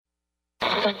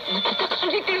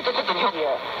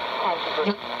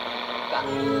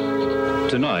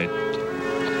Tonight,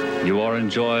 you are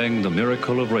enjoying the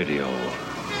miracle of radio.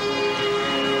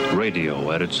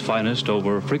 Radio at its finest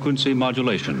over frequency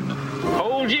modulation.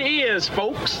 Hold your ears,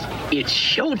 folks. It's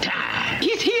showtime.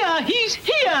 He's here. He's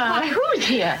here. Why, who's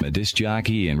here? A disc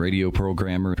jockey and radio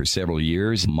programmer for several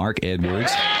years, Mark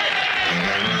Edwards.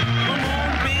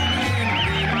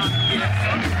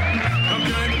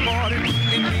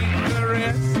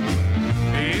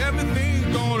 Everything's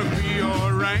gonna be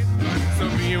alright. So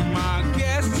be my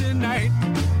guest tonight.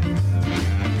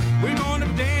 We're gonna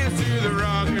dance to the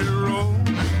rock and roll.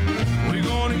 We're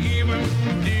gonna even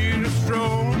do the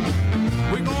stroll.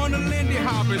 We're gonna Lindy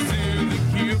Hop it to the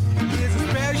cue. It's a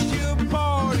special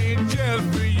party just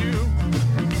for you.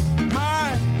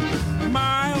 My,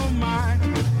 oh my.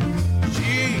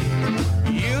 Gee,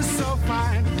 you're so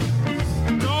fine.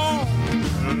 Don't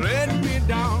let me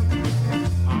down.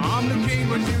 I'm the king,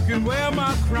 but you can wear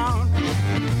my crown.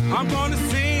 I'm gonna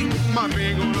sing, my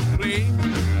band gonna play.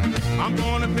 I'm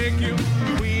gonna make you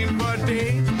queen for a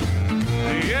day.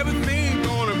 Everything's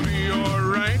gonna be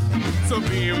alright. So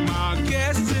be my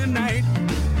guest tonight.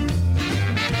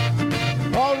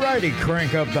 Alrighty,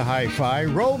 crank up the hi-fi,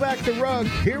 roll back the rug.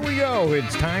 Here we go.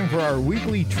 It's time for our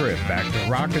weekly trip back to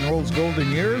rock and roll's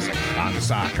golden years on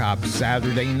Sock Hop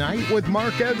Saturday Night with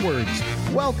Mark Edwards.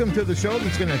 Welcome to the show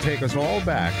that's going to take us all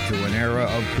back to an era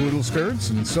of poodle skirts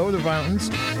and soda fountains,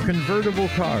 convertible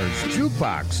cars,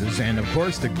 jukeboxes, and of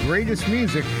course the greatest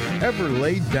music ever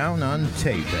laid down on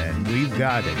tape. And we've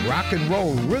got it. Rock and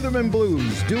roll, rhythm and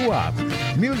blues, doo-wop,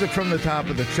 music from the top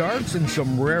of the charts, and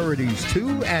some rarities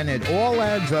too, and it all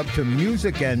adds up to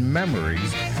music and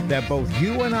memories that both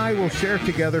you and I will share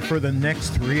together for the next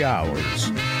 3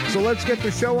 hours. So let's get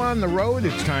the show on the road.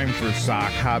 It's time for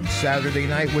Sock Hop Saturday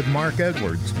Night with Mark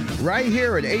Edwards, right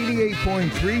here at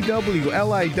 88.3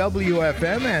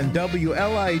 WLIW-FM and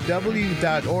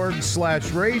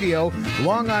WLIW.org/radio,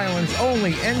 Long Island's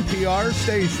only NPR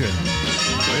station.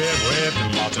 Wave to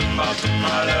mountain, mountain,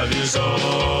 I love you so.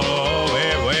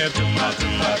 Wave to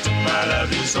mountain, mountain, I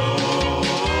love you so.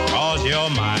 Cause you're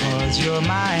mine. Cause you're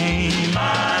mine.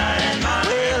 Mine, mine.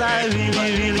 Well, I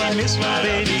really, really miss you,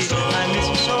 baby. I miss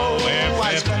you so.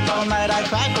 I spend all night, I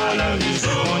cry for you. Want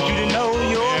you to know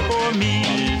you're for me,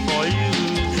 for you.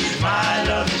 My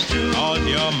love is true. Cause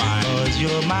you're mine. Cause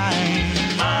you're mine.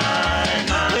 Mine,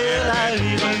 mine. Well, I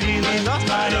really, really lost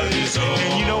my love.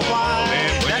 And you know why?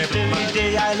 That every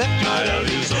day I left you. I love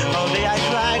you so. All day I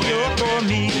cried, you're for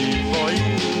me, for you.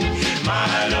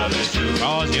 My love is true.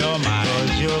 Cause you're mine.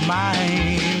 Cause you're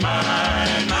mine.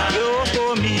 Mine, mine. You're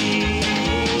for me.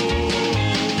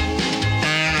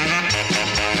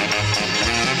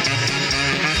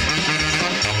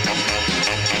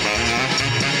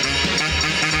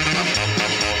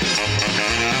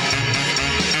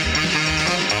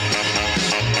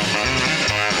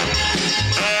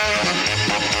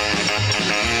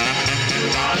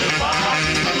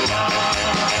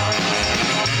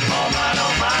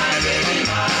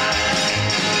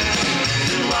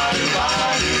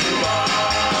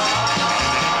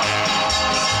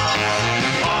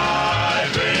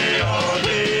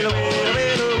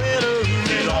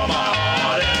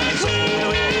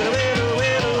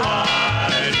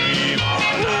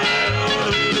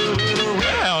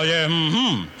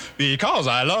 Because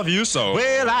I love you so.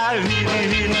 Well, I really,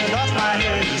 really lost my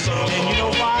head. And you know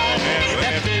why?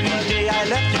 That every day I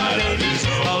left you, baby.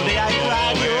 All day I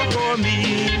cried, you're for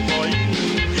me, for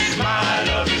you. My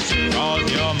love is true.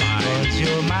 Cause you're mine. Cause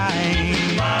you're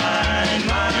mine. Mine,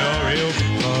 mine. You're real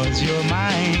good. Cause you're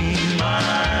mine.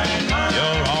 Mine, mine.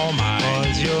 You're all mine.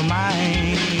 Cause you're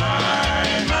mine.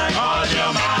 Mine, mine. Cause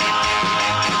you're mine.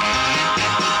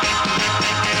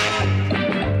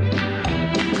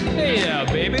 Yeah,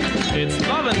 baby. It's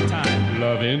lovin' time.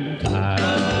 Loving time.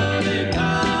 Loving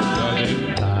time.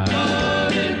 Loving time.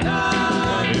 Loving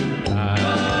time.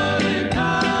 Loving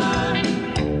time.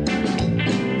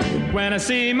 When I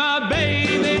see my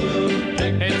baby,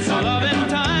 it's a lovin'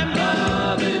 time.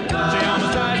 She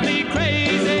almost drives me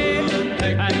crazy.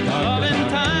 At lovin'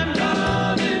 time,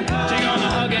 she gonna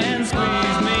hug and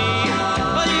squeeze me.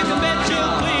 Well, you can bet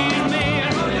she'll please me.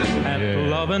 At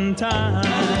lovin' time,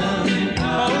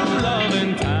 oh,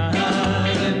 lovin' time.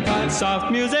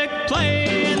 Soft music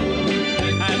playing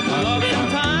at loving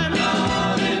time. I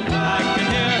can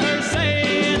hear her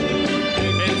saying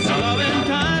it's a loving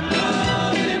time.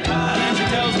 And then she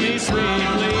tells me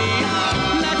sweetly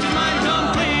that she's mine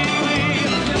completely.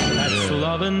 That's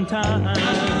loving time.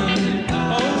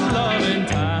 Oh, loving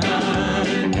time.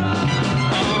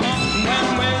 When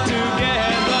we're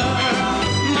together,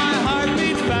 my heart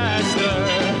beats faster.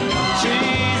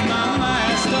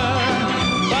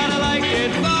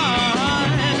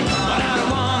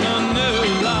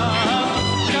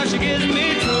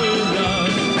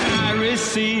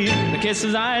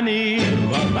 kisses I need.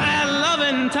 That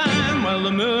loving time, well,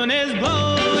 the moon is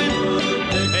blowing.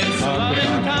 It's a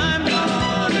loving time,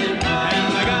 and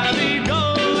I gotta be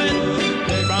going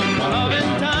from a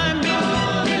loving time.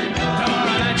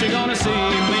 Tomorrow night you're gonna see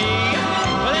me,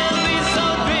 but it'll be so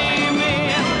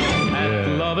dreamy at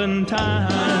loving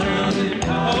time.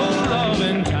 Oh,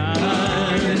 loving time.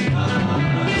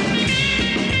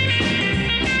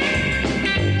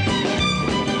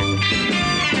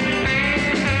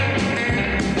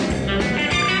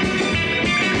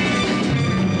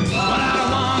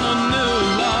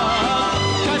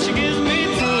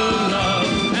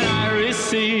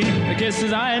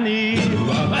 Kisses I need.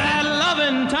 That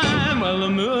loving time, well, the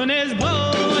moon is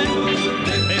blowing.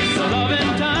 It's a loving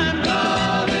time, and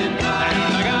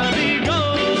I gotta be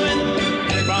going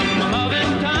from a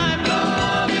loving time.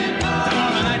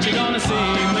 Tomorrow night you're gonna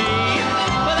see me,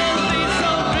 but it'll be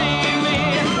so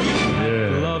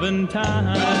dreamy. Loving time,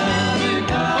 oh,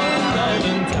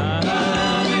 loving time.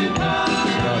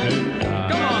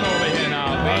 Come on over here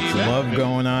now, baby. Lots of love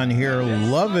going on here.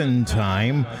 Lovin'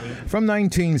 Time. From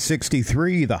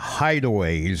 1963, The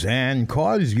Hideaways, and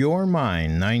Cause Your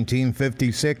Mind.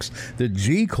 1956, the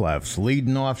G-Clefs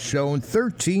leading off show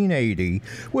 1380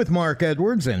 with Mark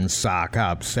Edwards and Sock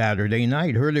Hop Saturday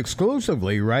Night, heard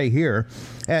exclusively right here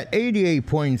at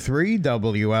 88.3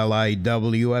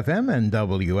 WLIW-FM and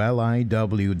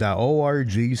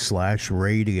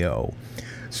WLIW.org/radio.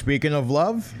 Speaking of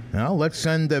love, now let's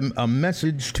send a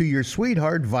message to your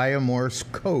sweetheart via Morse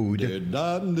code. Baby,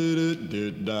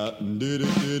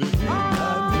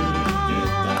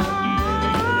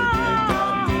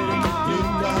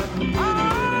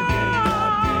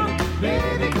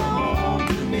 come home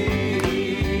to me.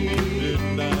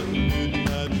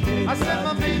 I sent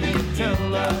my baby a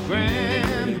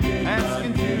telegram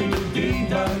asking to be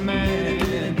her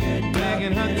man,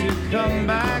 begging her to come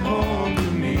back home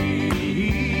to me.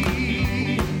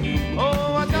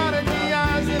 Oh, I got her the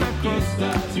eyes and a crust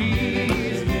of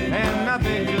tears, and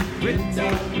nothing just pretty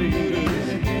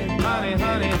please. Honey,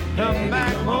 honey, come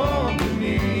back home to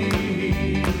me.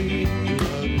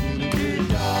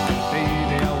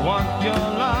 Baby, I want your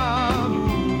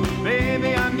love.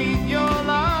 Baby, I need your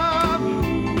love.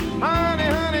 Honey,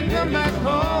 honey, come back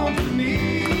home to me.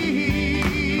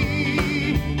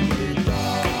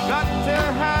 Got to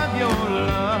have your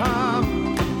love.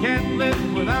 Can't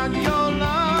live without your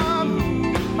love.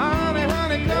 Honey,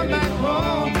 honey, come back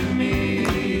home to me.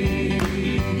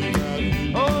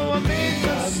 Oh, I made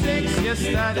mistakes, yes,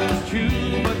 that is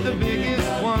true, but the biggest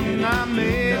one I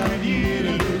made with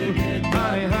you.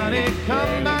 Honey, honey,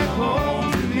 come back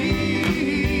home to me.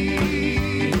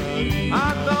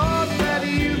 I thought that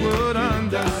you would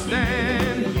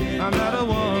understand. I'm not a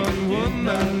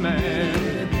one-woman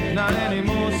man, not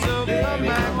anymore, so come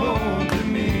back home to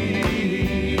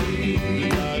me.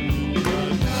 Baby,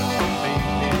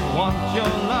 I want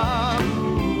your love.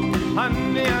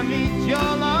 Honey, I need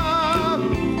your love.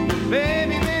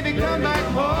 Baby, baby, come back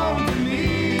home to me.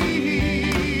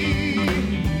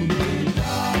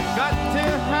 Got to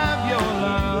have your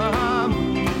love.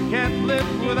 Can't live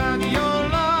without your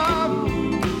love.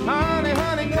 Honey,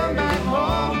 honey, come back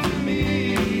home to me.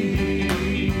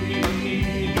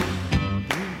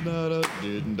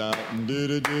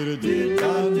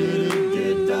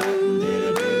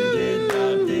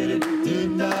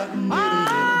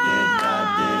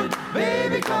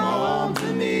 Baby, come home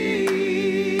to me.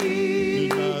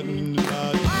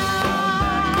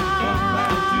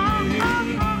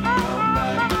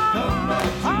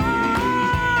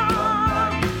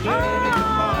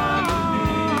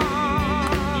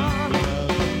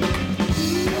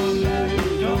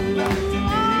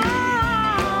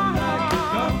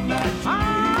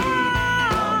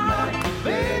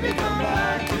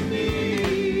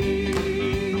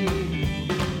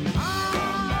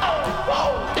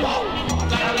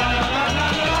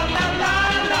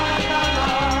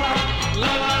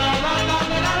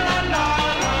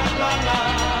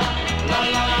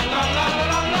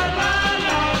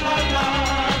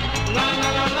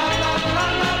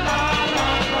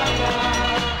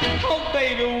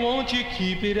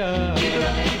 Keep it up. Keep it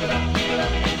up, keep it up, keep it up.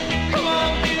 Come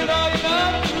on, give it all you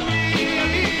love to me.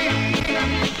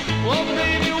 Oh,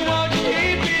 baby, won't you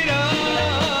keep it up?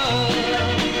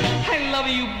 I love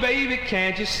you, baby,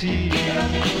 can't you see? Keep it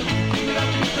up, keep it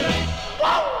up, keep it up.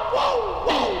 Whoa, whoa,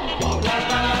 whoa, whoa. La,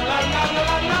 la, la, la, la, la,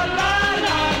 la, la,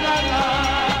 la, la, la.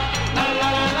 La, la,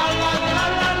 la, la, la, la,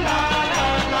 la, la,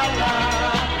 la, la.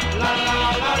 La, la,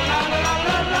 la, la, la, la,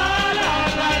 la,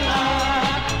 la, la.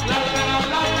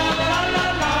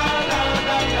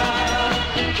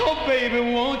 Baby,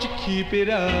 won't you keep it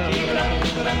up? Keep it up,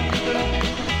 keep it up, keep it up.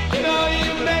 know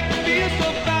you make me feel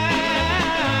so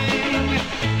fine.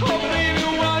 Oh, baby,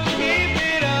 won't you keep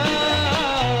it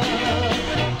up?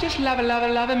 Just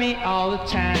loving me all the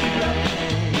time.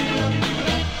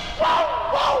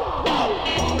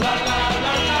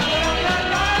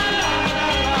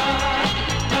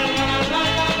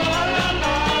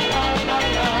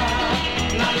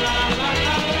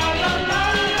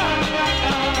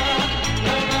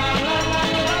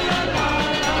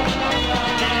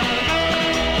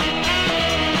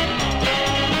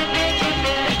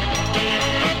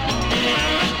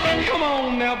 Come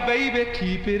on now, baby,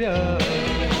 keep it up.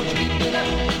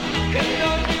 And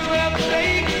don't you ever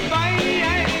say goodbye.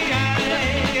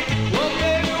 Oh,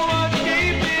 baby, won't you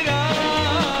keep it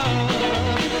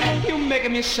up? You're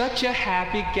making me such a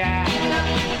happy guy.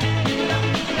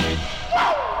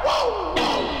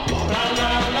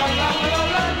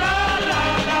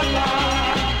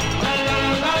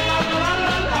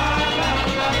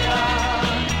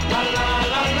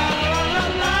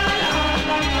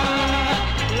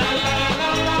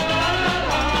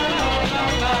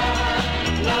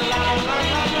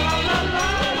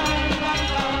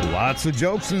 Lots of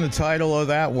jokes in the title of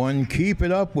that one. Keep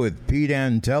It Up with Pete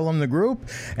and Tell 'em the group.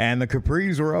 And the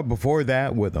Capris were up before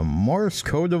that with a Morse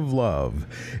Code of Love.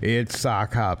 It's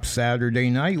Sock Hop Saturday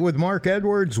night with Mark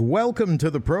Edwards. Welcome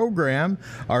to the program,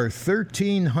 our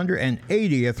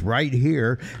 1380th right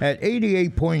here at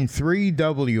 88.3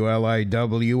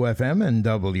 WLIW FM and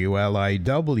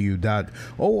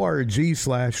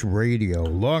WLIW.org/radio.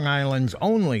 Long Island's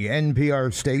only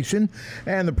NPR station.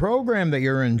 And the program that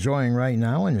you're enjoying right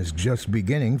now and is just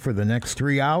beginning for the next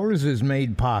 3 hours is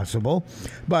made possible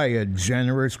by a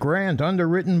generous grant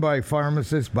underwritten by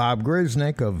pharmacist Bob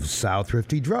Grisnick of South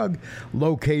Thrifty Drug,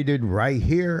 located right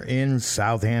here in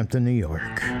Southampton, New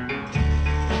York.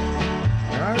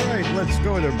 All right, let's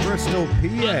go to Bristol,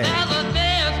 PA.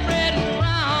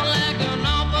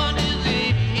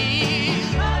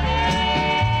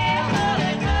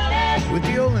 With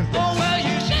the Olympics. Oh, well,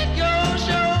 you shake your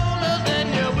shoulders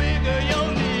and you wiggle your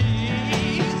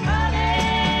knees.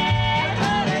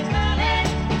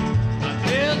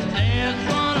 His hands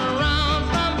run around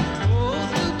from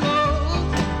coast to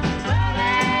coast.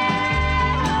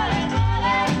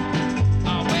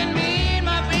 When me and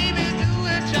my baby do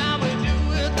it, child, we do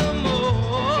it the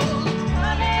most.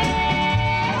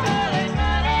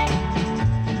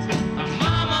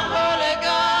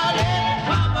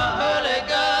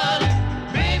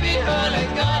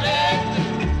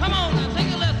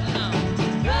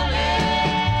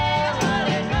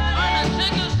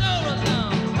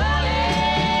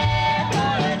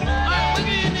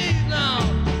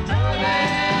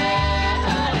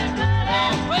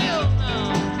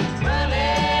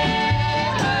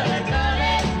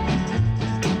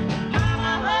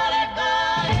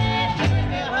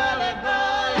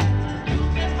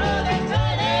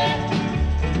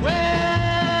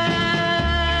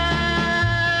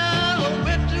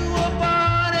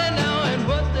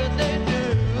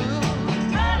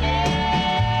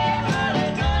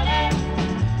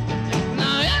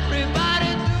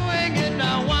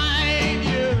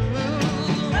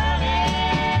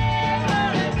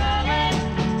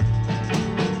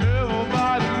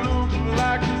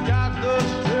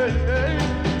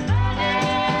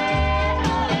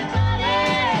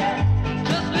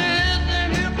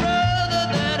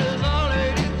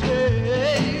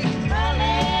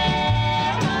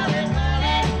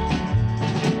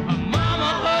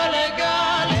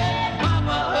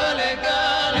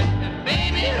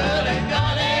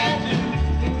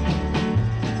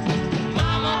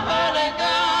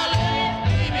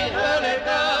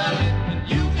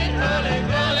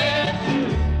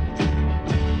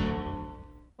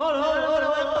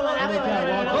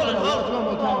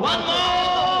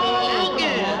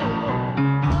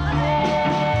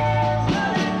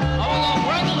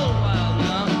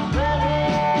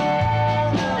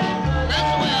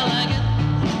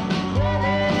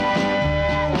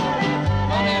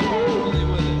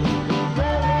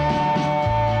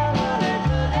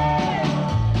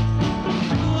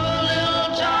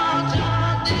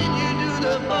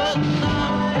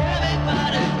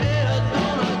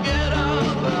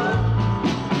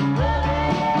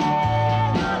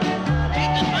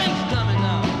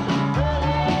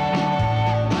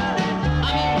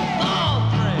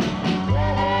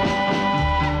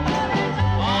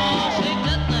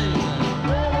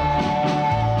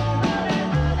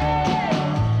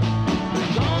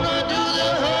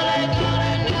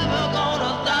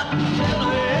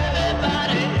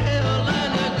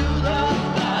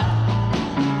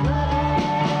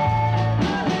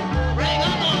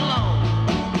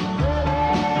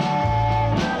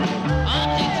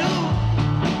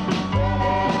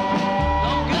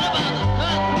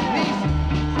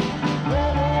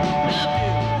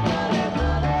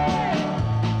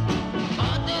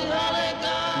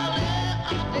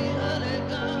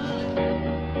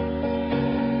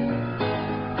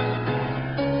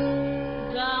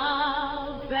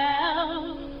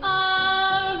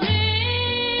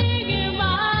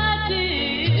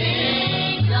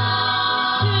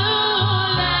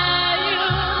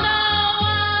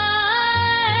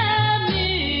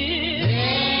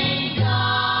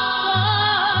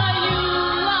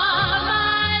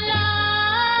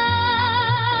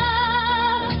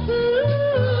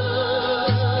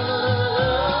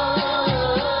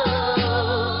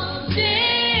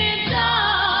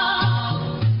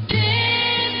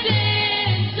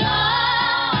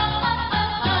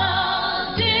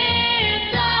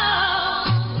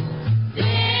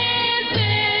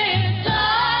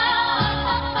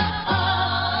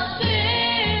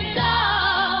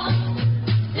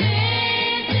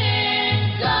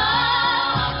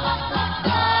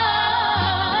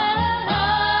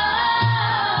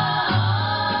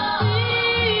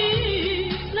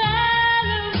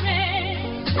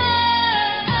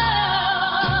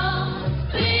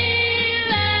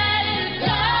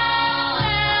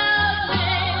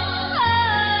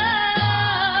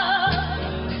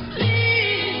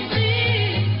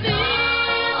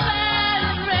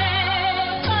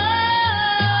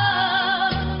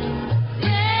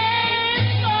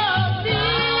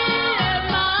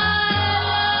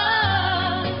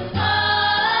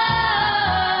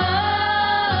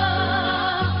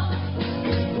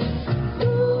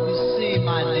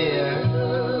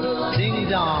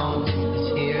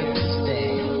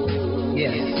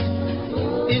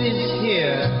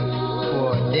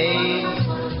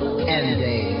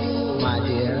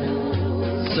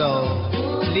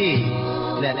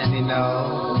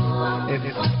 know if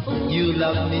you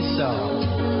love me so.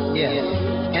 Yes,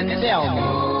 and tell me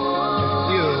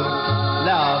if you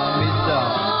love me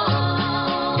so.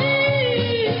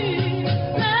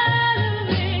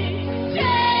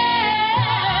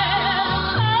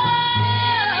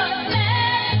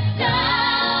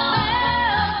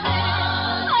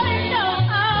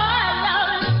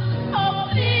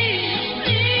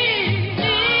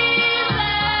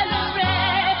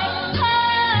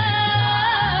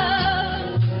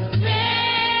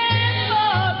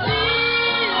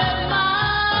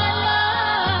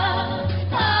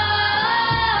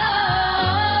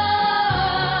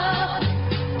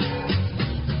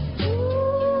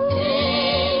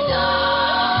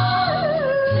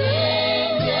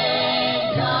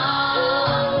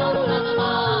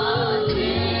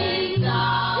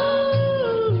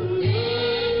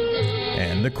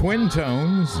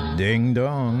 Quintones, Ding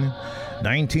Dong.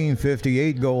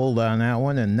 1958 gold on that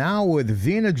one. And now with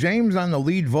Vina James on the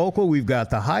lead vocal, we've got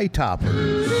the High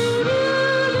Toppers.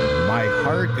 My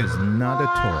Heart is Not a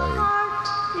Toy.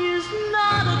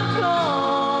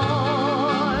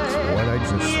 That's what I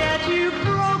just said.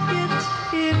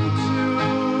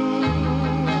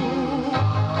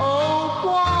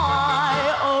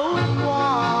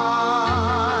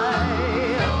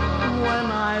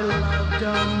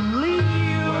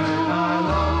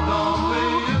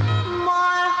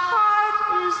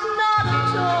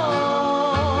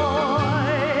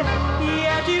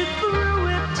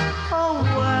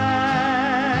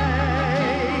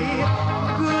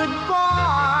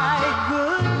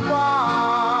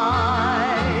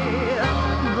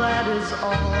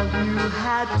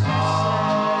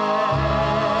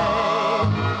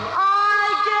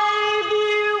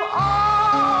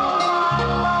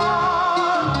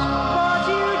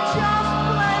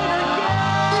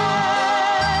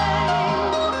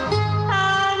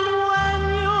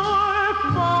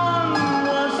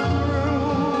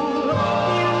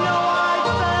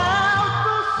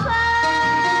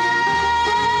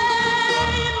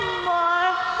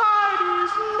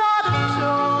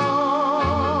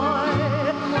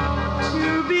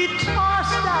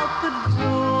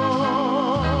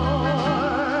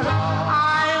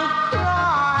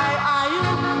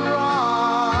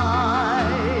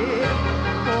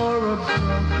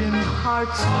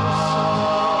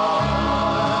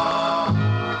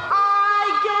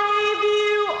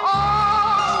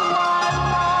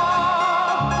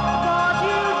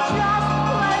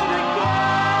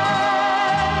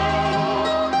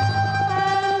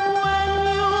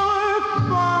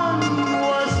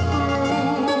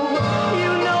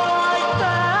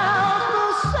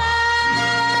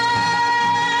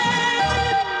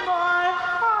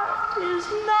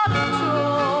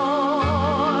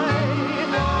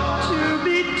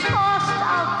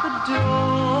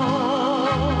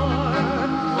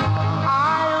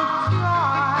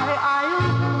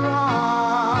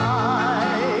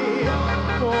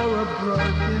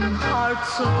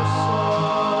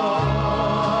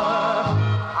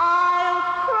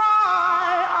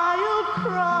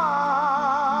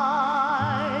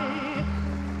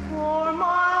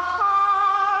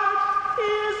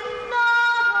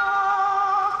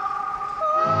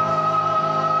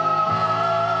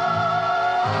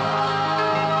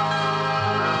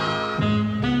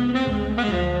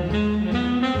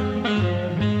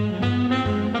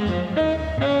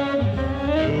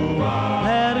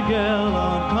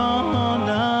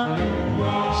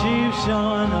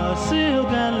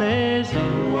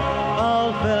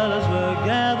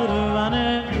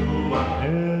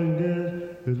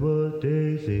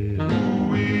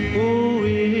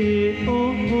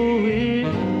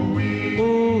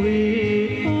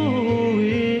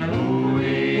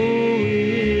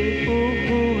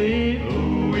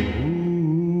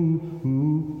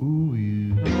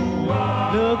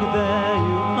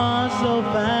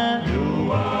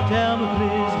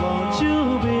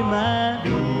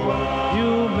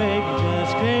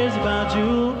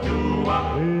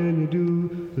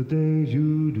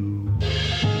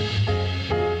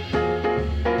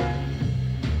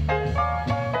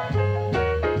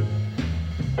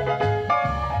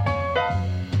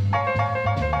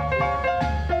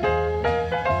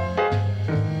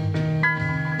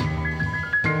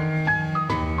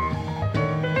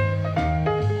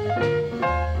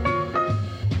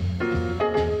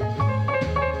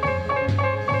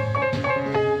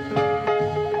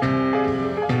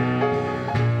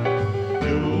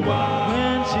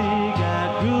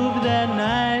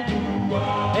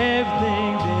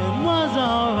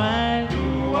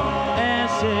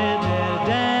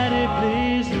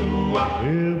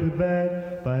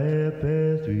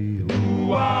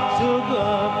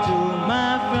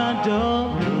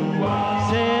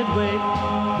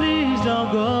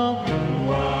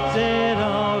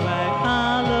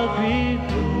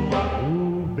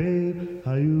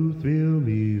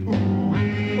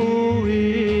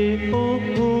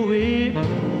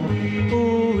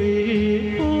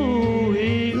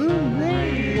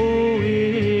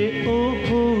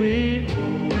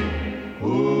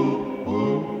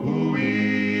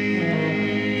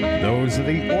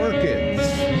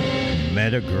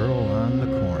 Met a Girl on the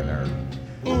Corner.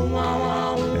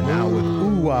 And now with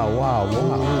Ooh Wah Wah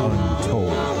Wah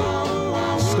Untold.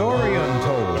 Story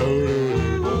Untold.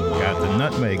 Got the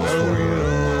nutmegs for you.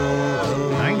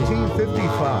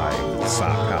 1955,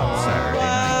 Sock Hop Saturday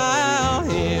night. Well,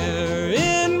 here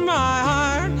in my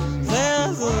heart,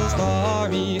 there's a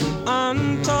story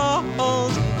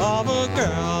untold of a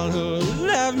girl who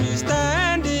left me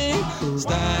standing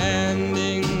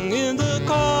in the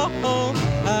cold,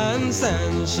 and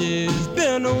since she's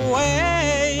been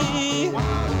away,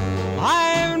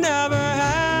 I've never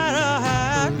had a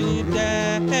happy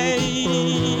day.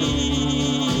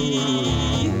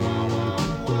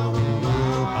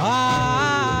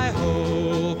 I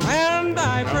hope and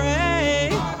I pray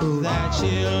that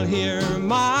she'll hear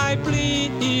my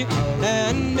plea,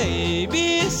 and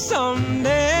maybe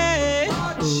someday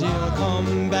she'll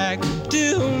come back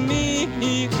to me.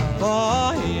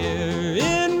 For here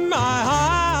in my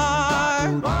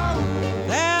heart,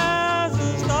 there's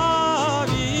a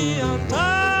story untold.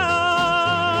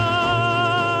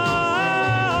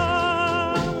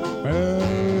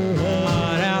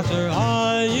 But after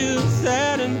all you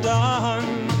said and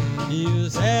done, you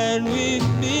said we'd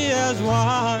be as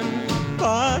one.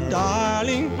 But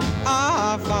darling,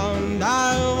 I found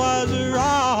I was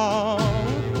wrong.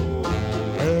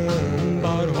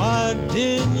 But what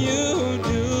did you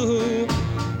do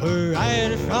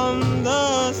right from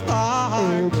the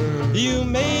start? You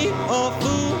made a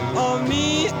fool of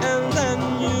me and then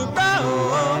you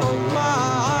broke my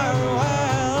heart.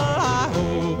 Well, I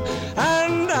hope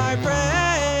and I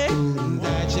pray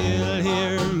that you'll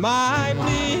hear my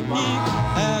plea,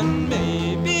 and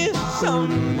maybe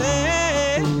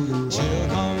someday she'll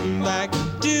come back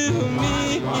to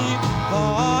me.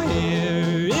 For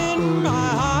here in my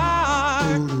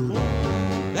heart,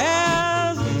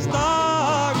 there's a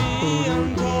story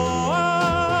untold.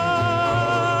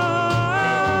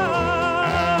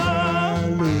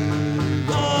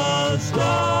 A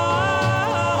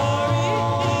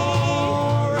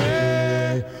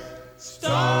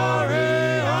story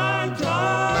untold.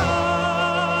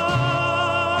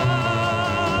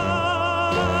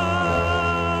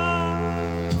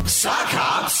 Sock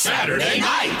Hop Saturday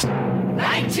night,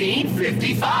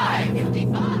 1955.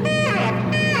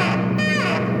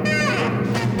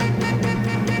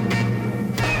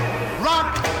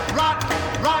 Rock, rock,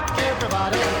 rock,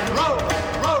 everybody. Roll,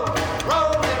 roll,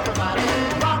 roll, everybody.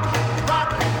 Rock, rock,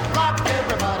 rock,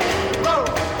 everybody. Roll,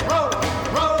 roll,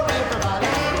 roll, everybody.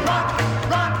 Rock,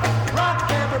 rock, rock,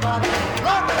 everybody.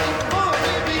 Rock,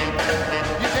 boogie, beat.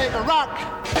 You take a rock,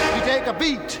 you take a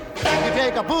beat, you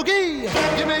take a boogie,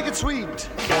 you make it sweet.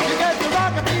 You get the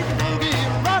rock a beat and boogie,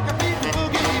 rock a beat and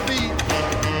boogie beat.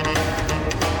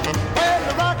 Well,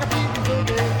 the rock a beat and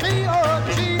boogie,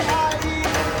 B-O-G-I-E.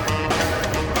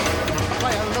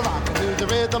 Well, the rock to the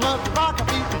rhythm of the rock a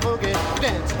beat and boogie,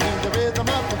 dancing to the rhythm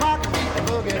of the rock a beat and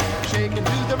boogie, shaking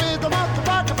to the rhythm of the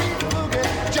rock a beat and boogie,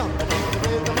 jumping to the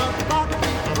rhythm of the rock a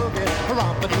beat and boogie,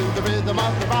 romping to the rhythm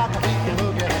of the rock a beat and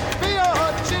boogie,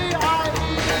 B-O-G-I-E.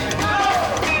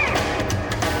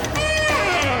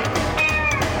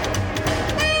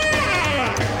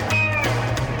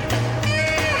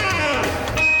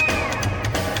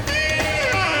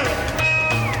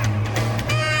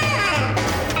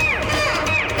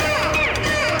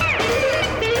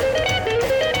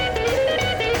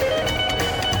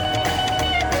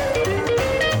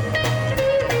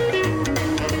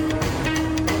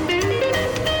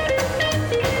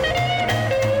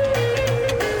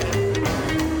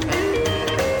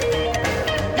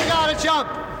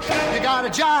 You gotta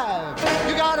jive,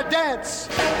 you gotta dance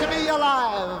to be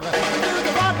alive. Do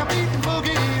the rock a beat and boogie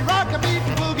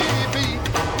beat.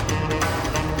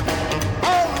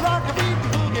 Oh, rock a beat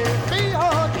and boogie,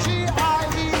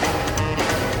 B-O-G-I-E.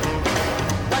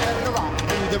 Well, the rock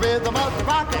to the rhythm of the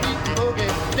rock a beat and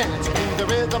boogie, dancing to the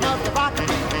rhythm of the rock a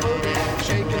beat and boogie,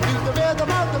 shaking to the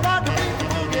rhythm of the rock a beat and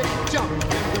boogie, jumping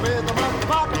to the rhythm of the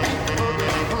rock a beat and boogie,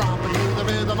 romping to the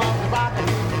rhythm of the rock a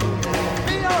beat and boogie,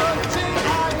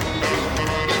 B-O-G-I-E.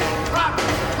 Rock,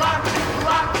 rock,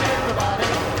 rock, everybody.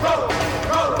 Roll,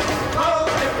 roll, roll,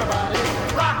 everybody.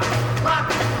 Rock, rock,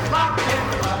 rock,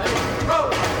 everybody. Roll,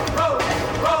 roll,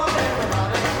 roll,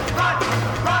 everybody. Rock,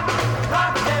 rock,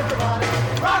 rock, everybody.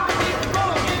 Rock the beat,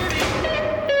 roll,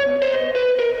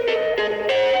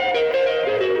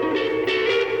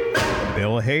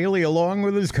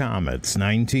 with his Comets,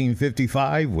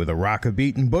 1955 with a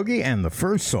rock-a-beatin' boogie, and the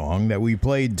first song that we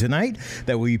played tonight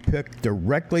that we picked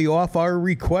directly off our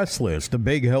request list. A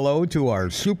big hello to our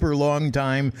super long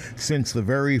time since the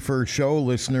very first show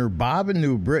listener Bob in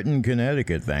New Britain,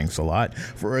 Connecticut. Thanks a lot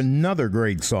for another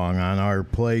great song on our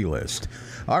playlist.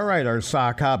 All right, our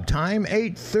sock hop time,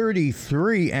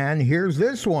 8:33, and here's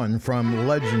this one from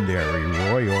legendary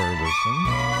Roy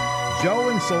Orbison. Joe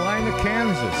in Salina,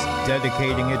 Kansas,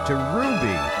 dedicating it to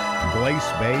Ruby,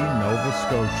 Glace Bay, Nova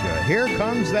Scotia. Here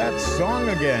comes that song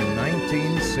again,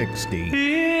 1960.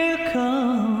 Here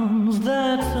comes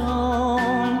that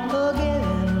song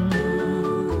again.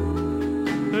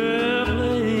 They're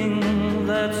playing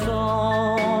that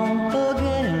song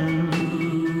again.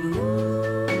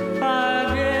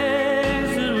 I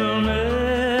guess it will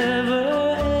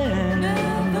never end.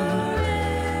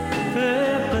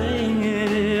 They're playing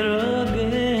it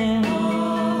again.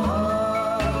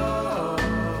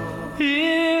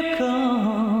 Here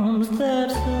comes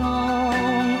that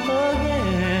song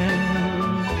again.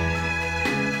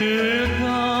 Here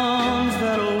comes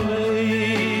that old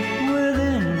lady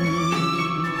within.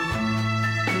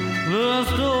 The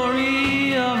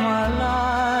story of my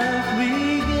life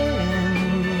begins.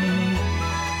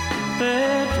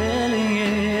 They're telling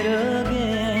it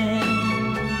again.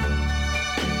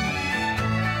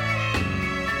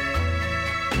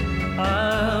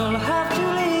 I'll have to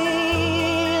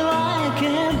leave. I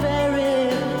can't bear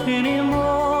it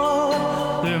anymore.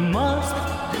 There must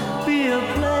be a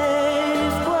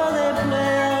place where they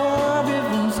play a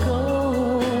different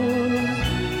score.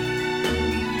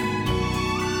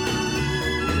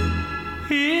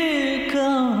 Here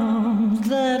comes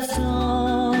that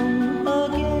song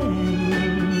again.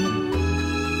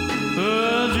 The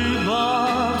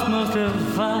jukebox must have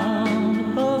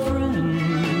found a friend.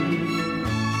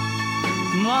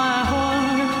 My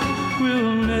heart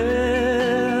will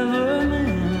never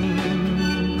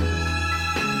mend.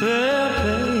 They're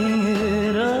playing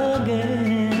it again.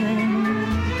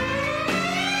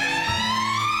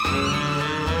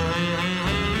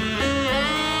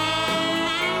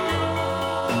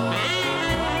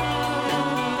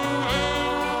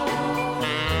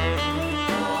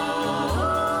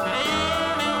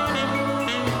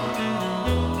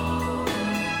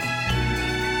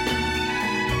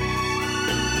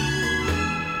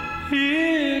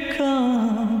 Here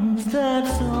comes that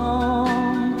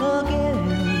song again.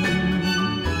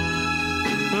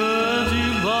 The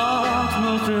jukebox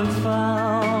must have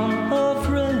found a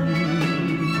friend.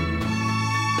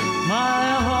 My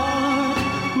heart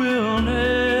will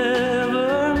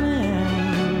never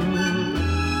mend.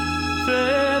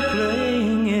 They're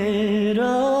playing it again.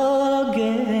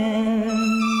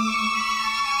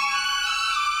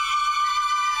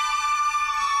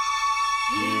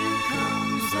 Here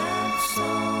comes that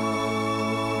song.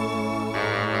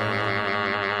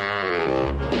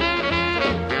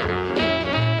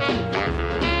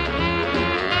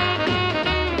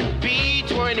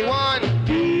 B-21,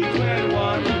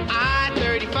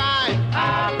 I-35,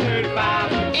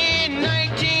 in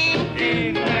 19,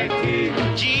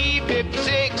 G-56,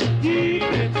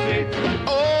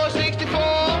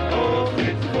 O-64,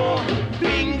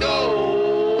 bingo.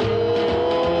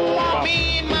 Me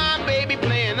and my baby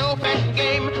playing old-fashioned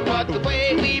game, but the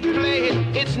way we play it,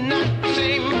 it's not the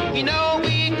same. You know,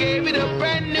 we gave it a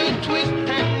brand new twist,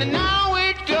 and now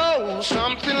it goes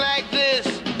something like this.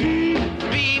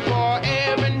 Before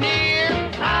ever near,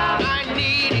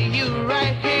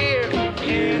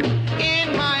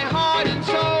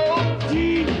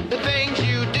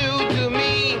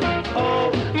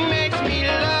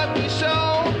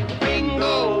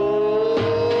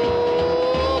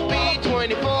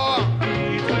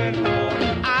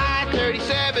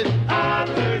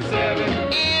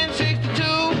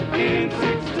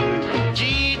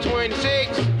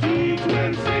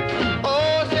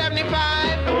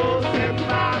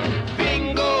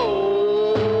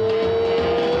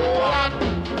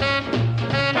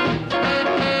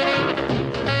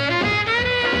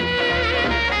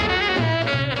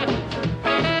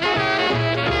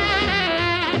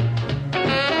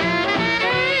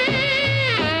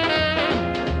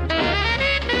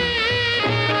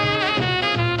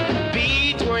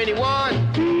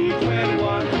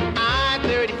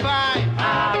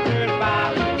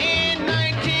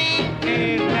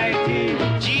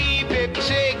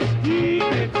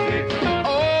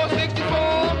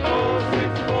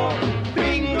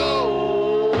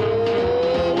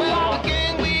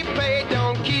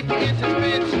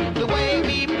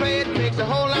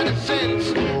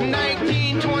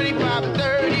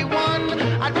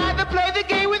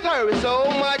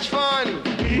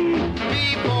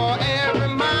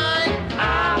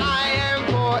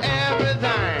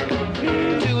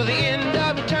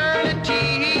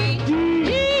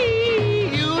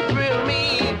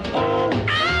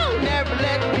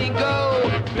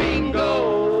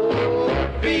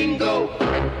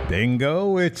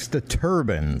 Bingo, it's the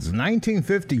Turbans,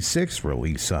 1956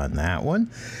 release on that one.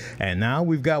 And now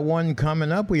we've got one coming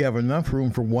up. We have enough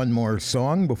room for one more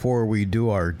song before we do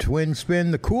our twin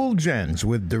spin. The Cool Gents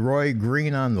with DeRoy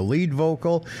Green on the lead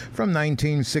vocal from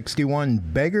 1961,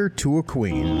 Beggar to a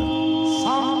Queen.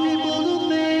 Some people do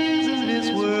things in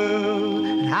this world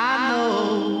and I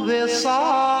know they're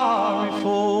sorry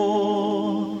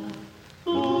for.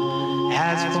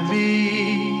 As for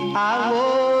me, I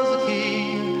was a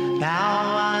king,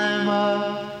 now I'm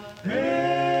a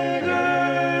beggar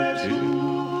to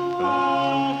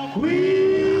a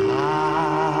queen.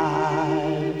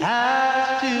 I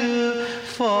asked you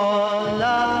for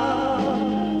love,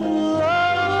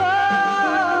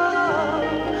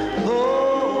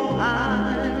 oh,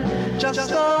 I'm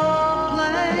just a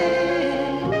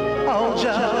plain old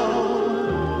Joe.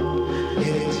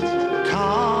 It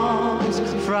comes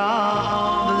from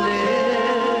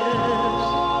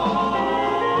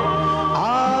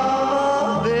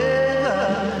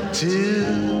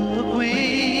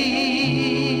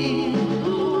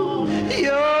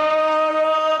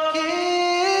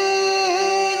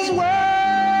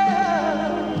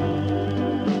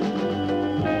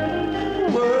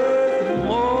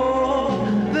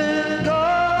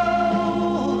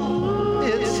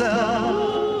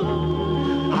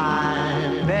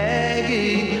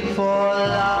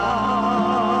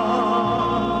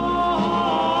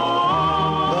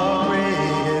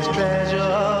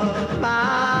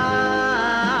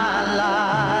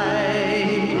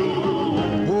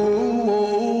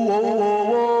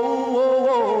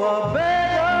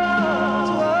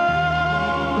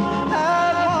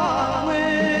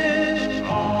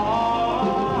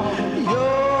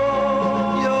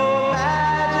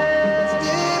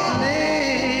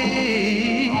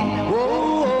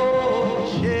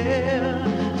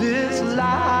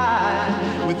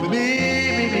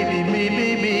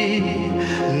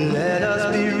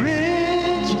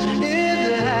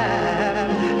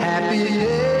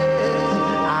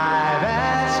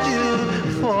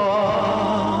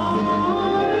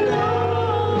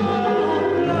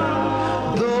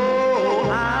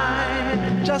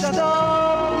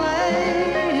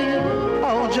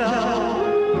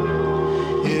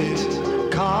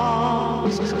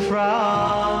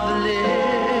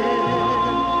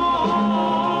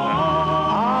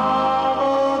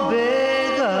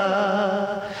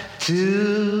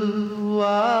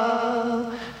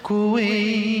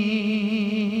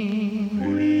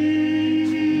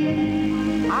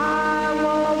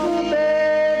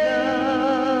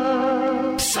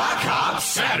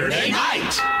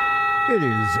It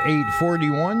is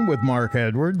 8:41 with Mark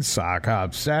Edwards, Sock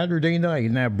Hop Saturday Night,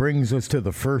 and that brings us to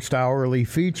the first hourly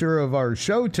feature of our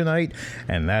show tonight,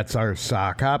 and that's our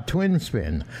Sock Hop Twin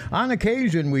Spin. On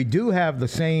occasion, we do have the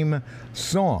same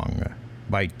song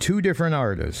by two different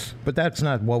artists, but that's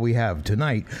not what we have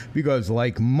tonight, because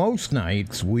like most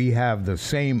nights, we have the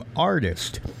same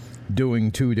artist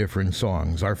doing two different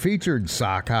songs. Our featured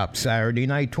Sock Hop Saturday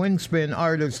Night Twin Spin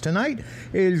artist tonight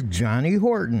is Johnny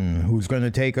Horton, who's going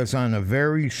to take us on a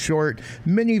very short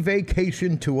mini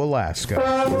vacation to Alaska. Sock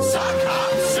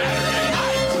Hop Saturday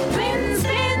Night Twin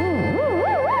Spin.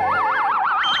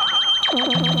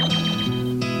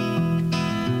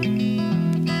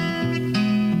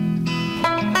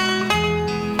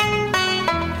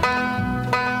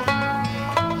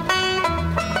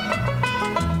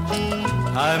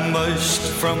 I mushed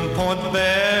from Point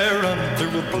Barren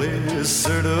through a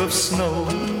blizzard of snow.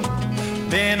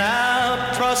 Been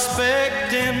out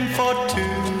prospecting for 2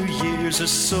 years or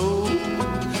so.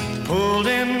 Pulled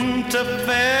into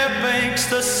Fairbanks,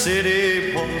 the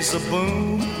city was a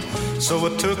boom. So I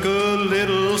took a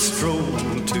little stroll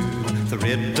to the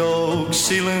Red Dog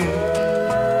Saloon.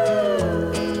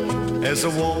 As I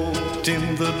walked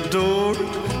in the door,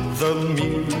 the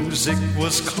music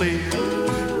was clear.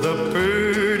 The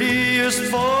prettiest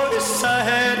voice I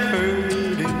had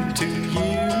heard in 2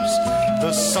 years.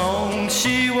 The song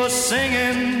she was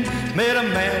singing made a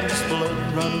man's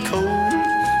blood run cold.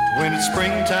 When it's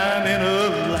springtime in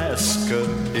Alaska,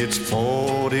 it's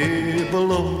 40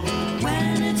 below.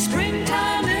 When it's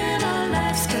springtime in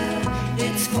Alaska,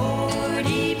 it's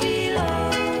 40 below.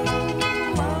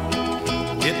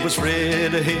 It was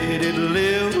red-headed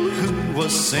Lil who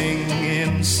was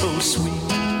singing so sweet.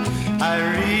 I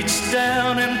reached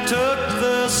down and took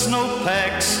the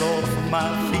snowpacks off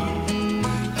my feet.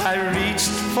 I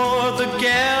reached for the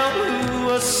gal who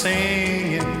was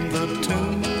singing the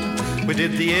tune. We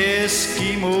did the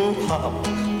Eskimo hop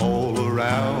all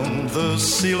around the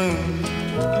saloon.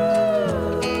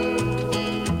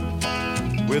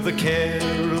 With a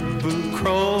caribou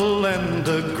crawl and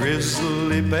a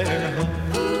grizzly bear hug.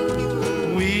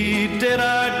 we did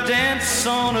our dance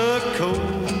on a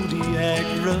Kodiak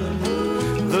rug.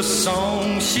 The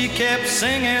song she kept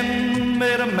singing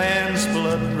made a man's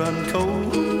blood run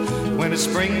cold. When it's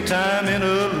springtime in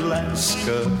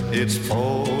Alaska, it's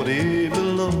 40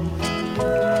 below.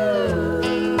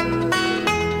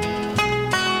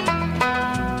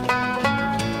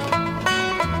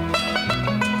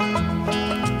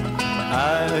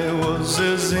 I was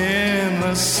as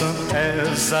innocent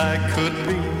as I could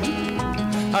be.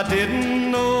 I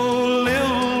didn't know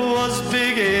Lil was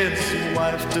Big Ed's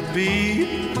wife to be.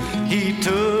 He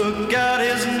took out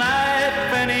his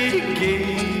knife and he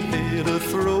gave it a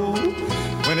throw.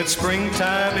 When it's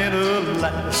springtime in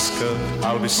Alaska,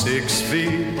 I'll be 6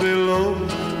 feet below.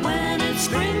 When it's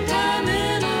springtime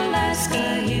in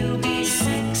Alaska, you'll be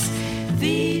 6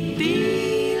 feet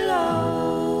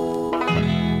below.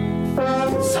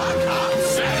 Sock Hop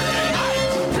Saturday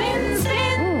night. Spin,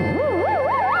 spin.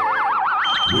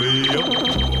 Way up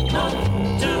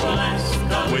north to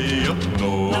Alaska. Way up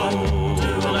north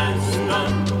to Alaska.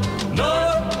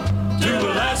 North to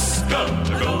Alaska.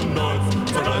 Go north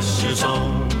for Russia's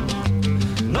home.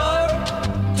 North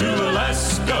to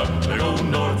Alaska. Go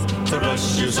north for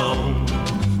Russia's home.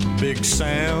 Big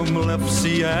Sam left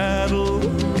Seattle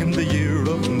in the year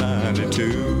of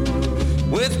 92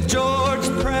 with George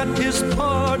Pratt, his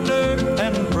partner,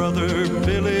 and brother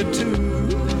Billy too.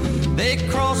 They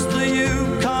crossed the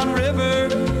Yukon River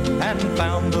and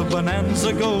found the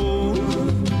Bonanza Gold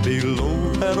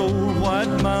below that old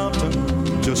white mountain,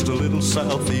 just a little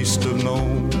southeast of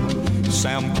Nome.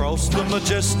 Sam crossed the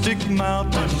majestic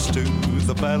mountains to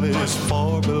the valleys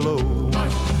far below.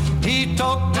 He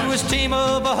talked to his team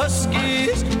of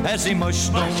huskies as he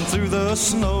mushed on through the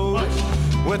snow,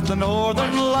 with the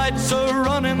northern lights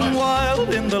a-running wild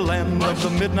in the land of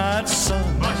the midnight sun.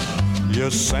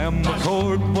 Yes, Sam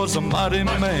McCord was a mighty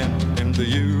man in the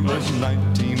year of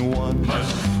 1901.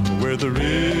 Where the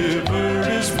river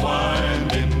is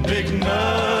winding, big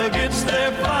nuggets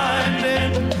they're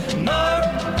finding.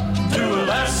 North to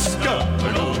Alaska,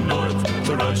 go north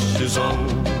to Russia's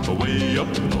home. Way up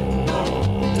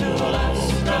north to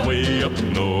Alaska, way up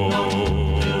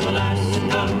north to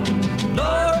Alaska.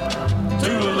 North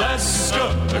to Alaska,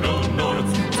 go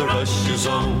north to Russia's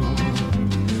home.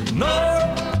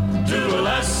 North to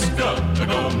Alaska,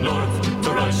 go north to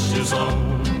Russia's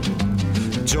home.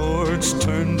 George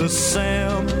turned to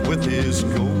Sam with his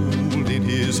gold in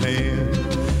his hand.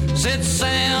 Said,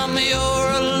 Sam,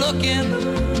 you're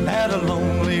looking at a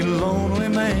lonely, lonely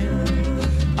man.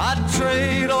 I'd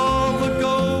trade all the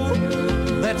gold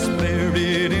that's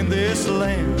buried in this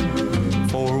land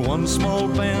for one small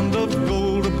band of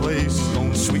gold to place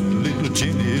on sweet little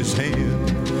Jenny's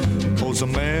hand. 'Cause a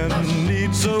man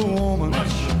needs a woman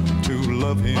to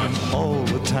love him all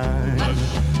the time.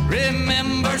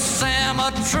 Remember, Sam,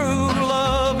 a true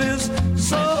love is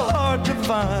so hard to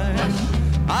find.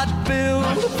 I'd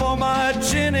build for my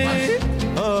Jenny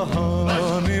a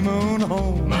honeymoon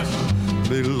home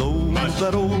below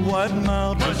that old white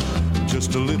mountain,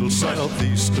 just a little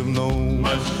southeast of Nome,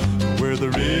 where the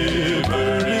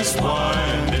river is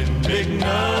winding, big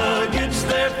nuggets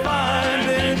they're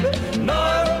finding.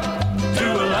 North to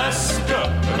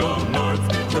Alaska, go north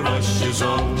to Russia's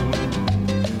home.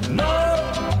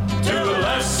 North to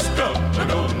Alaska,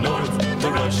 go north to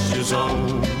Russia's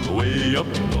home. Way up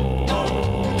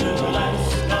north to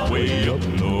Alaska, way up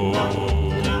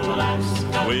north to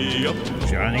Alaska, way up north.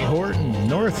 Johnny Horton,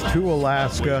 North to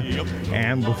Alaska.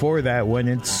 And before that, when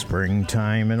it's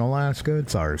springtime in Alaska,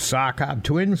 it's our Sock Hop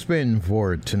Twin Spin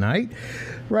for tonight.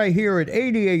 Right here at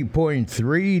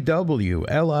 88.3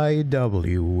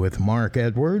 WLIW with Mark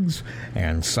Edwards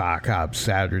and Sock Hop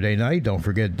Saturday Night. Don't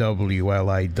forget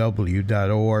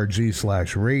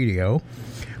WLIW.org/radio.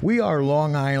 We are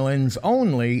Long Island's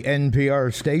only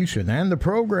NPR station, and the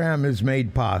program is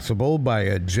made possible by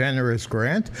a generous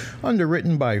grant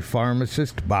underwritten by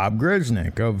pharmacist Bob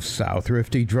Grisnick of South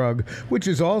Thrifty Drug, which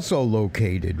is also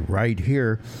located right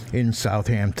here in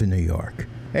Southampton, New York.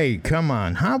 Hey, come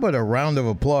on. How about a round of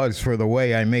applause for the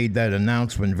way I made that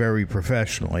announcement very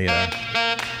professionally?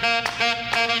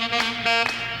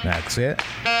 That's it.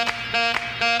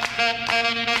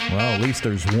 Well, at least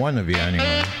there's one of you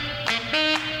anyway.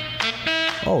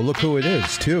 Oh, look who it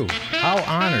is, too. How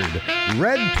honored.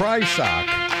 Red Prysock.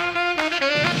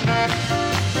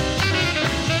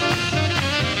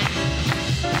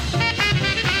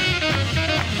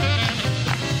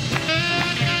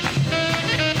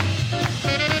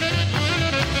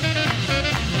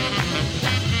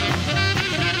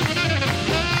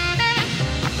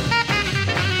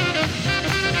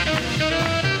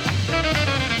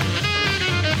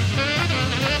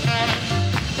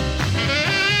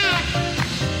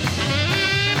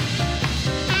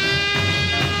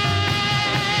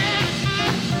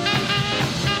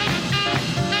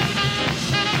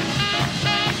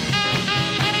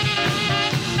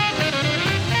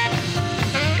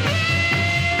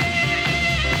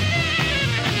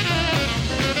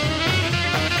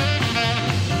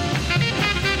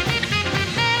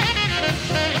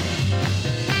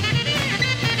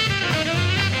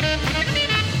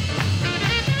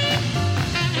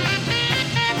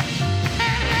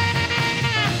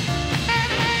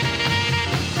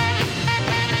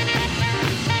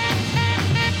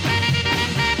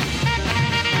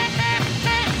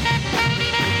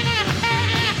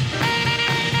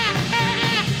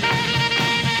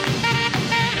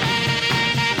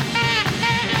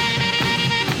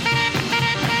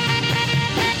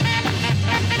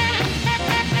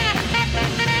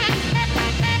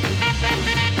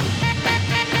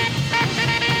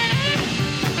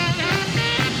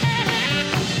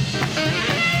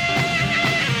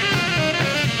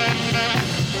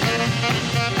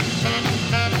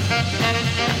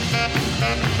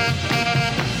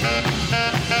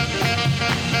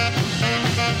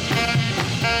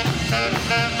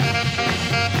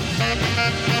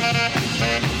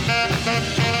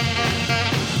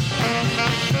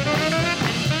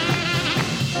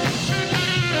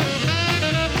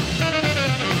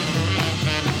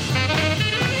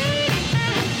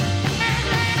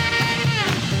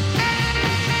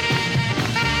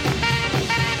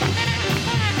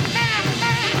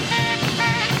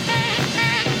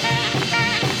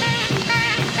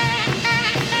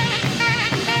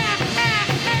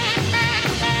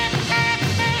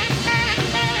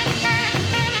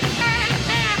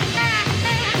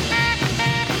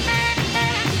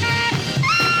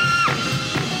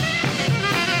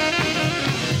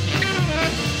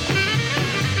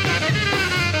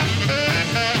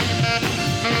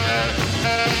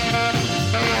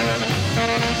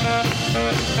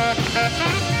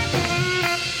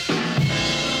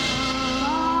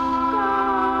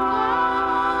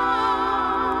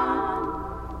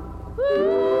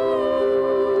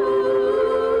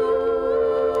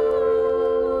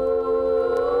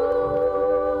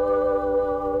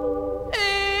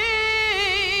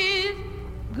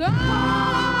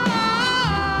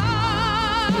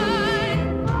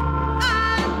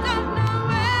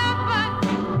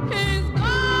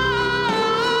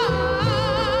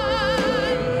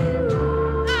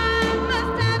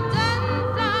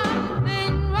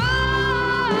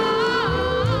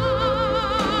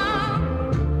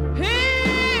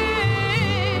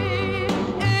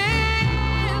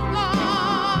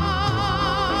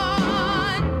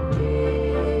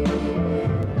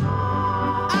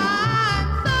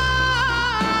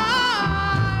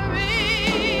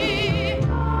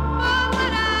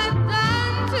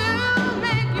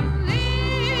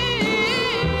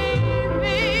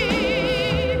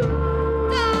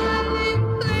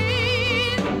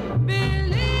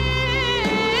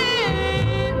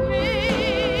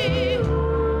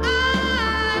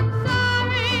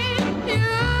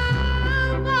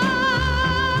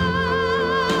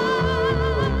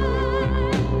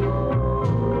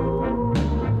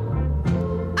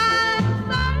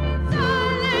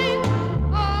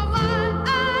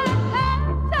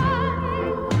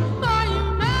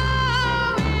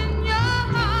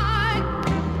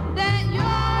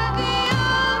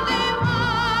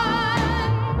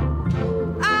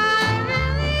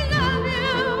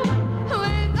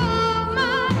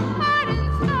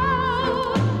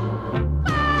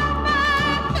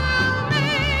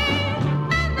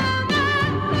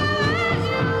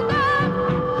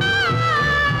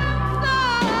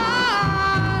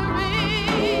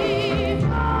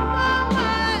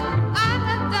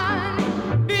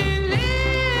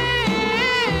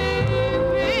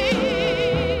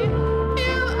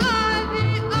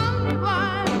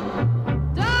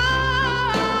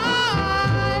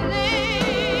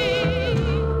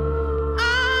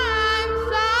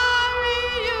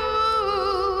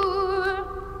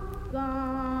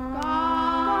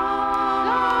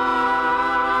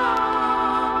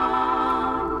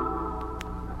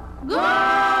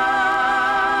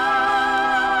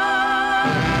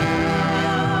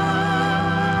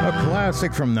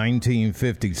 Classic from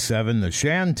 1957, the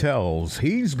Chantels.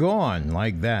 He's gone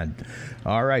like that.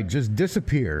 All right, just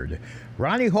disappeared.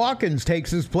 Ronnie Hawkins takes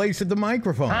his place at the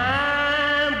microphone.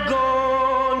 I'm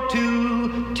going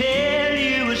to tell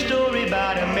you a story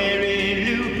about a Mary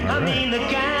Lou. I mean the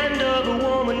kind of a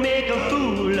woman make a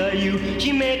fool of you.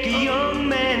 She make a young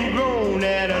man groan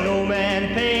and an old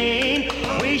man pain.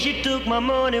 Way she took my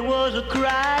money was a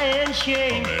crying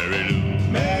shame. Mary Lou.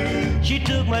 Mary. She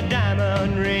took my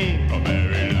diamond ring.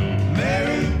 Mary Lou.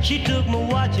 Mary. She took my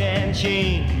watch and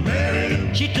chain. Mary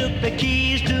Lou. She took the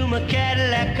keys to my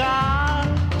Cadillac car.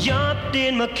 Jumped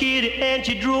in my kitty and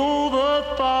she drove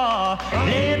afar.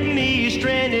 Left me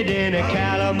stranded in a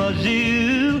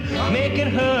Kalamazoo,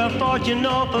 making her a fortune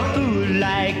off a fool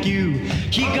like you.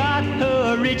 She got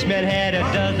her a rich man, had a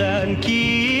dozen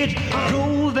kids.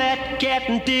 Drove that cat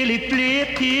until he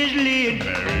flipped his lid.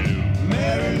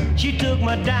 Mary. She took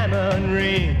my diamond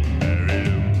ring.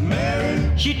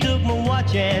 Mary. She took my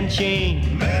watch and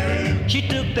chain. Mary. She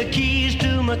took the keys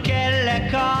to my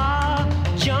Cadillac car.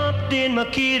 Jumped in my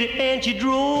kitty and she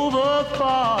drove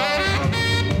afar.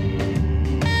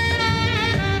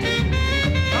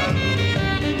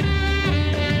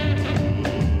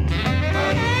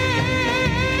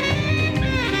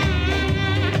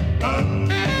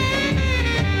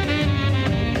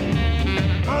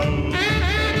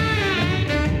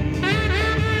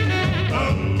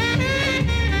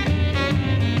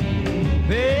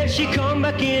 Well, she come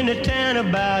back into town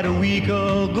about a week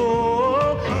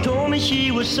ago. Told me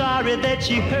she was sorry that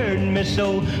she hurt me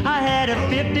so. I had a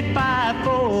 55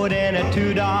 Ford and a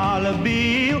 $2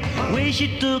 bill. Way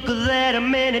she took that a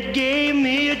man, it gave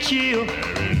me a chill.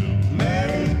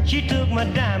 Mary. She took my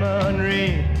diamond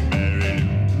ring.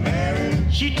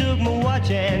 Mary. She took my watch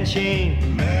and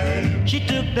chain. Mary. She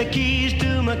took the keys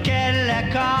to my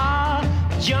Cadillac car.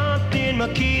 Jumped in my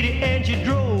kitty and she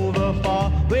drove her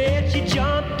far. Well, she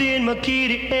jumped in my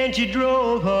kitty and she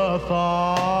drove her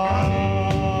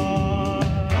far.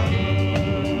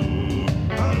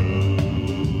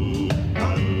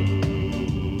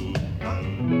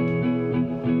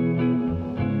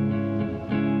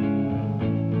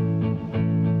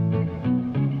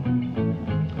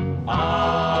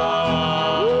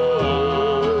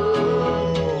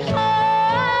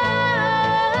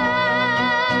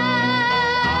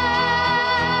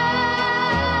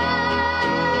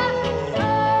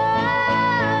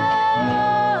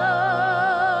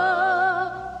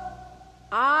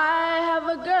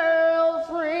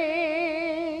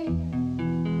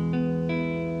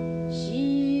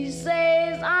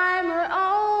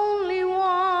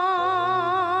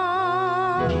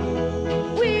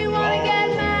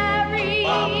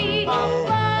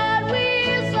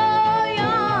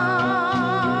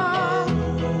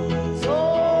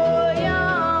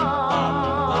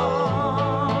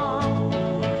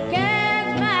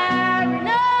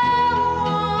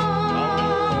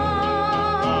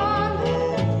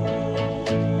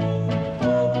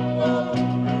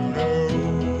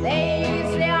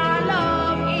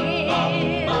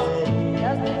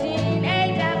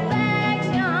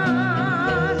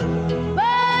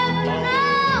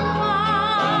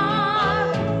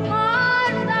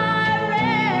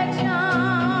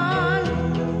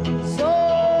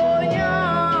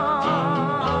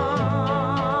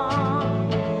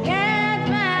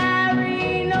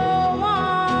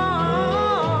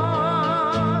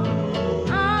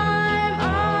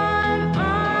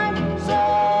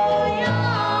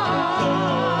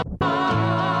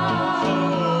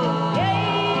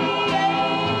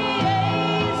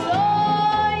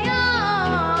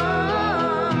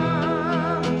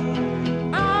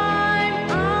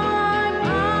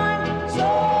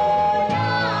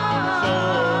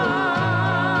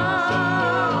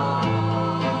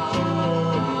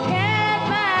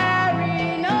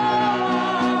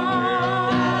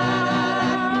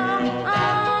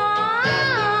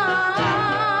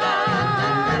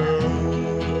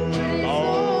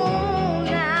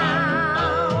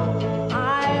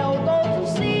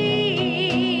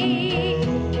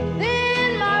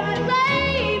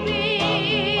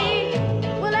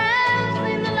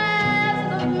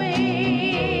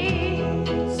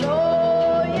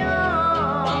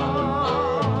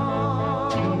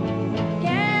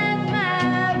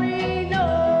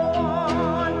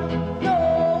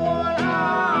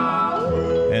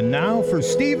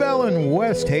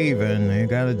 West Haven. They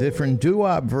got a different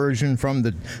doo-wop version from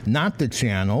the, not the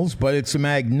Channels, but it's a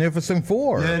Magnificent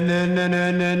Four. Whip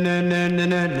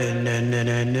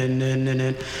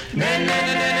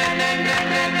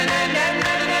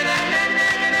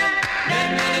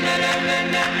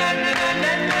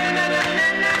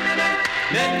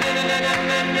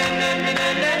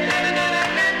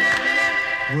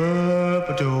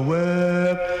to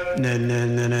whip, na na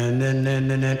na na na na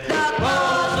na na. The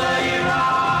closer you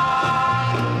are,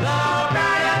 the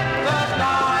brighter the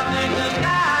stars in the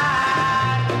sky.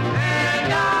 And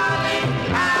darling,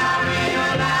 I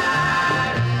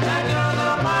realize that you're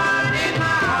the one in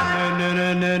my heart. Na na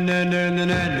na na na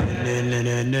na na na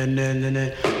na na na na na.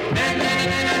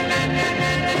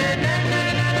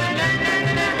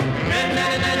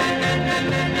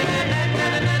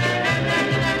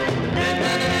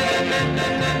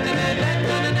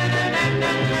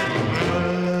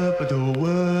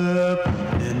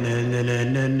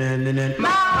 My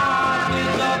heart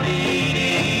is a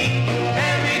beating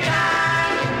every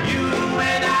time you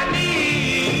and I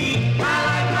meet. My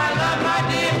life, my love, my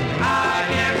dear, I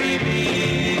can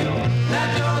reveal that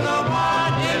you're the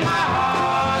one in my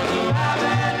heart to have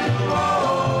and to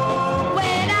hold.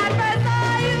 When I first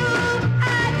saw you,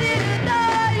 I did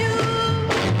adore you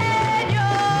and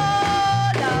your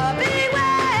loving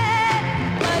way.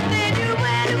 But then you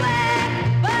went away,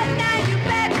 but now you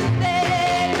back to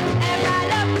stay. And my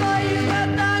love for you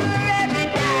grows stronger every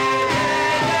day.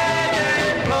 The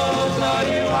closer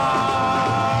you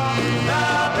are, the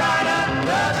brighter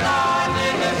the stars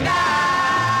in the sky.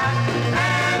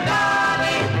 And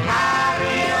darling, I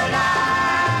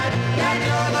realize that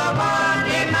you're the one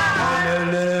in my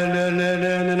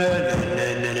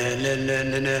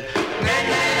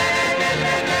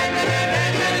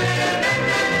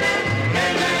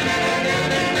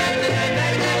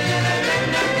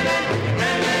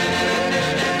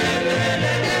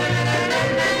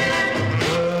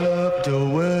Whip to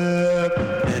whip,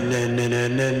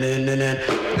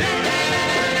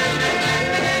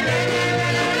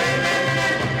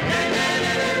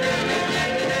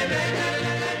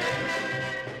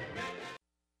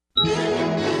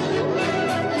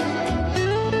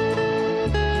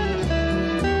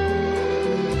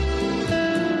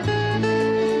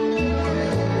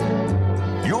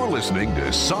 You're listening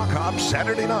to Sock Hop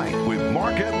Saturday Night with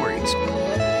Mark Edwards.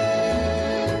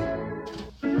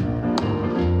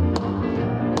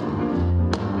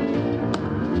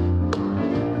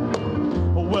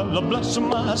 Well, bless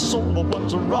my soul,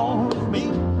 what's wrong with me?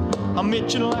 I'm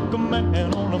itching like a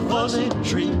man on a fuzzy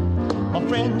tree. My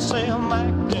friends say I'm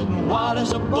acting wild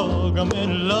as a bug. I'm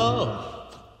in love.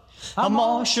 I'm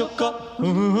all shook up.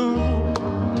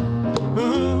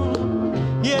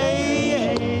 Yeah.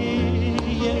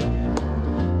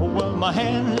 Well, my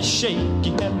hands are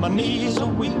shaky and my knees are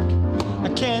weak. I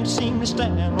can't seem to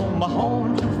stand on my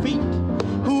own 2 feet.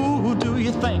 Who do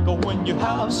you think of when you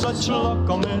have such luck?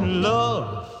 I'm in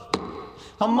love.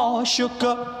 I'm all shook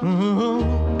up.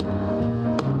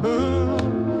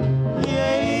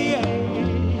 Yeah.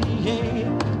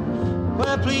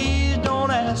 Well, please don't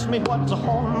ask me what's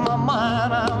on my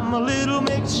mind. I'm a little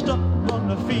mixed up,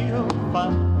 gonna feel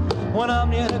fine when I'm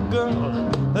near the girl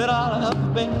that I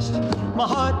love best. My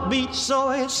heart beats so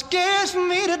it scares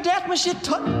me to death when she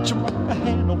touches my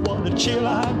hand. Oh, what a chill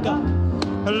I got.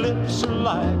 Her lips are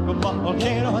like a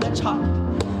volcano that's hot.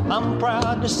 I'm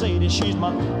proud to say that she's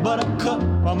my buttercup.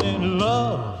 I'm in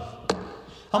love.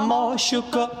 I'm all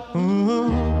shook up.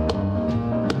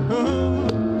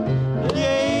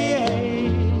 Yeah.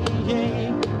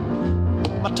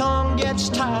 My tongue gets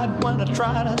tied when I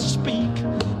try to speak.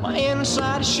 My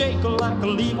inside shake like a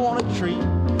leaf on a tree.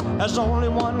 There's only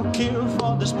one cure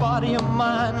for this body of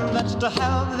mine. That's to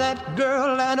have that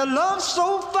girl and her love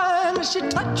so fine. She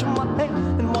touched my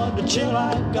hand and what a chill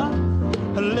I got.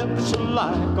 Her lips are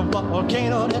like a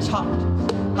volcano that's hot.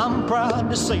 I'm proud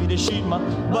to say that she's my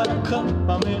buttercup.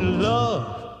 I'm in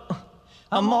love.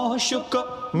 I'm all shook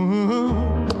up.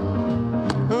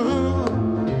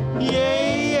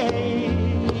 Yeah.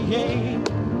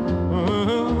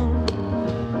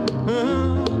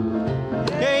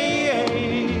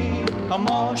 I'm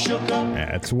all shook up.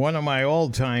 That's one of my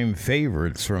all-time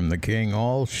favorites from the King,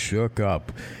 All Shook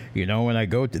Up. You know, when I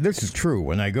go to, this is true,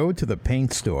 when I go to the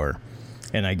paint store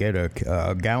and I get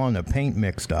a gallon of paint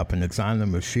mixed up and it's on the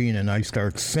machine and I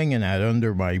start singing that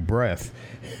under my breath,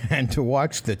 and to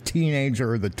watch the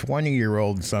teenager or the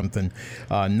 20-year-old something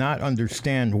not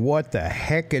understand what the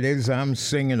heck it is I'm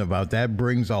singing about, that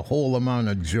brings a whole amount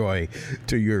of joy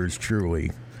to yours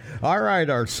truly. All right,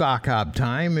 our sock hop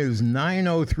time is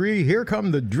 9:03. Here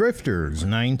come the Drifters,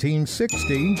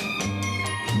 1960.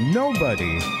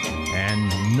 Nobody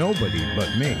and Nobody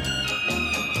But Me.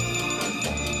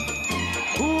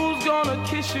 Who's gonna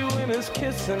kiss you when it's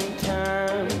kissing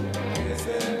time?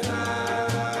 Kissing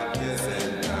time,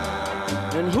 kissing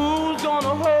time. And who's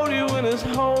gonna hold you when it's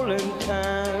holding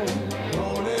time?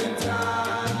 Holding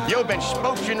time. You've been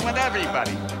smooching with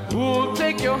everybody. Who'll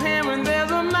take your hand when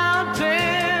there's a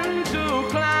mountain to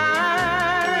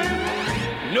climb?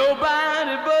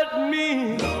 Nobody but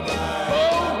me.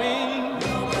 Oh, me.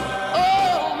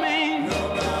 Oh, me.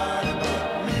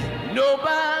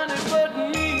 Nobody but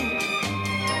me.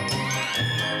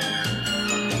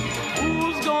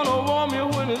 Who's gonna warm you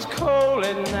when it's cold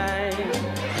at night?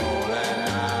 Cold at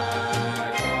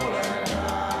night, cold at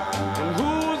night. And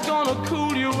who's gonna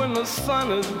cool you when the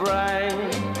sun is bright?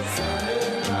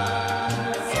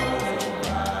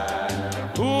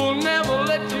 Who'll never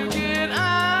let you get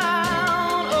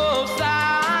out of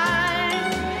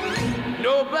sight?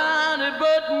 Nobody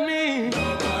but me.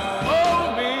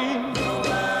 Oh, me.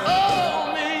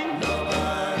 Oh, me.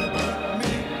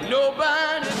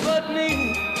 Nobody but me.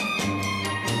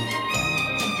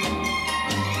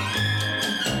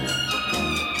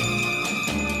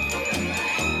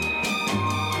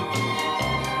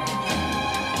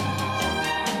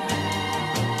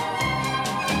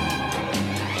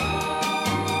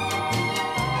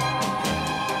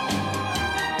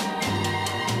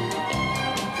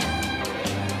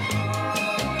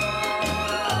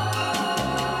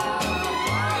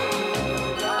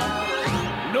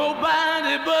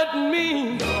 Nobody but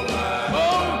me.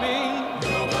 Oh, me.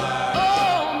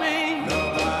 Oh, me.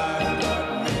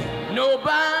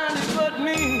 Nobody but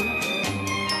me.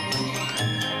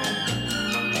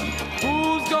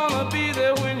 Who's gonna be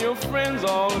there when your friends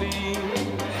all leave?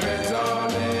 Friends all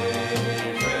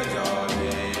leave, friends all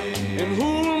leave. And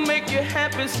who'll make you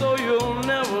happy so you'll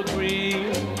never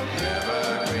grieve?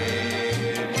 Never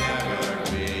grieve, never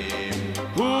grieve.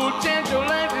 Who'll change your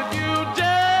life if you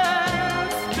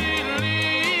just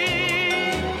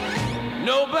believe?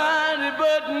 Nobody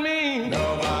but me.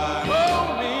 Nobody.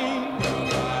 Oh, me.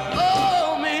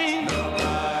 Oh, me.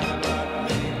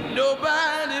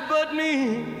 Nobody but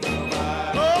me.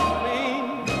 Oh, me.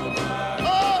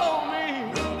 Oh, me.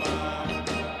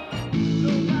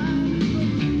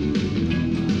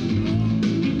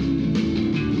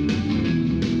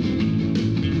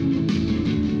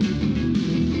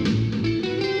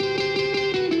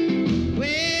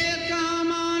 Well,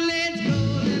 come on, let's go,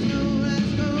 let's go,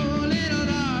 let's go, little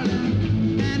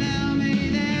darling, and tell me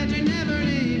that you never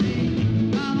leave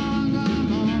me. Come on,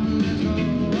 let's go,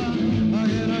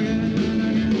 again, again,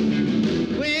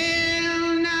 again.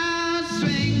 Well, now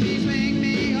swing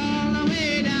me all the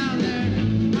way down there.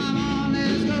 Come on,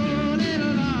 let's go,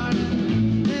 little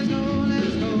darling, let's go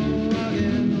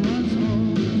again once more.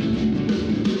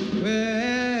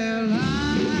 Well, I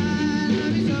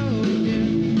love you so, dear,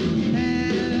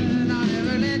 and I'll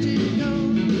never let you go.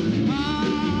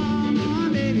 Come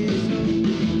on, baby, so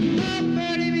oh,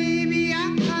 pretty baby, I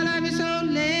love you so.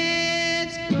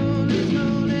 Let's go,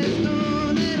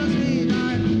 little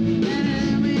sweetheart, and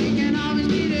then we can always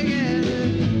be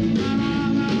together. Come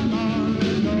on,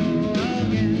 let's go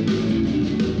again.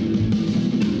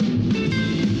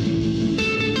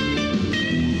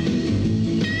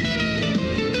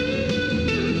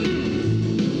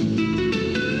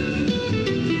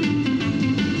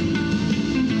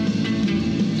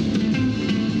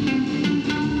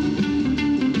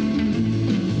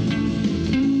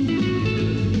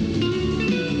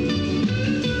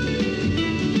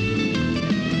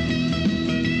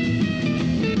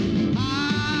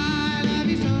 I love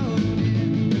you so, dear,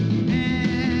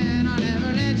 and I'll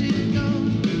never let you go.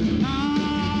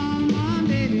 Come on,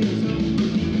 baby, so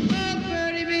oh,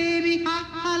 pretty baby,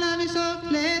 I love you so.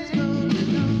 Let's go,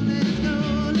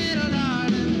 little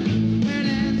darling, where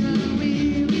dancing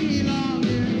we belong,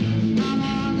 dear. Come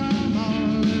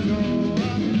on, let's go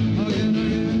again,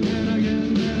 again, and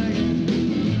again, and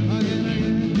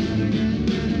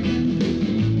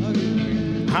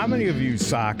again. How many of you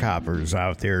sock hoppers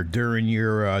out there during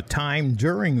your time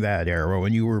during that era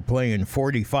when you were playing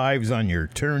 45s on your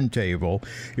turntable,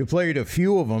 you played a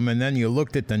few of them and then you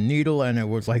looked at the needle and it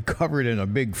was like covered in a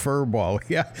big fur ball?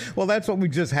 Yeah, well, that's what we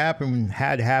just had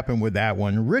happen with that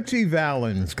one. Richie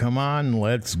Valens, Come On,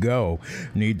 Let's Go.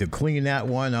 Need to clean that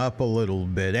one up a little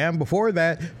bit. And before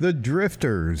that, The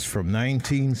Drifters from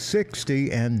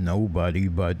 1960 and Nobody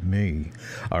But Me.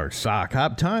 Our sock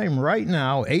hop time right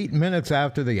now, 8 minutes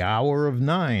after the the hour of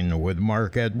 9 with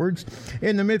Mark Edwards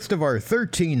in the midst of our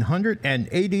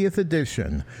 1380th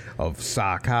edition of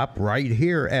Sock Hop right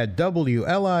here at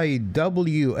WLIW-FM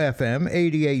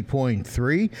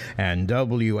 88.3 and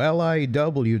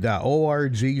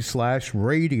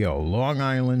WLIW.org/radio, Long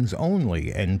Island's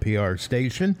only NPR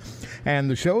station. And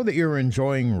the show that you're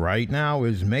enjoying right now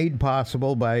is made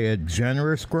possible by a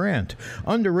generous grant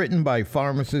underwritten by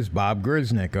pharmacist Bob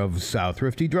Grisnick of South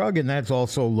Thrifty Drug, and that's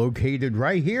also located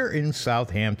right here in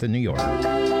Southampton, New York.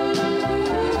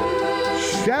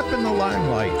 Shep and the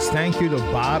Limelights, thank you to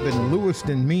Bob in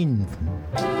Lewiston, Maine,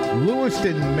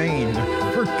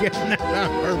 for getting that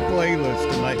on our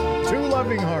playlist tonight. Two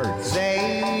Loving Hearts.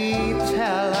 They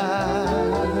tell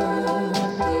us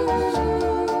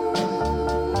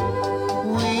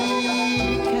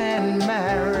we can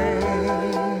marry.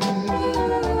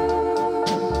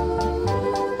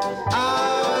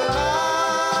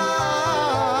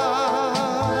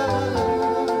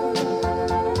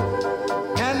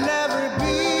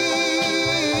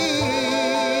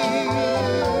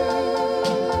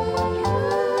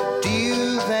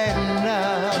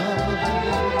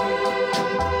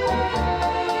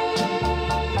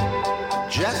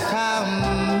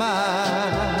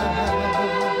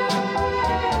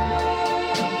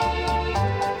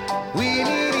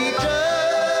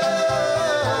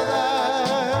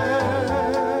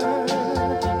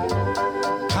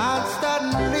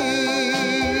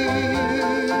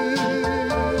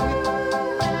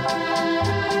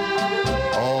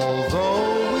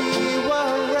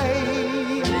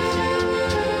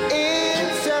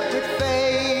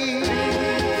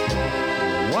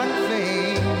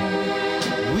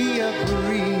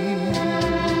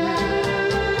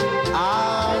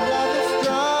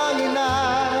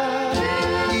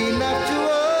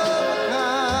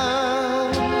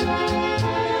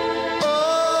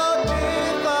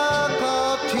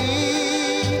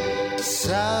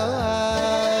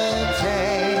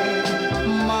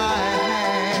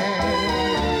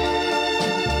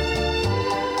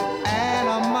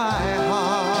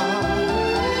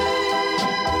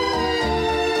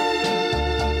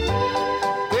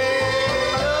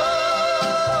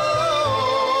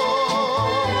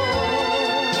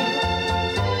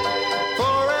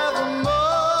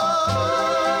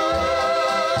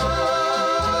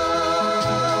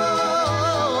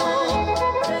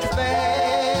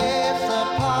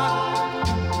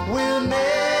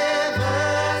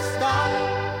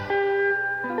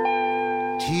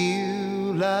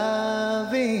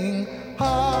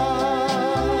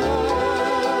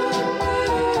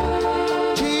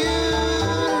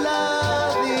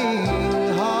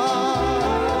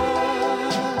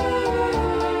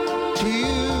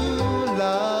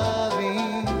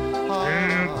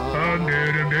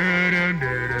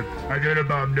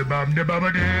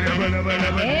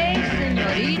 Hey,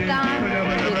 señorita,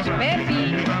 it's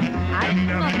Peppy. I have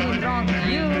nothing wrong with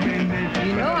you.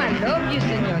 You know I love you,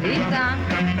 señorita.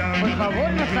 Por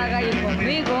favor, no se haga ir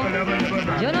conmigo.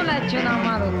 Yo no le he hecho nada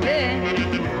malo a usted.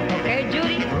 Okay,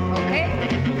 Judy? Okay?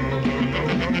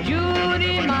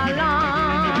 Judy, my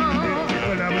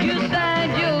love, you said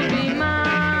you'll be mine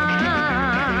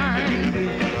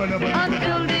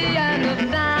until the end of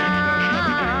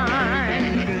time.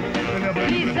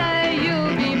 Please say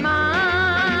you'll be mine.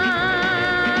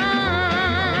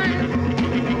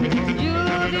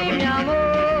 Judy, mi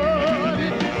amor,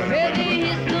 me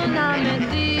dijiste una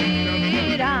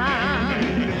mentira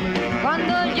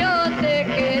cuando yo te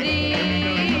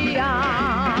quería.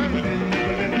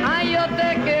 Ay, yo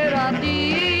te quiero a ti.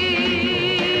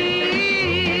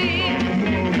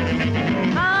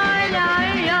 Ay,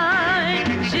 ay, ay,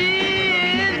 she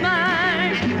is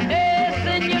mine. Hey,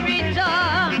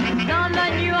 señorita, now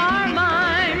that you are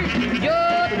mine, yo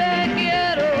te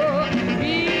quiero,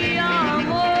 mi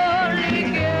amor, y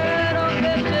quiero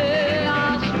que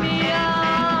seas mía.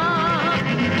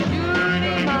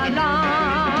 Judy, my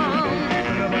love,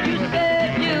 you said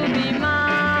you'll be mine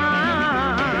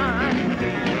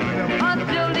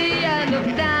until the end of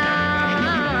time.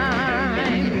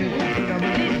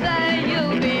 Please say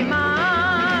you'll be mine.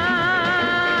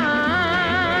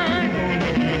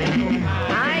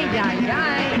 Ay, ay,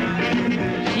 ay,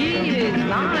 she is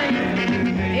mine.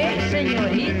 Hey,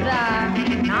 señorita,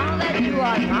 now that you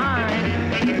are mine,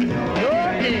 yo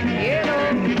te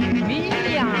quiero, mi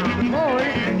amor,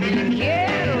 y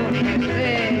quiero que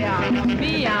seas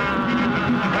mía.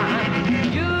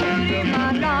 Judy,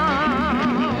 my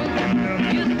love,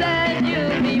 you said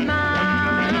you'll be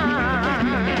mine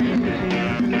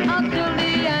until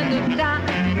the end of time.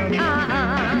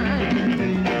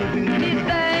 Please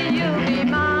say you'll be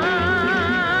mine.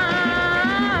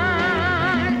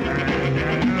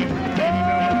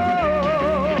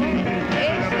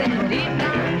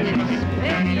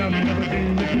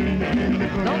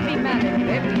 Don't be mad at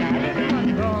Pepe. I didn't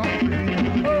want wrong.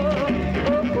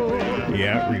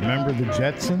 Yeah, remember the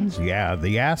Jetsons? Yeah,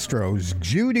 the Astros,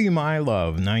 Judy My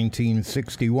Love,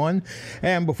 1961.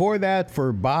 And before that,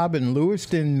 for Bob in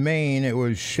Lewiston, Maine, it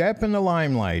was Shep and the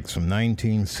Limelights from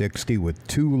 1960 with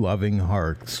Two Loving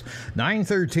Hearts.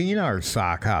 9:13, our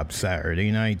Sock Hop Saturday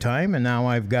night time, and now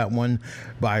I've got one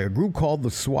by a group called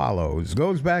the Swallows.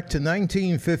 Goes back to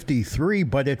 1953,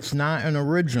 but it's not an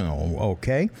original,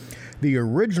 okay? The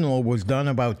original was done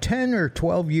about 10 or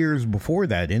 12 years before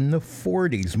that, in the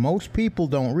 40s. Most people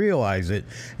don't realize it,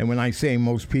 and when I say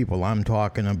most people, I'm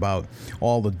talking about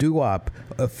all the doo-wop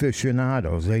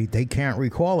aficionados. They can't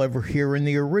recall ever hearing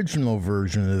the original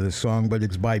version of the song, but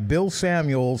it's by Bill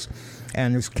Samuels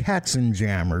and his Cats and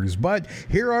Jammers. But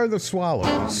here are the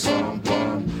Swallows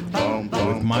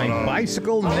with My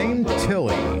Bicycle Named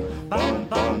Tilly.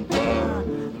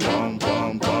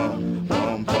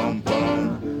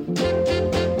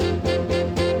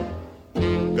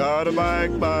 Got a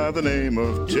bike by the name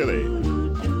of Tilly,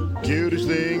 cutest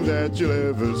thing that you'll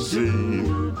ever see.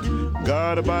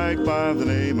 Got a bike by the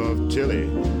name of Tilly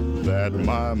that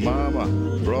my mama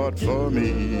brought for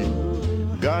me.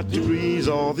 Got to grease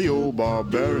all the old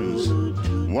barbarians,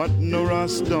 want no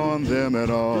rust on them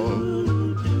at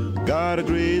all. Gotta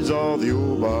grease all the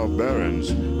old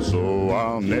barbarians, so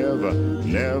I'll never,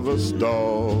 never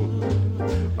stall.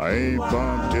 I ain't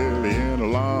pumped Tilly in a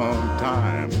long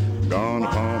time, gonna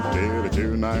pump Tilly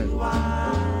tonight.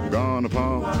 Gonna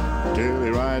pump Tilly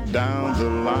right down the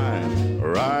line,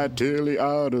 ride Tilly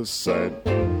out of sight.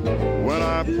 When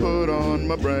I put on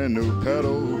my brand new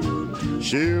pedal,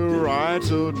 she'll ride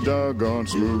so doggone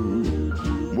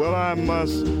smooth. Well, I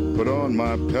must put on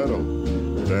my pedal,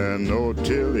 then old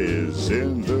Tilly's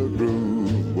in the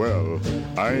groove. Well,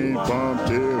 I ain't pumped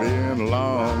Tilly in a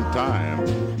long time,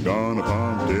 gonna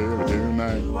pump Tilly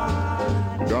tonight.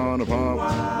 Gonna pump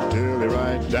Tilly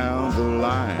right down the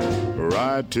line,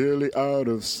 ride Tilly out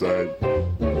of sight.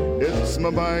 It's my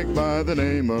bike by the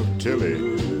name of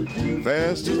Tilly,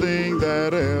 fastest thing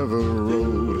that I ever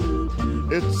rode.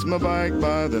 It's my bike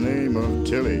by the name of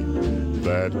Tilly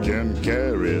that can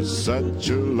carry such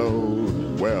a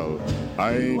load. Well,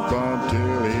 I ain't pumped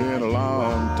Tilly in a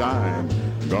long time,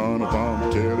 gonna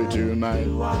pump Tilly tonight.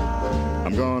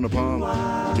 I'm gonna pump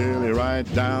Tilly right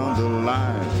down the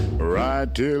line,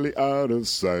 ride Tilly out of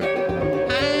sight.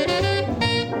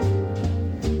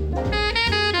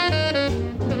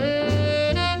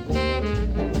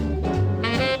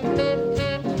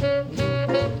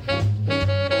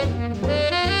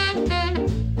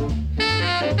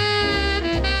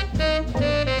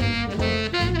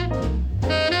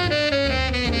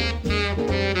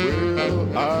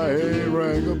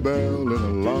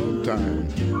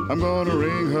 I'm gonna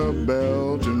ring her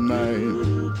bell tonight.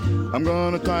 I'm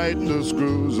gonna tighten the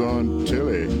screws on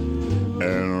Tilly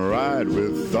and ride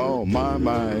with all my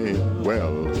might.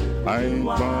 Well, I ain't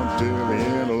pumped Tilly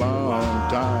in a long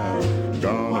time,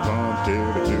 gonna pump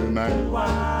Tilly tonight.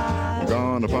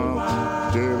 Gonna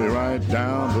pump Tilly right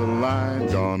down the line,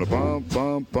 gonna pump,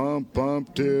 pump, pump,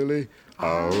 pump Tilly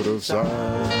out of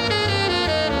sight.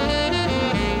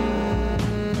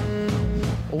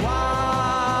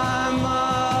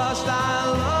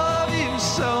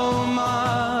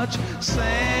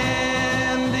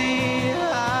 Sandy,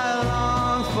 I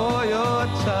long for your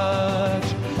touch.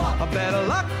 Better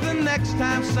luck the next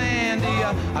time, Sandy.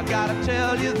 I gotta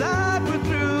tell you that we're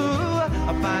through.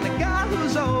 I find a guy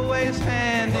who's always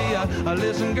handy.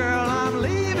 Listen, girl, I'm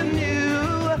leaving you.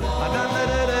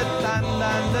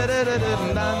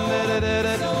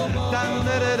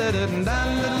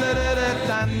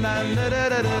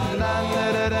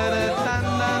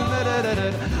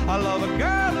 I love a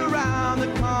girl around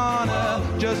the corner,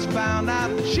 just found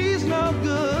out that she's no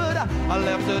good. I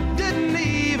left her, didn't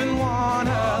even want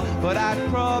her, but I'd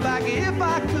crawl back if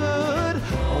I could.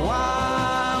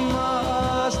 Why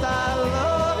must I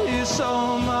love you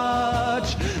so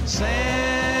much,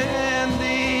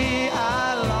 Sandy?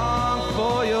 I long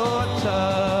for your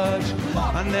touch.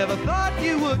 I never thought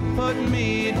you would put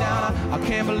me down. I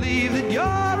can't believe that you're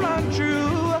untrue.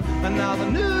 And now the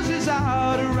news is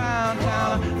out around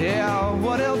town. Yeah,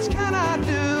 what else can I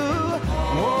do?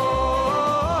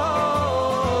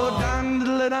 Oh,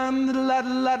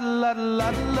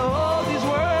 oh, these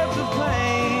words are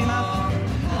plain.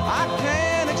 I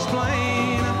can't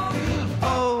explain.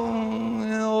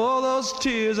 Oh, all those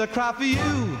tears I cry for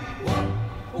you.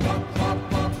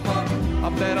 I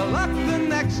better luck the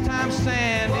next time,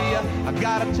 Sandy. I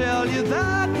gotta tell you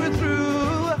that we're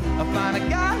through. I find a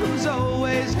guy who's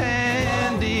always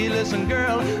handy. Listen,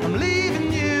 girl, I'm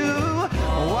leaving you.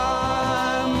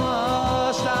 Why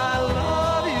must I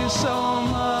love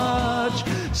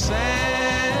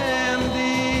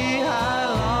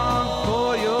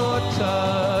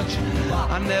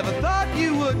never thought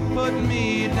you would put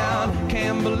me down.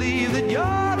 Can't believe that you're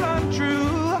untrue.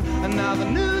 And now the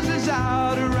news is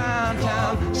out around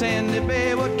town. Sandy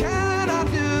Bay, what can I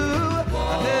do?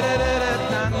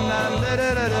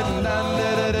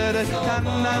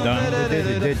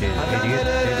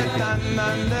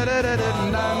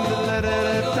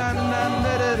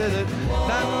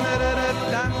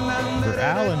 For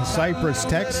Al in Cypress,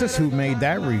 Texas, who made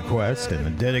that request, and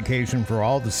a dedication for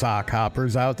all the sock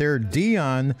hoppers out there,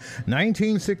 Dion,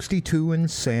 1962 in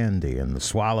Sandy, and the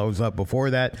Swallows up before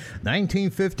that,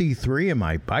 1953, and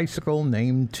My Bicycle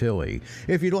Named Tilly.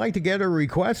 If you'd like to get a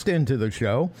request into the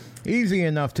show, easy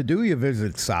enough to do. You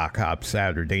visit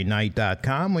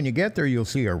SockHopSaturdayNight.com. When you get there, you'll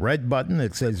see a red button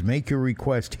that says Make Your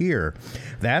Request Here.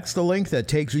 That's the link that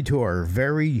takes you to our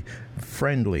very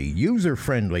friendly,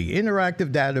 user-friendly,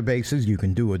 interactive databases. You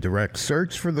can do a direct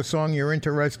search for the song you're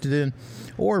interested in,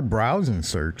 or browse and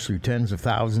search through tens of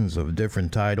thousands of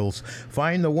different titles.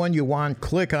 Find the one you want,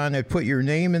 click on it, put your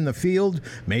name in the field,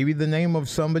 maybe the name of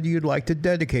somebody you'd like to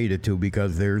dedicate it to,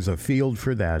 because there's a field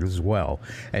for that as well.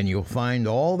 And you'll find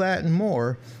all that and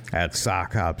more at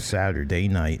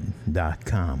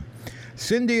SockHopSaturdayNight.com.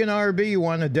 Cindy and RB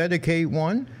want to dedicate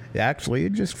one. Actually,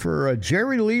 just for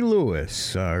Jerry Lee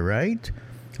Lewis, all right?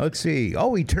 Let's see.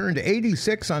 Oh, he turned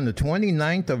 86 on the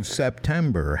 29th of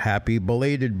September. Happy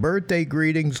belated birthday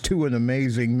greetings to an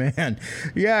amazing man.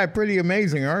 Yeah, pretty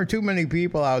amazing. There aren't too many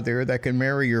people out there that can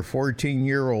marry your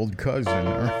 14-year-old cousin.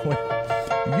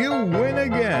 You win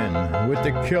again with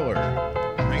The Killer,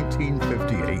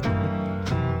 1958.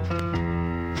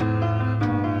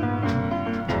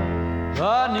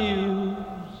 The news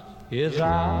is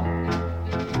out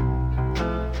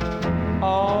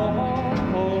all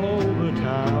over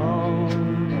town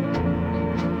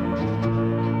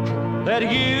that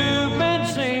you've been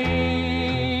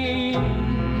seen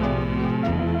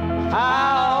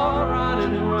out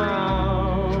running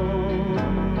around.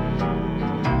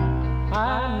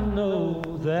 I know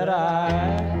that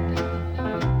I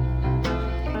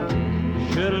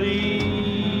should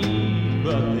leave,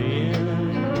 but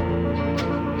then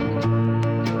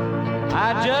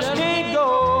I just can't go.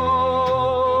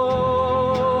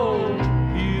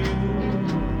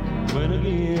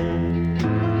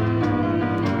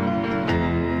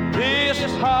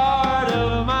 Heart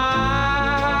of mine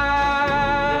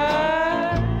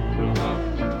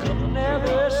could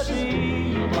never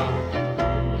see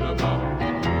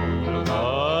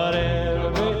what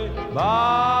everybody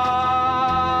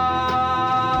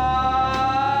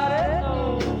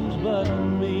knows but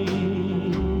me.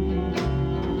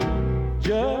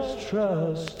 Just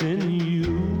trust in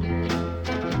you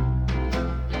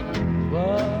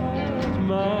was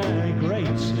my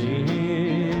great sin.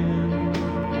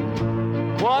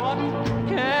 What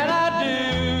can I do?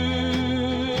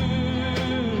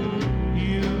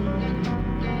 You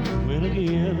win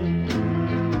again.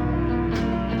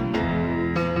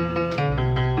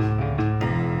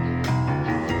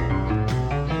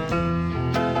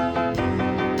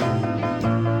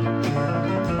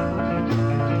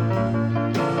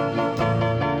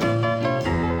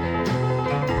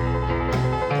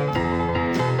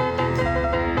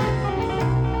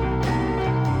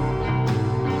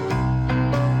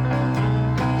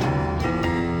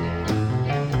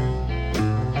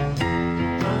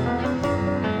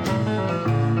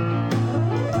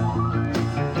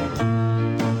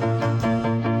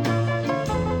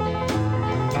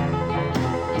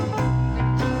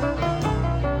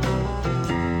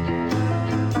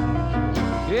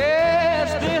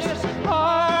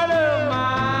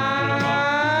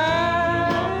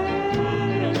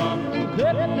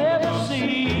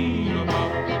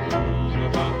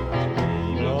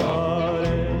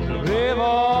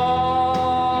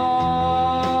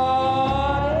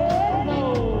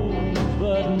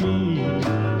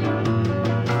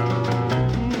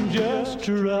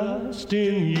 Trust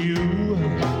in you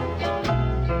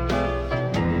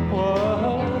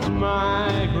was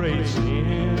my great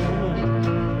sin.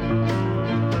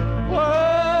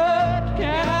 What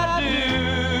can I do?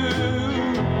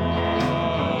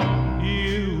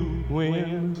 You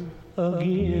win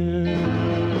again.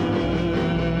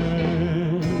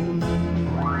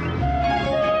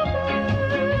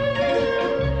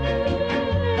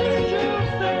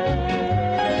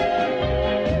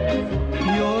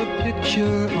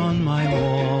 Picture on my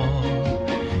wall,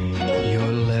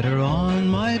 your letter on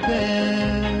my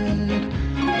bed,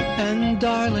 and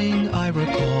darling, I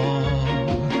recall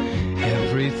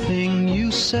everything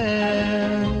you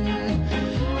said.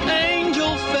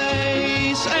 Angel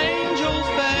face, angel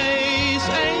face,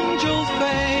 angel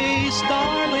face,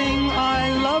 darling, I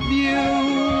love you.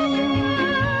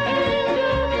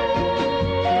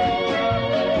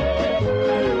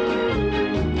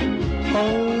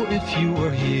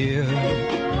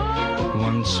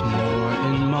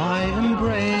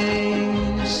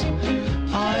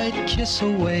 toss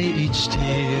away each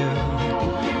tear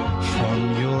from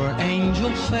your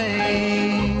angel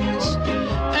face.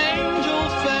 Angel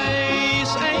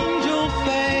face, angel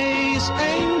face,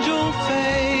 angel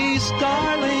face,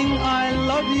 darling, I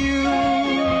love you.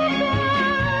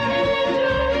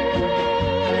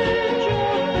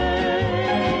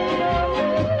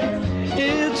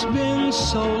 It's been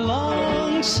so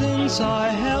long since I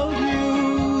held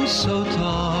you so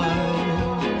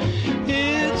tight.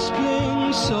 It's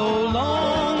been so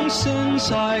long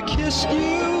since I kissed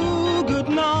you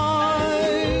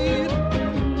goodnight.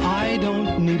 I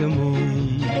don't need a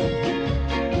moon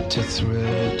to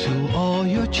thrill to all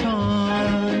your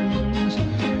charms.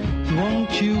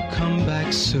 Won't you come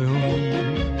back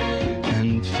soon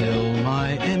and fill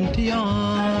my empty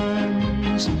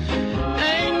arms?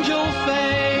 Angel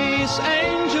face,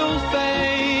 angel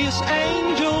face,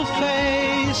 angel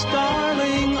face,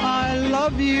 darling, I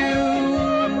love you.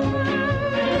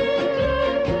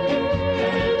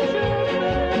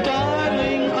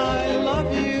 Darling, I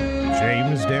love you.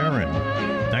 James Darren,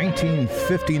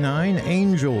 1959,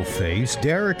 Angel Face.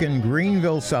 Derek in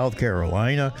Greenville, South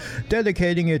Carolina,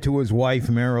 dedicating it to his wife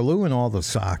Marilou and all the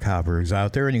sock hoppers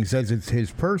out there. And he says it's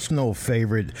his personal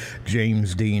favorite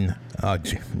James Dean,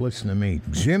 listen to me,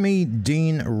 Jimmy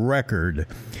Dean record.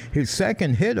 His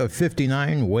second hit of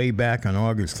 59 way back on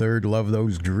August 3rd. Love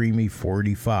those dreamy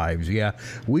 45s. Yeah,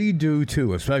 we do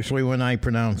too, especially when I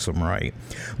pronounce them right.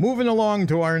 Moving along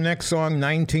to our next song,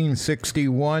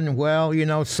 1961. Well, you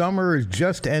know, summer has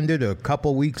just ended a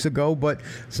couple weeks ago, but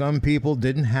some people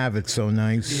didn't have it so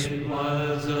nice. It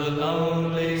was a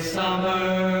lonely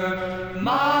summer,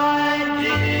 my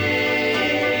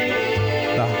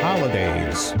dear. The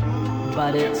Holidays.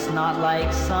 But it's not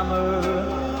like summer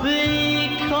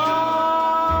because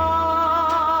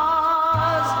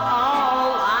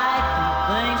all I can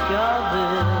think of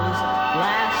is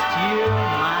last year,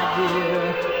 my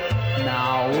dear.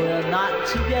 Now we're not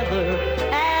together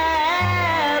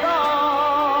at all.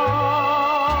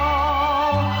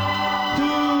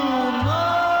 Who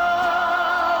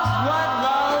knows what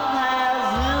love has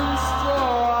in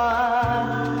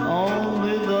store?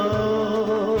 Only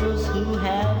those who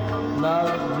have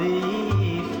loved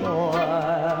before.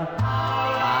 I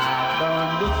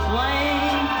burned the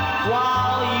flame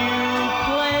while you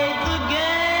played the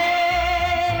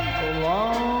game. A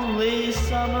lonely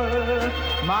summer,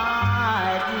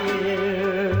 my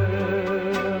dear.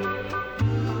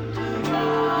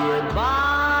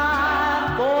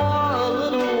 Goodbye for a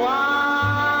little while.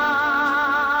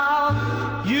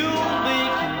 You'll be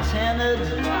contented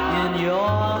in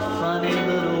your funny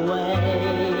little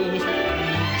way.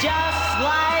 Just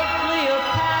like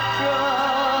Cleopatra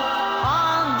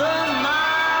on the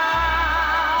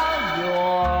Nile,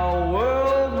 your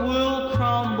world will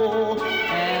crumble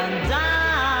and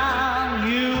down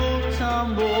you'll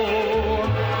tumble.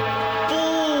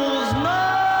 Fools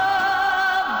know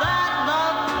that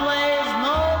love plays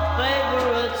no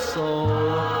favorites, so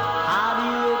how do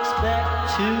you expect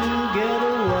to get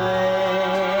away?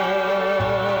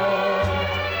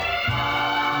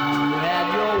 You had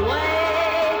your way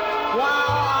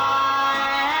while I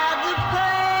had to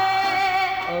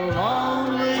pay. A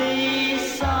lonely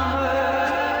summer,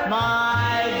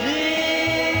 my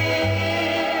dear.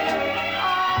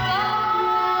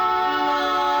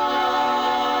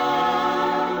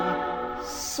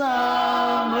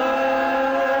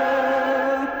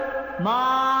 Summer,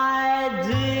 my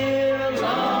dear.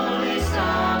 Lonely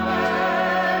summer,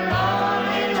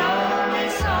 lonely, lonely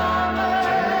summer.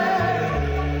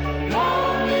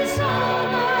 Lonely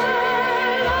summer,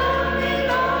 lonely,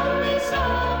 lonely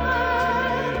summer.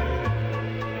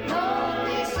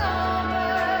 Lonely summer,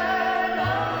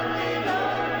 lonely,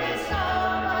 lonely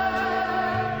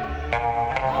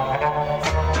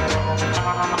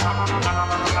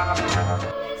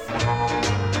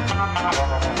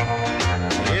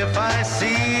If I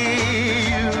see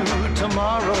you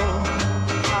tomorrow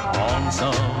on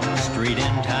some street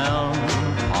in town,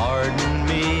 pardon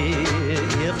me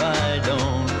if I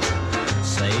don't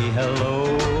say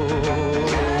hello.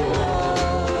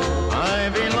 I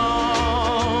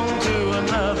belong to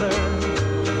another.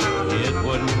 It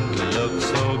wouldn't look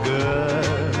so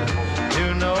good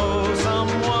to know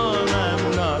someone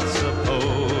I'm not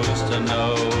supposed to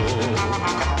know.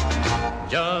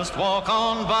 Just walk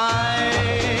on by,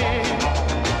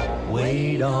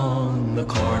 wait on the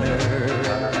corner.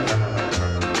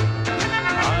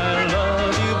 I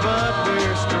love you, but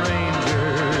we're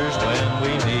strangers when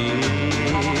we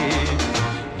meet.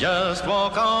 Just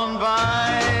walk on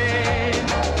by,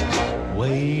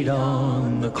 wait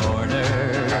on the corner.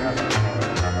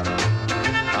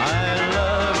 I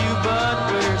love you, but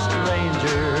we're strangers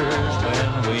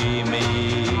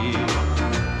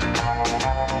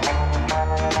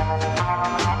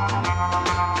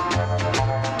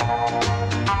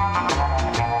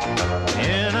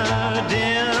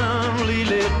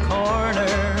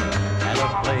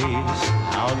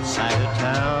side of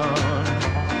town.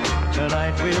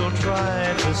 Tonight we'll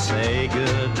try to say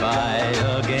goodbye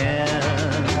again.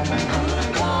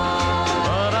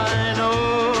 But I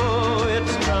know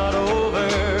it's not over.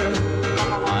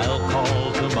 I'll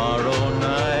call tomorrow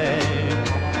night.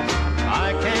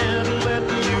 I can't let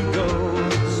you go,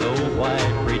 so why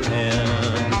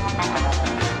pretend?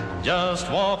 Just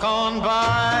walk on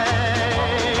by.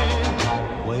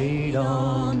 Wait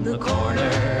on the corner.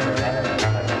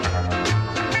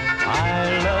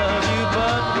 I love you,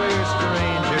 but we're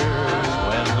strangers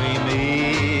when we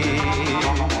meet.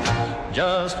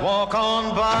 Just walk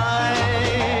on by.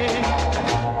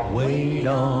 Wait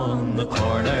on the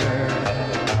corner.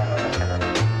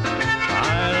 I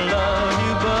love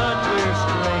you, but we're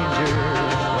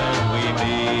strangers when we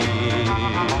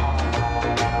meet.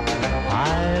 I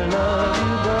love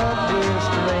you, but we're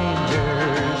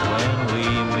strangers when we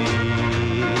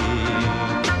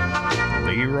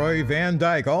meet. Leroy Van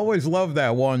Dyke, always loved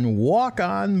that one. Walk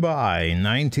On By,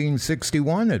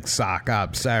 1961 at Sock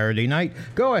Hop Saturday Night.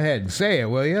 Go ahead, say it,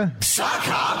 will you? Sock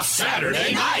Hop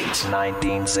Saturday Night.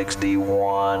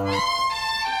 1961.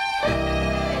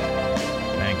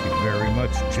 Thank you very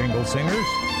much, Jingle Singers.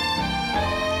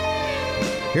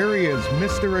 Here he is,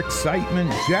 Mr.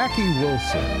 Excitement, Jackie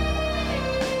Wilson.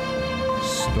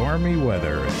 Stormy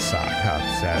weather at Sock Hop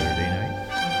Saturday Night.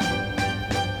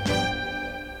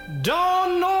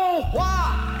 Don't know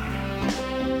why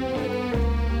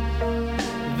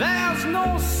there's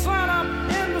no sun up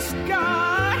in the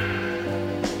sky.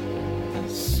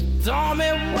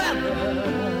 Stormy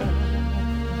weather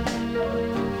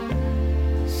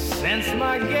since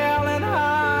my gal and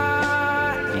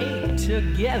I ain't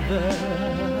together.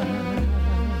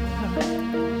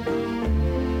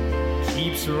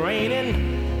 Keeps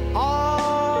raining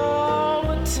all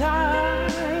the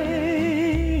time.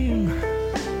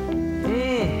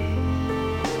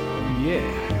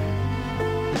 Yeah.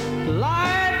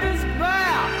 Life is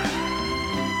bad.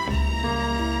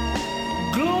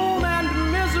 Gloom and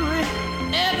misery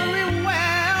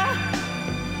everywhere.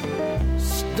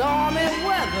 Stormy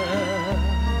weather.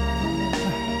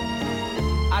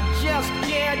 I just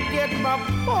can't get my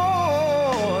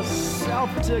poor self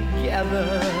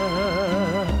together.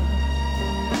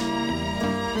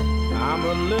 I'm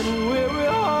a little weary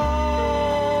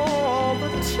all the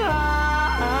time.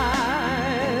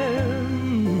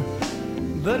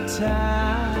 The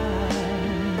time,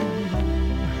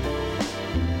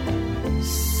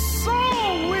 so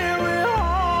weary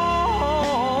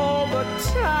all the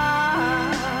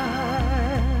time.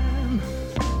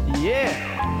 Yeah,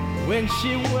 when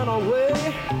she went away,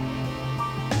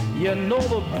 you know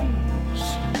the blues,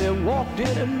 they walked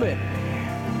in and met me.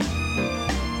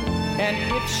 And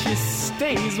if she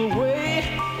stays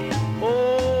away,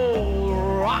 oh,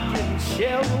 rocking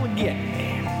chair will get me.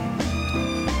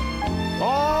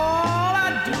 All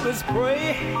I do is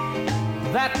pray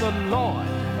that the Lord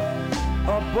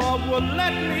above will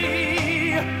let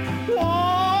me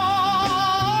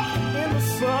walk in the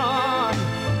sun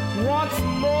once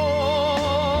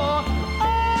more.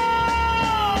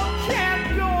 Oh,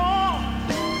 can't go on.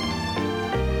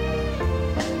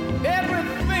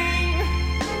 Everything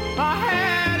I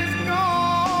had is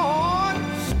gone.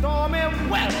 Stormy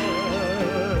weather.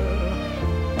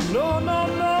 No, no,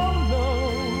 no.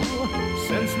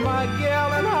 Since my gal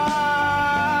and I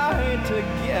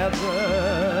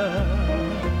together,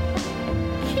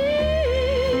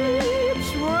 keeps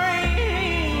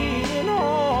raining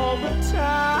all the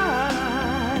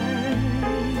time.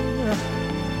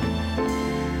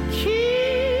 Keeps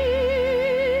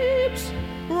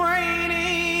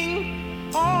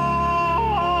raining all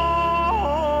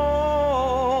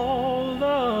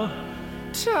the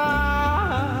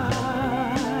time.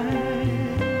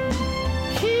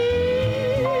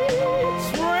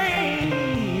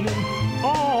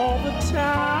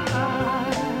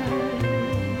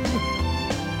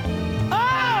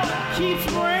 Keeps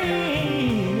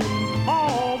raining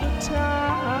all the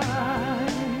time.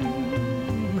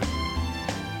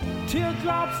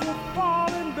 Teardrops are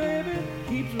falling, baby.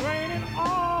 Keeps raining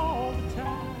all the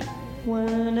time.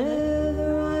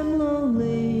 Whenever I'm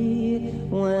lonely,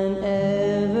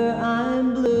 whenever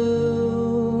I'm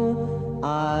blue,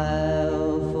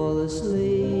 I'll fall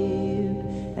asleep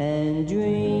and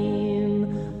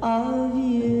dream of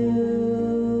you.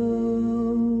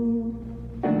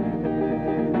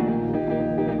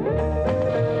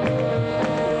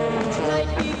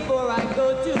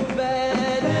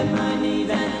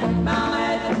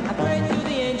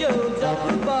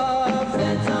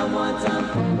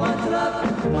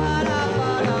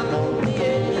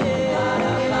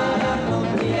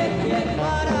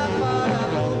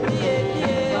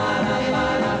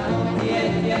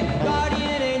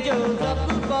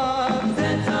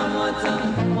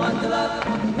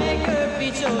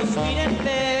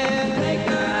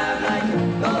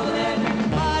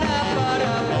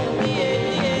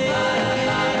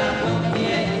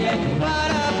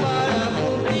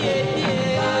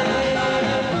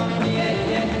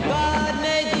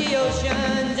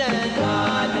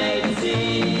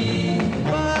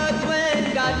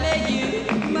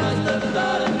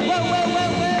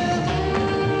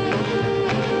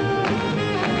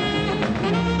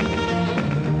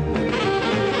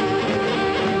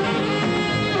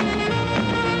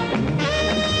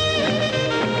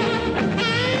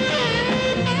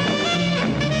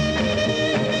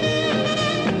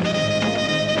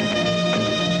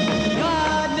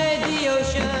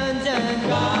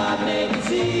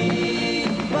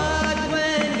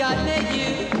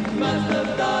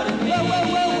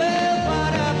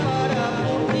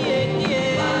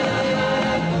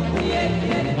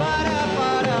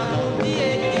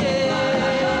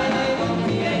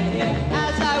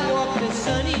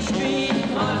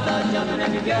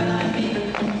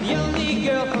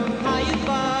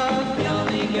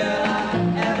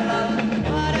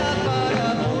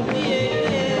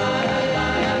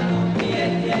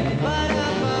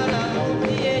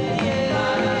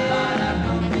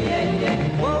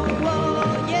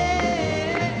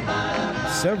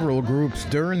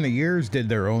 during the years did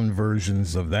their own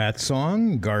versions of that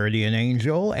song, Guardian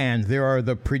Angel, and there are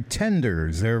the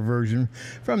Pretenders, their version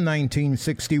from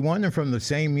 1961, and from the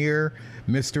same year,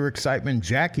 Mr. Excitement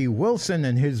Jackie Wilson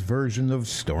and his version of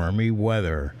Stormy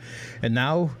Weather. And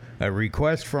now, a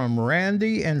request from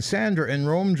Randy and Sandra in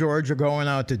Rome, Georgia, going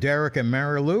out to Derek and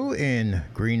Mary Lou in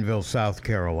Greenville, South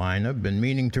Carolina. Been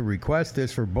meaning to request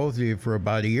this for both of you for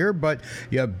about a year, but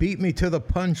you beat me to the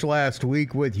punch last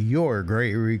week with your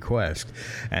great request.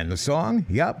 And the song,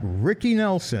 Ricky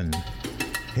Nelson.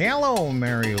 Hello,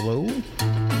 Mary Lou.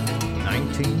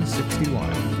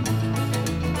 1961.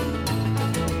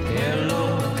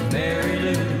 Hello, Mary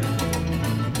Lou.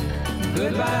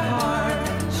 Goodbye, heart,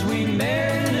 sweet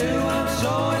Mary Lou. I'm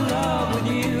so in love with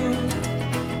you.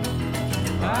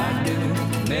 I do,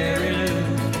 Mary Lou.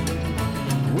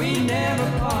 We never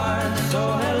part. So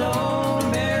hello,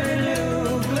 Mary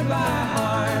Lou. Goodbye,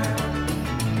 heart.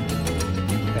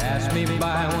 You passed me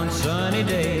by one sunny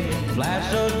day,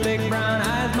 flashed those big brown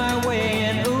eyes my way,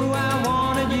 and ooh, I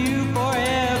wanted you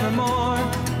forevermore.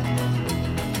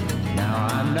 Now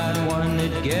I'm not one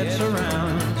that gets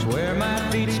around, swear my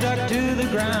feet stuck to the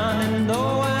ground, and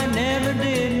though I never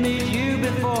did meet you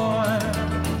before,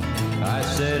 I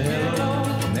said hello,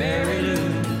 Mary Lou.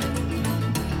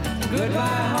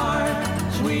 Goodbye, heart,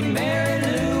 sweet Mary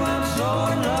Lou. I'm so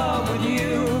in love with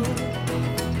you.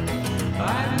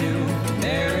 I do,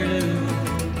 Mary Lou.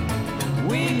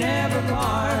 We never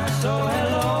part. So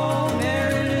hello,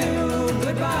 Mary Lou.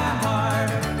 Goodbye, heart.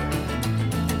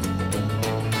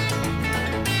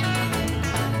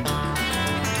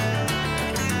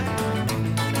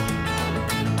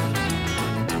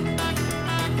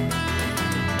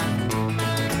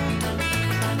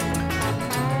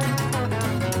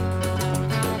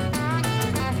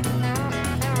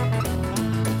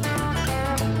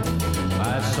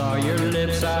 Saw your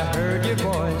lips, I heard your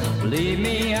voice. Believe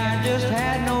me, I just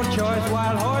had no choice.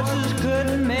 Wild horses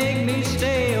couldn't make me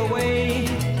stay away.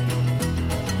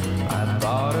 I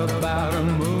thought about a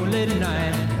moonlit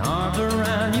night, arms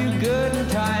around you good and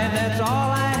tight. That's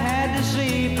all I had to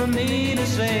see for me to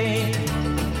say.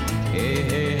 Hey,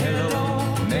 hey,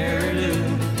 hello, Mary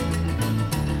Lou.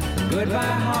 Goodbye,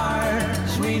 heart,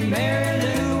 sweet Mary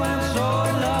Lou. I'm so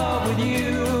in love with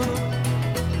you.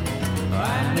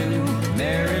 I knew,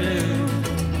 Mary Lou,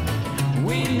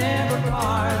 we never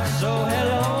part. So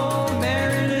hello,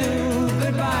 Mary Lou,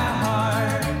 goodbye,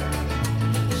 heart.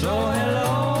 So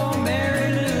hello,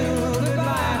 Mary Lou,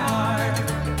 goodbye, heart.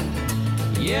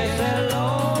 Yes,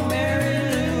 hello, Mary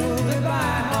Lou,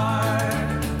 goodbye, heart.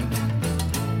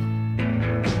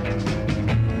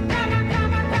 Come on,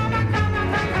 come on, come on, come on, come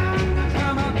on,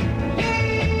 come on.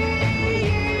 Yeah, yeah,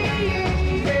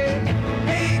 yeah, yeah.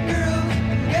 Hey, girls,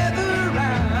 gather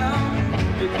around,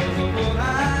 because of what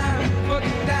I'm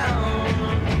putting down.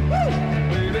 Woo!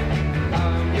 Baby,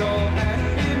 I'm your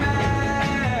handyman.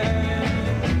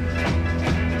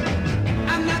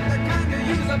 I'm not the kind to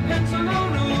use a pencil or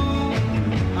rule.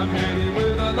 I'm handy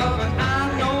with a love and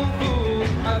I'm no fool.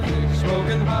 I fix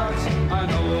broken hearts, I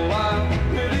know I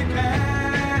really can.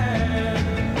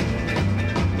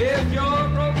 If your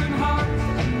broken heart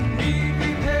need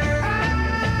repair,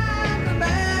 I'm the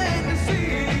man to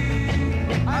see.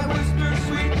 I whisper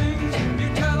sweet things, you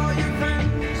tell all your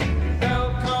friends,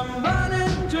 they'll come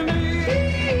running to me.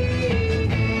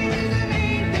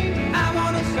 I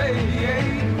wanna say,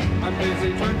 I'm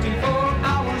busy 24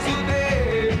 hours a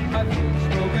day. I fix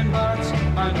broken hearts,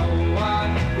 I know I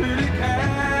really can.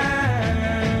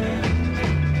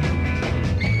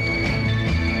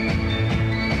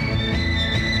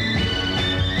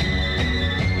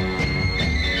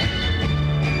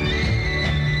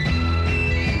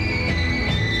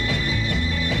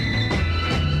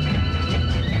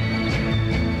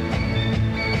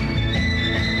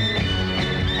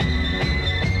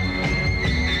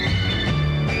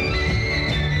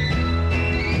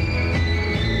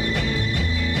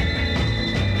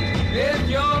 If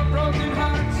your broken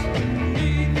hearts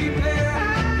need repair,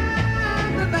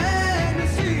 I'm the man to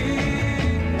see.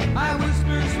 I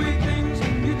whisper sweet things,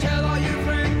 you tell all your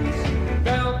friends,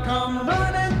 they'll come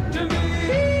running to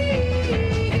me.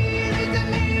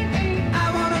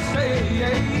 I wanna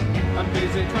say, I'm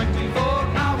busy 24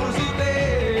 hours a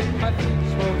day. I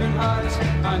fix broken hearts,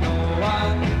 I know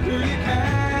I really can.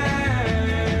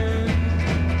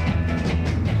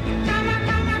 Come on,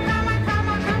 come on, come on, come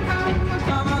on, come on,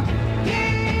 come on.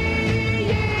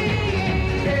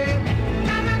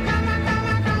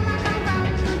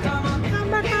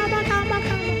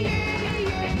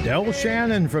 Del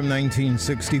Shannon from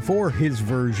 1964, his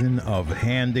version of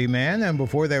Handyman. And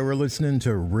before they were listening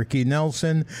to Ricky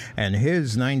Nelson and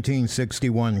his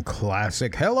 1961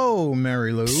 classic, Hello,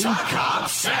 Mary Lou. Sock Hop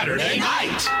Saturday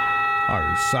Night.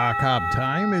 Our sock hop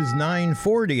time is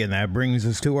 9:40, and that brings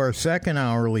us to our second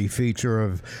hourly feature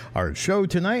of our show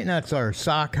tonight, and that's our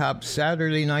sock hop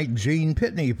Saturday night Gene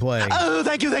Pitney play. Oh,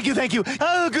 thank you.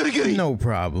 Oh, goody. No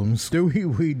problem,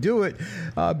 Stewie. We do it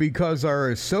because our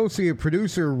associate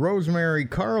producer, Rosemary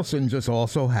Carlson, just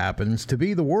also happens to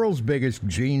be the world's biggest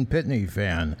Gene Pitney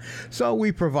fan. So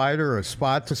we provide her a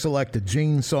spot to select a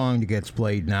Gene song that gets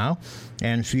played now,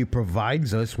 and she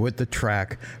provides us with the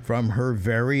track from her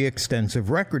very extensive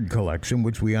record collection,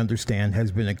 which we understand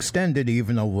has been extended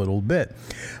even a little bit.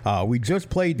 We just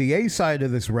played the A-side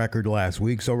of this record last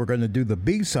week, so we're going to do the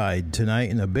B-side tonight,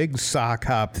 and a big sock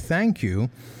hop thank you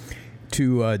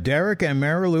to Derek and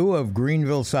Marilou of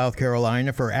Greenville, South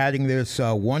Carolina, for adding this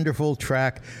wonderful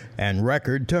track and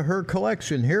record to her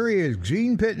collection. Here he is,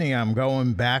 Gene Pitney, I'm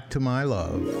Going Back to My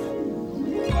Love.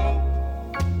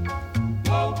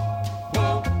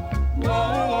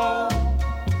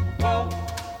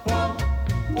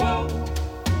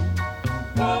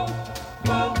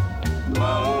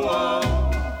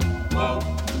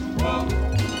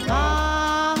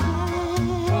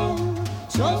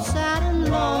 So sad and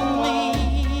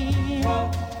lonely,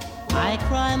 I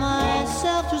cry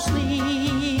myself to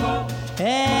sleep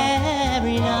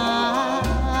every night.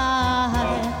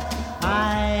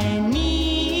 I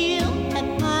kneel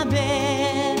at my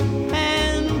bed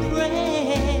and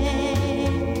pray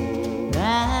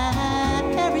that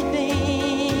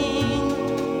everything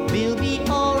will be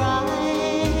alright.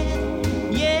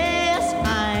 Yes,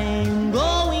 I'm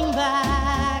going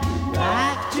back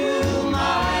to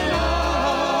my love.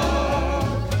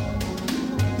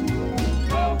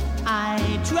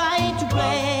 I tried to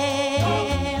play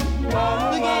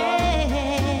the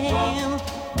game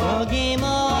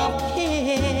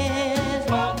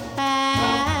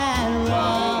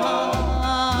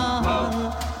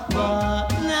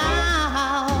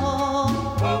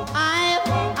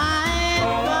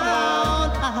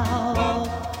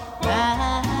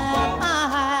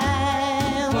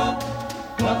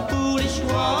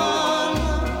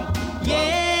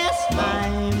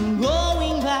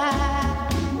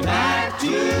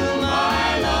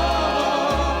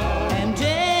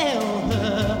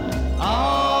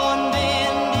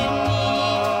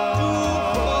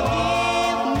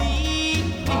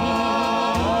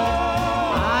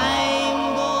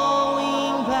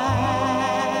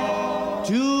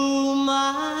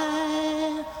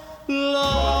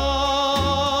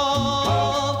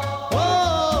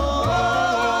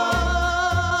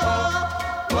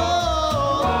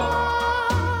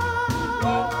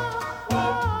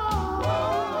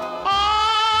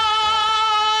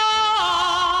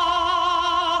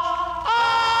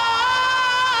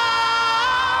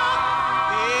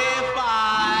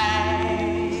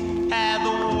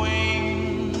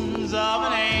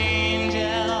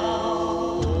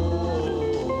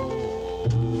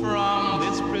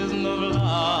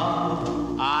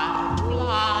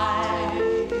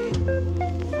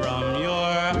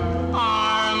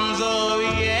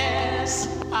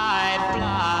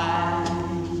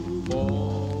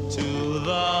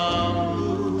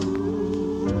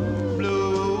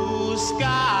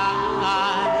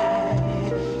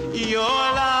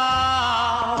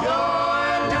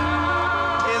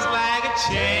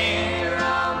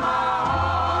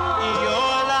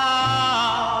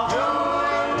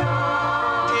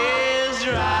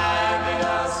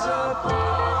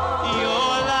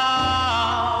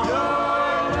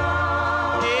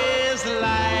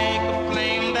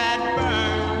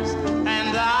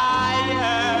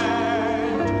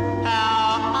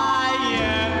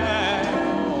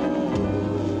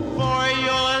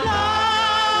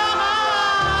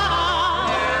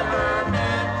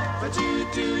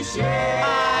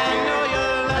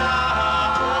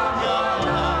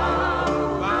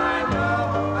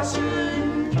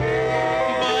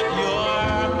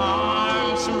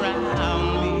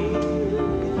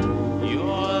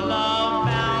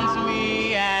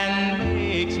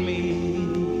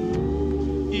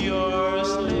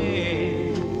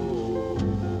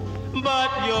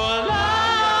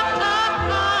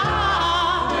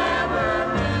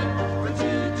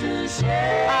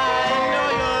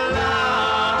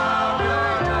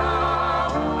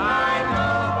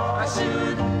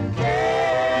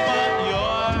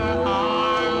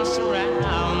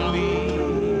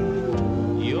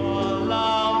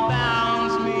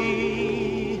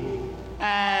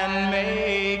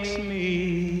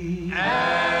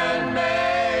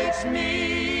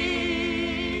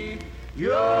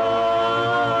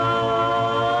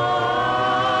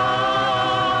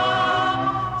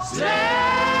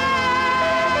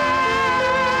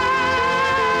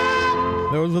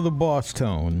to the Boss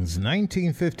Tones.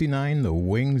 1959, The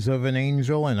Wings of an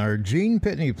Angel, and our Gene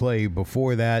Pitney play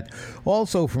before that.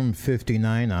 Also from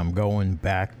 59, I'm Going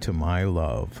Back to My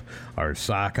Love. Our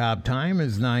Sock Hop time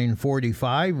is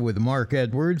 9:45 with Mark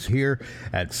Edwards here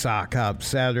at Sock Hop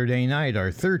Saturday Night.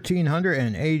 Our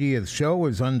 1380th show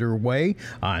is underway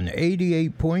on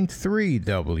 88.3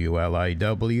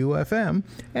 WLIW-FM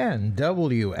and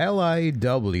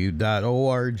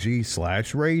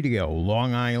WLIW.org/radio,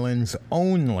 Long Island's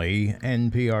only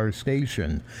NPR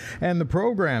station. And the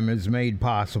program is made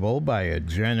possible by a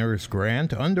generous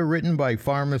grant underwritten by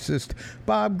pharmacist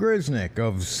Bob Grisnick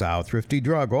of South Thrifty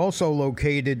Drug, also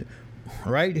located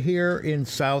right here in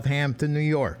Southampton, New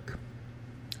York.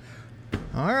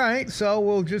 All right, so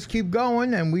we'll just keep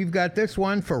going, and we've got this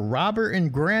one for Robert in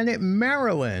Granite,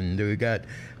 Maryland. We got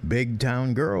Big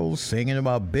Town Girls singing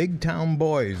about Big Town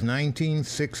Boys,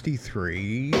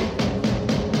 1963.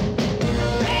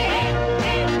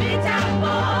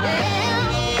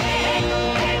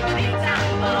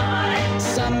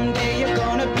 Someday you're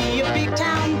gonna be a big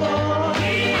town boy.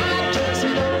 I just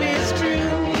know it's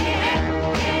true.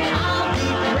 I'll be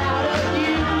proud of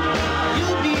you.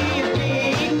 You'll be a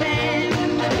big man.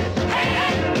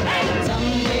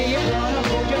 Someday you're gonna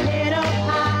hold your head up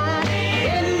high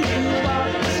when you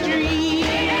walk the street.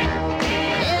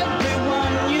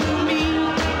 Everyone you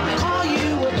meet call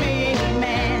you a big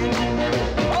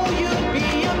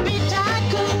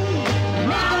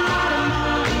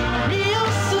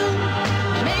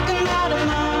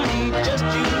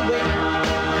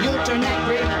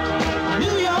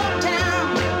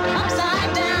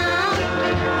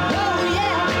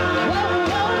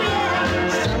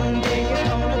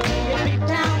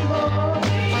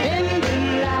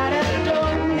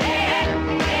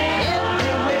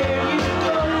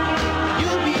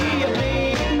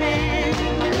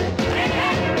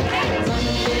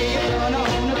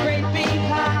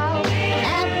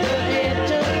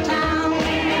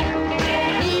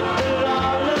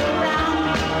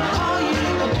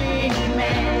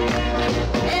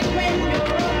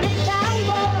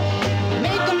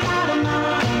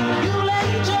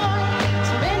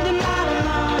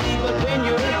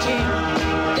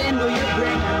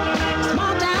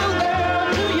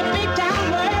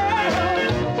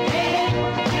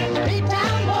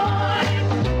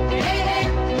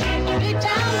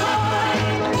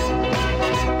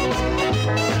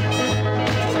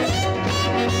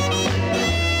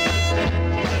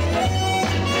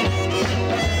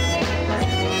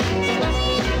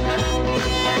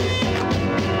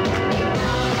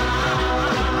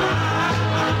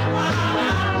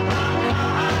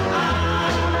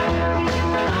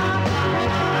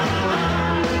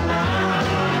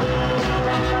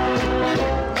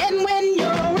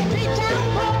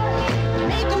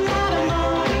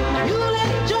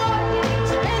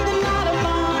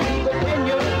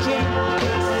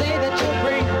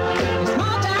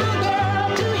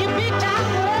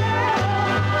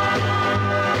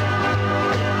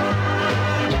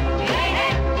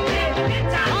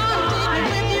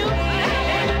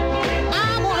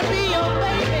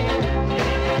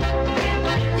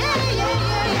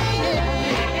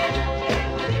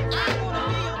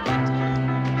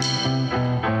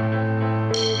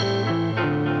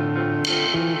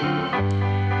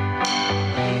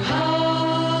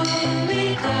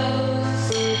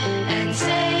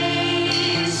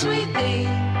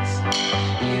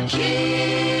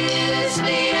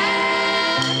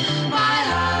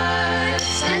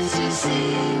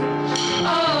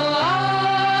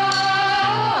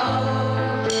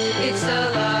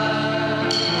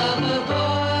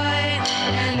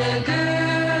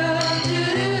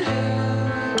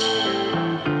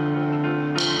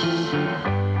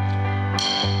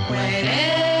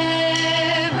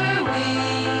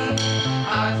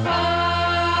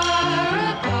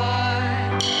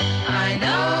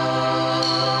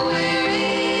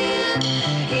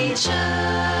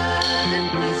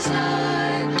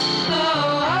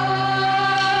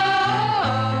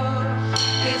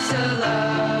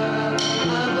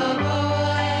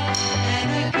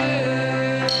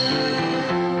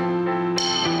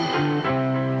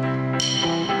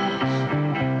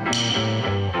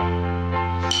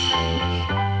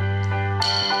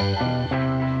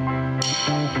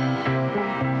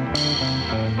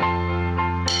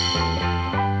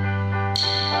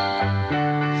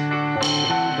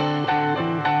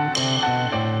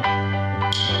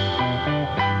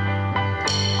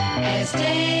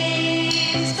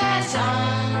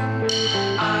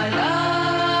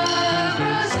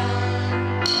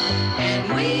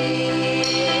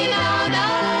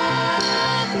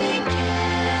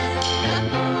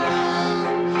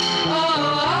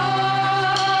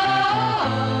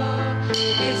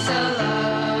It's the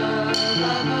love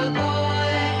of a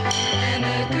boy and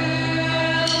a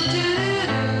girl.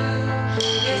 Do-do-do.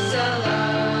 It's the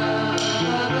love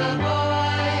of a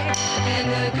boy and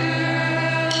a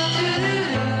girl.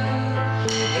 Do-do-do.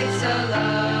 It's the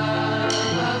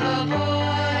love of a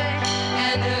boy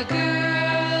and a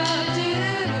girl.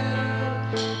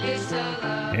 Do-do-do. It's the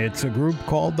love. It's a group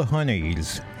called the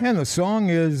Honeys, and the song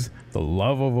is The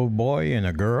Love of a Boy and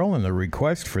a Girl, and the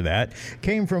request for that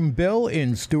came from Bill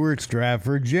in Stewart's Draft,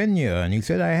 Virginia, and he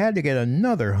said, I had to get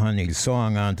another Honeys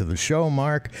song onto the show,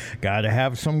 Mark. Got to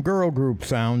have some girl group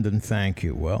sound, and thank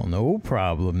you. Well, no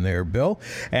problem there, Bill.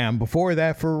 And before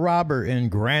that, for Robert in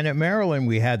Granite, Maryland,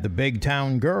 we had the Big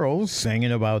Town Girls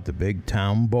singing about the Big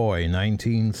Town Boy,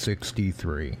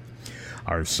 1963.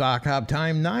 Our sock hop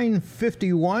time,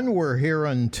 9:51. We're here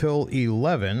until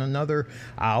 11. Another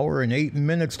hour and 8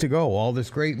 minutes to go. All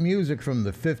this great music from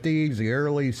the 50s, the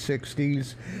early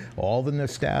 60s, all the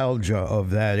nostalgia of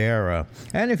that era.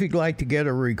 And if you'd like to get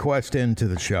a request into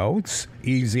the show, it's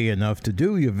easy enough to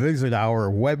do. You visit our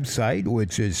website,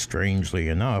 which is, strangely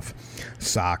enough,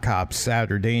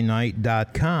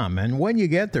 sockhopsaturdaynight.com. And when you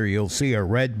get there, you'll see a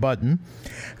red button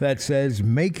that says,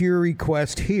 Make Your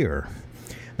Request Here.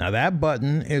 Now, that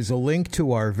button is a link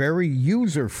to our very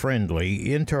user-friendly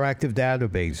interactive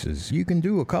databases. You can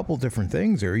do a couple different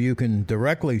things there. You can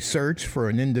directly search for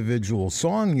an individual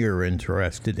song you're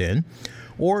interested in,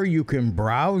 or you can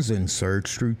browse and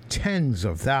search through tens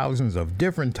of thousands of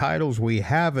different titles we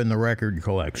have in the record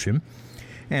collection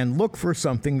and look for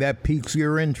something that piques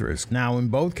your interest. Now, in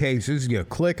both cases, you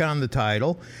click on the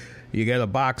title. You get a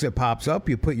box that pops up.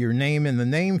 You put your name in the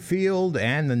name field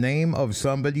and the name of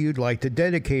somebody you'd like to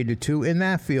dedicate it to in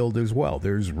that field as well.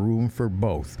 There's room for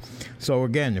both. So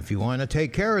again, if you want to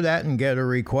take care of that and get a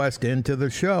request into the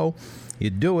show,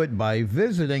 you do it by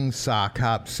visiting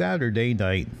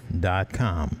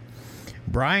sockhopsaturdaynight.com.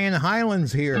 Brian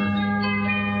Hyland's here.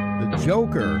 The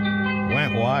Joker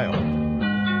went wild.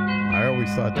 I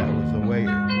always thought that was the way it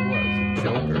was. The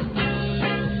Joker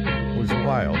was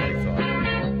wild, I thought.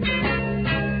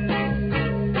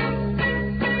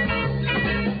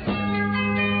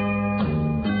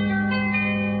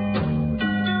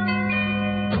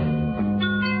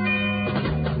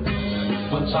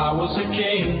 Once I was a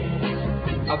king,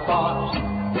 I thought,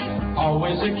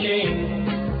 always a king,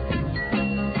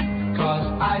 'cause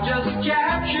I just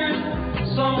captured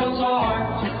someone's heart.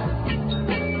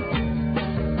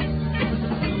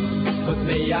 But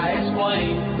may I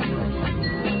explain,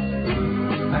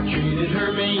 I treated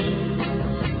her mean,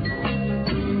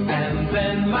 and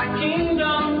then my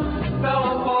kingdom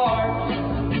fell apart.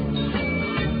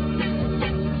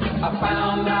 I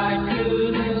found I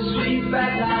couldn't sleep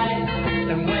at night,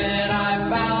 and when I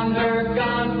found her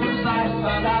gone from sight,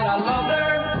 found out I loved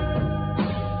her,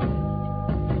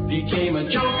 became a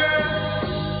joker.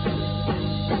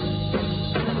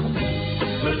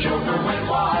 The joker went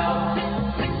wild,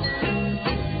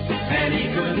 and he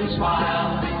couldn't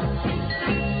smile,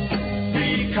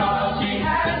 because he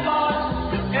had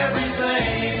lost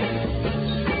everything.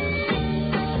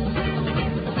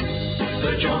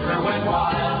 The joker went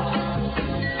wild,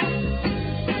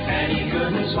 and he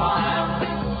couldn't smile.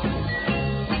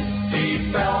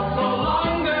 He felt no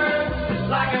longer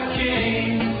like a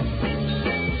king.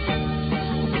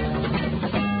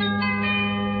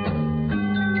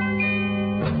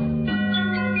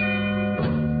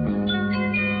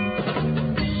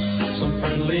 Some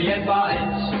friendly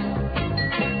advice,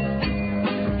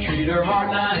 treat her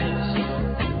hard nights,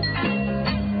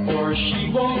 or she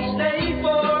won't stay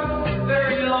for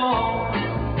very long,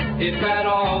 if at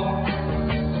all.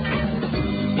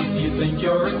 You think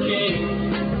you're a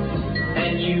king,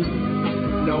 and you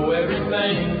know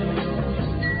everything.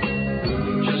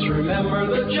 Just remember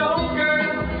the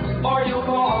joker, or you'll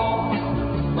fall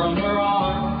from her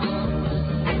arms.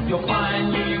 You'll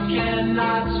find you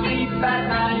cannot sleep at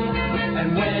night,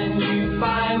 and when you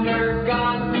find her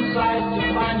gone from sight,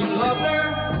 you'll find you love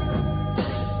her,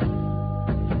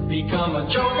 become a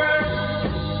joker.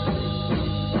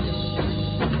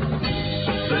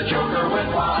 The joker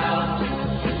went wild,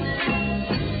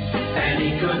 and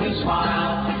he couldn't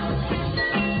smile,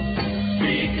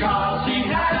 because he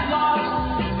had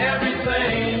lost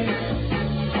everything.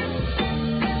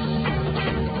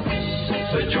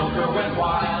 The joker went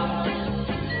wild,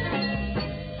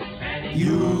 and he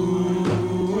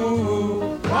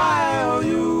While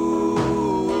you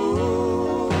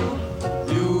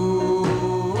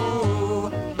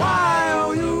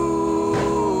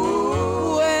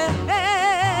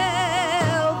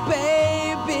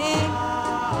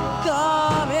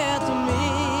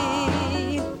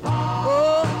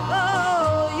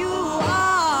Oh, you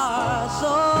are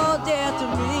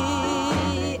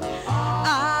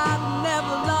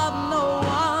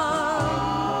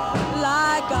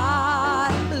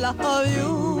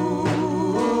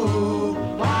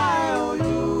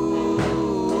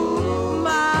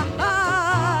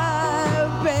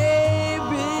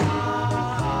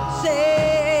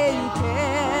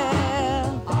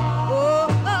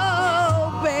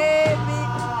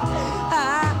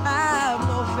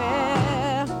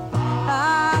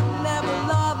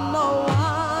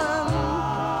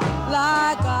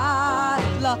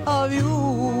love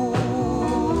you.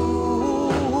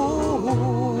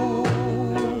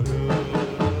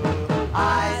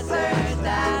 I searched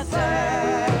and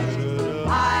searched,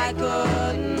 I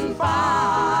couldn't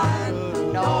find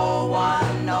no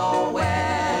one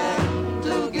nowhere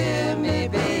to give me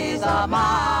peace of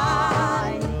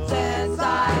mind. Since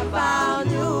I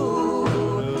found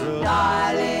you,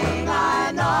 darling,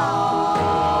 I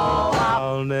know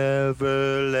I'll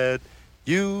never let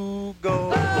you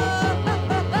go.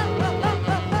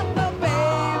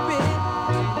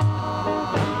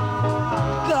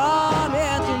 Come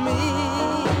here to me.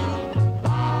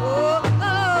 Oh,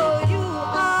 oh, you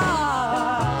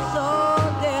are so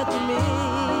dear to me.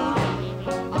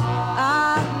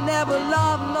 I've never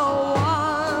loved no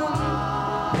one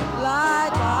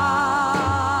like I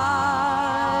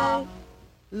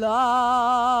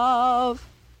love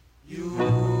you.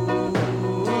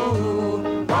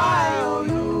 Why, oh,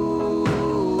 you,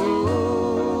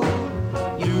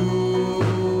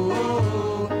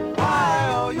 why,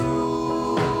 oh,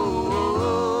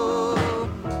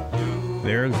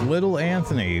 There's Little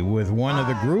Anthony with one of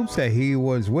the groups that he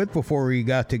was with before he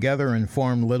got together and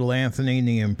formed Little Anthony and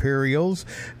the Imperials.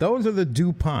 Those are the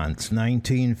DuPonts,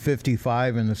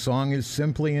 1955, and the song is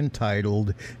simply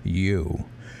entitled You.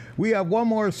 We have one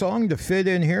more song to fit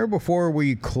in here before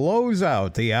we close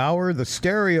out the hour. The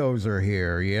Stereos are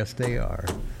here. Yes, they are.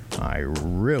 I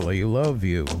Really Love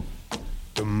You.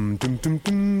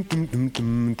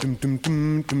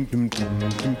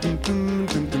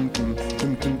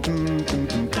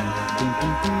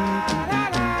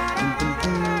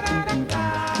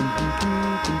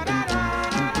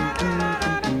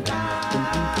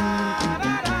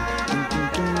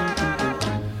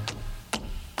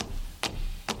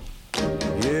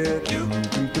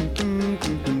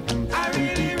 I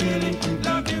really, really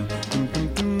love you.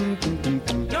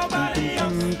 Nobody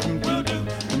else will do.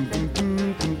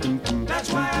 That's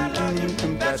why I love you.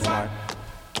 That's why.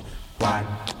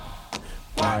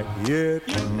 Yeah.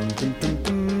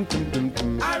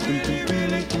 I really,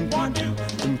 really want you.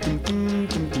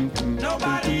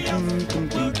 Nobody else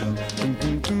will do.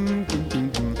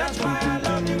 That's why I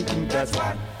love you. That's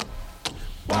why.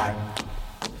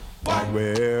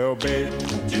 Well, babe,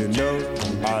 you know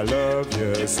I love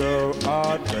you, so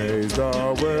I'd praise the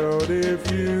world if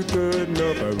you could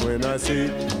know. But when I see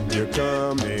you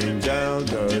coming down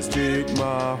the street,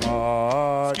 my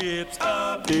heart skips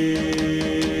a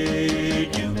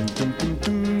beat. You.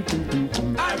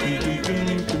 I really,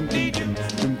 really need you.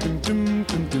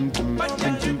 But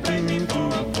can't you play me for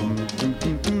a fool?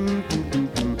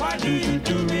 Why do you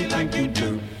do me like you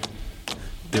do?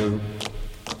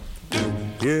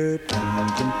 Yeah.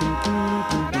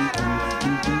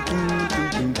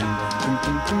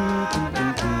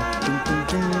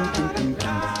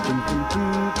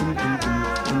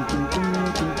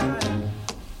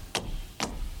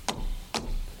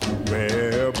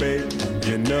 Well, babe,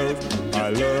 you know I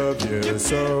love you,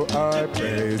 so I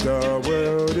praise the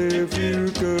world if you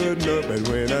could know. But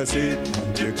when I see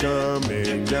you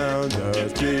coming down the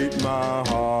street, my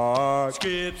heart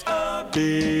skips a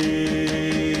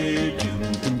beat.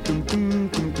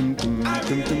 I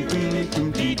really, really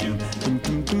need you.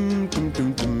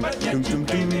 But can't you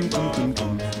play me for a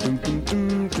fool?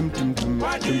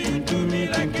 Why do you do me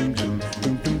like you do?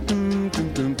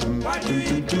 Why do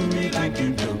you do me like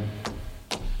you do?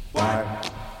 Why?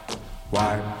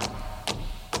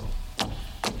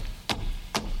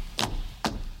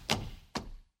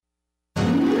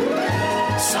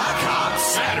 Sock Hop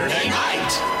Saturday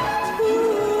night.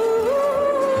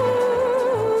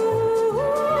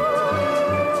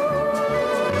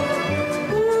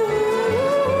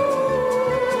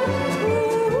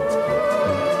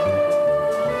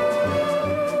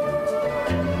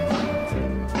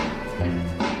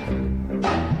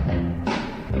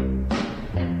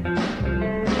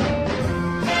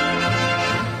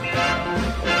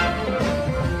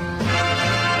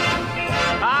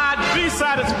 I'd be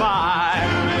satisfied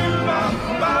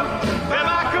if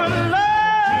I could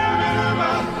love,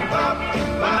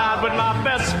 but not with my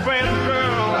best friend,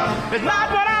 girl. It's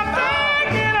not what I'm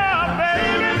thinking of,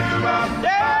 baby.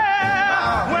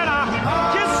 Yeah, when I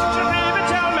kissed you, baby,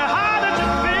 tell me how did you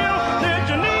feel? Did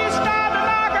your knees start to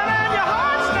knocking and your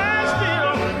heart stand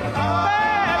still?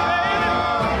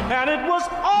 Baby, and it was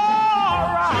all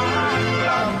right.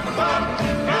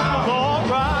 It was all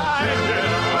right,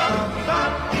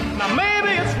 yeah. Now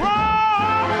maybe it's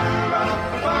wrong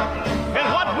in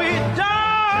what we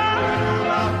done,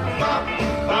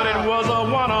 but it was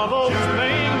one of those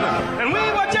things, and we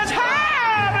were just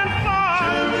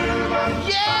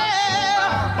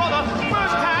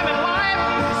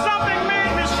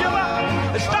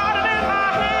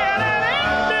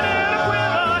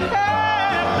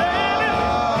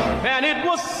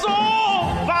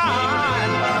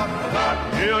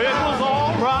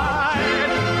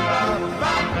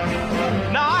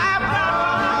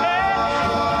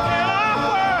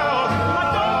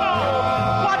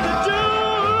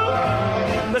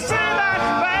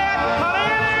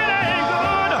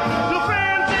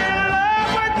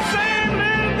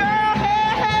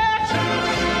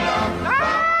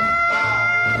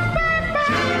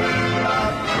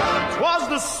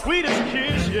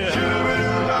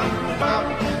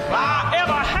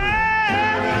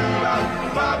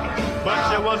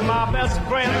best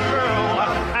friend girl,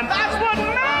 and that's what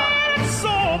made it so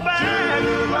bad.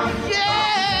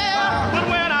 Yeah, but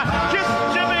when I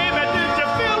kissed you, baby, did you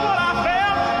feel what I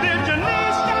felt? Did your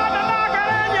knees start to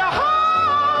knocking and your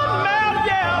heart melt?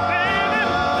 Yeah, baby,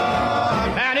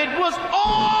 and it was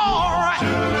all right.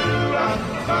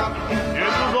 It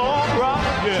was all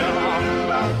right, yeah.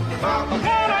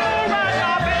 All right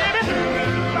now, baby.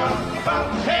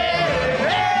 Hey,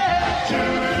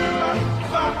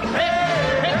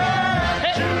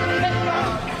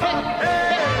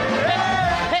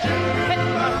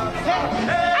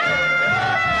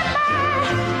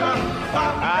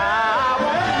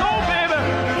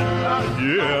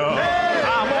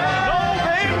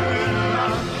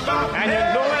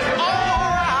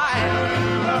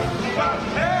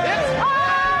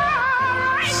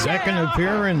 Second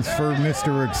appearance for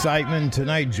Mr. Excitement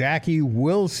tonight, Jackie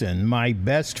Wilson, My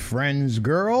Best Friend's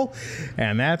Girl.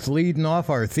 And that's leading off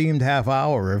our themed half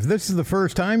hour. If this is the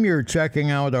first time you're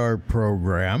checking out our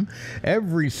program,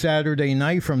 every Saturday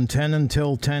night from 10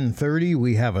 until 10:30,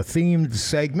 we have a themed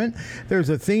segment. There's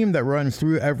a theme that runs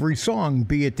through every song,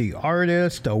 be it the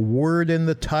artist, a word in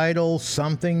the title,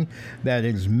 something that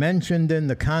is mentioned in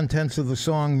the contents of the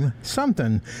song.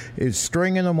 Something is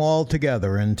stringing them all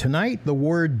together. And tonight, the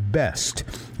word best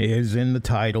is in the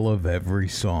title of every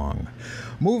song.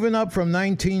 Moving up from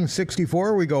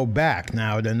 1964, we go back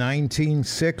now to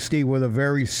 1960 with a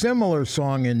very similar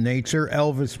song in nature,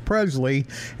 Elvis Presley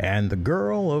and The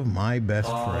Girl of My Best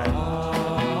Friend.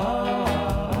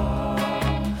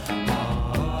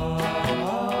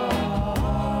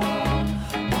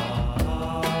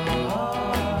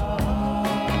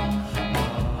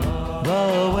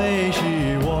 The way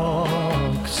she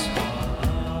walks,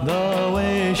 the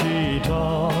way she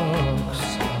talks,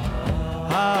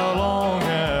 how long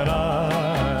can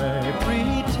I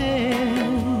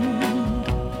pretend?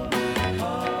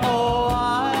 Oh,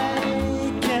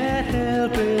 I can't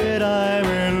help it, I'm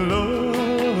in love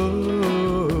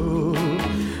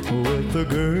with the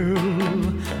girl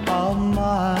of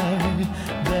my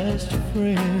best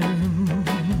friend.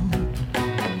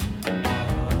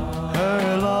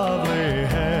 Her lovely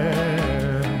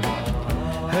hair,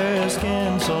 her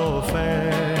skin so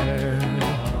fair,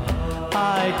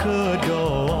 I could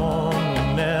go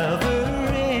on, never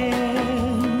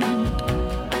end.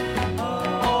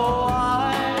 Oh,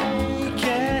 I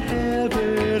can't help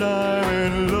it, I'm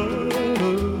in love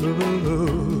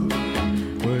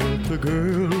with the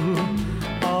girl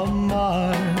of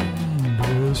my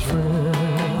best friend.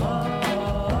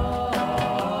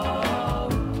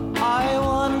 I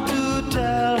want to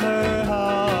tell her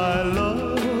how I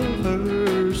love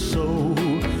her so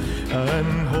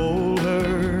and hold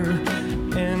her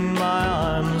in my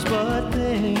arms, but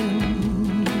then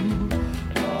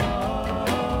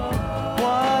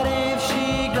what if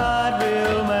she got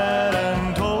real mad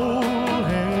and told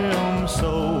him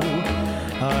so?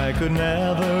 I could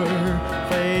never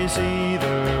face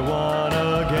either one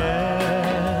again.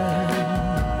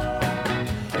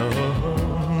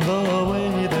 The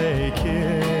way they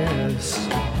kiss,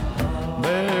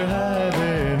 their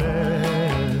happiness,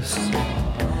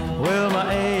 will my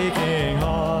aching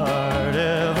heart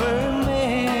ever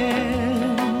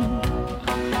mend?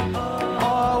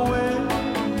 Or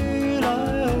will I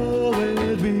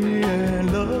always be in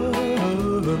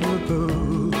love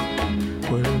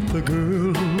with the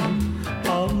girl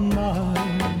of my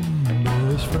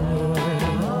best friend?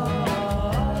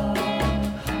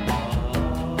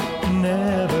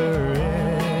 Never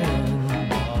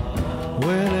end.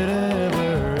 Will it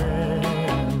ever end?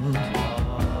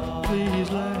 Please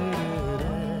let it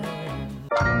end.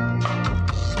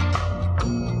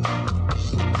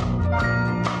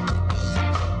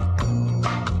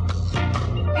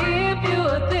 If you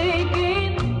are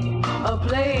thinking of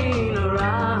playing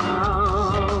around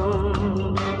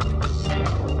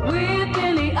with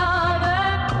any other,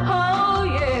 oh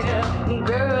yeah,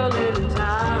 girl in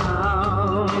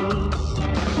town,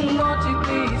 won't you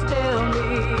please tell me?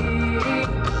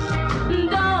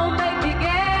 Don't make me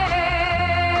guess.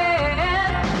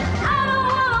 I don't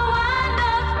wanna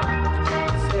wind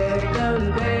up second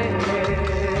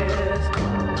best.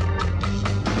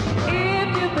 If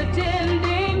you're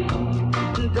pretending,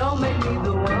 don't make me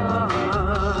the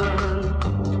one.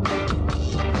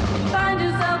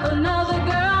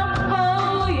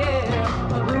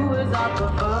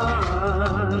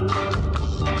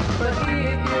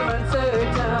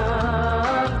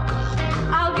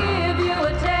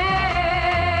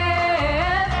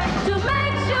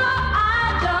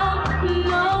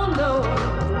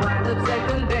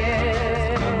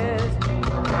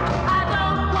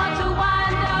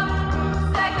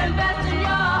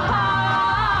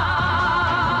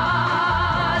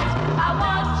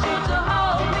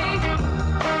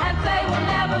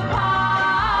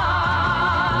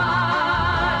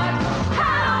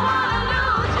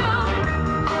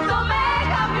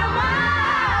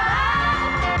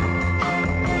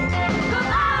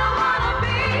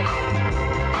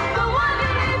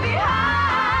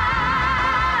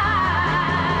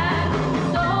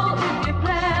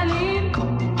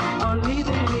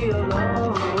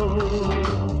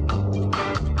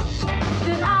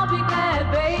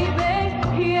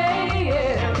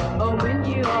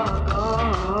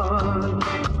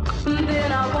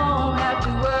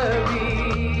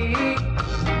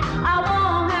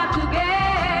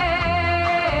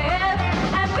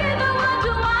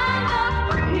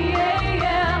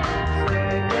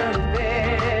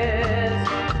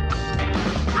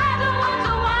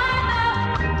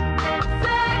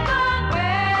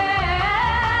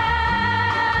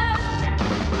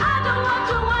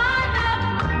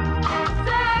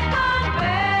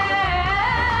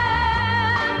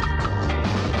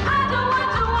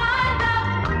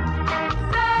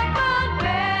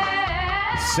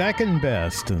 Second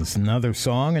Best is another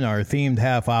song in our themed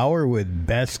half hour with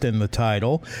Best in the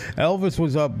title. Elvis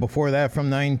was up before that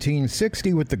from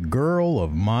 1960 with The Girl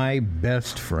of My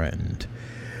Best Friend.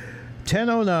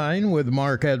 10:09 with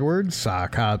Mark Edwards,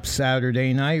 Sock Hop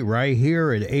Saturday Night, right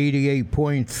here at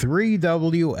 88.3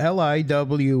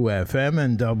 WLIW-FM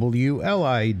and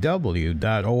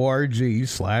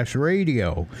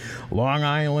WLIW.org/radio. Long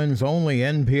Island's only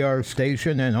NPR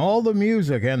station, and all the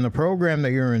music and the program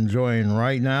that you're enjoying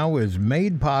right now is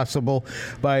made possible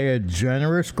by a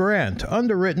generous grant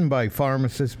underwritten by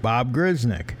pharmacist Bob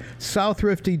Grisnick, South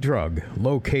Thrifty Drug,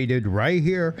 located right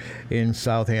here in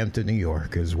Southampton, New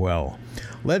York as well.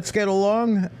 Let's get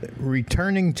along.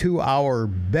 Returning to our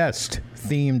best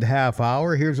themed half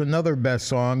hour, here's another best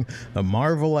song, The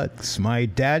Marvelettes, My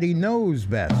Daddy Knows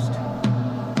Best.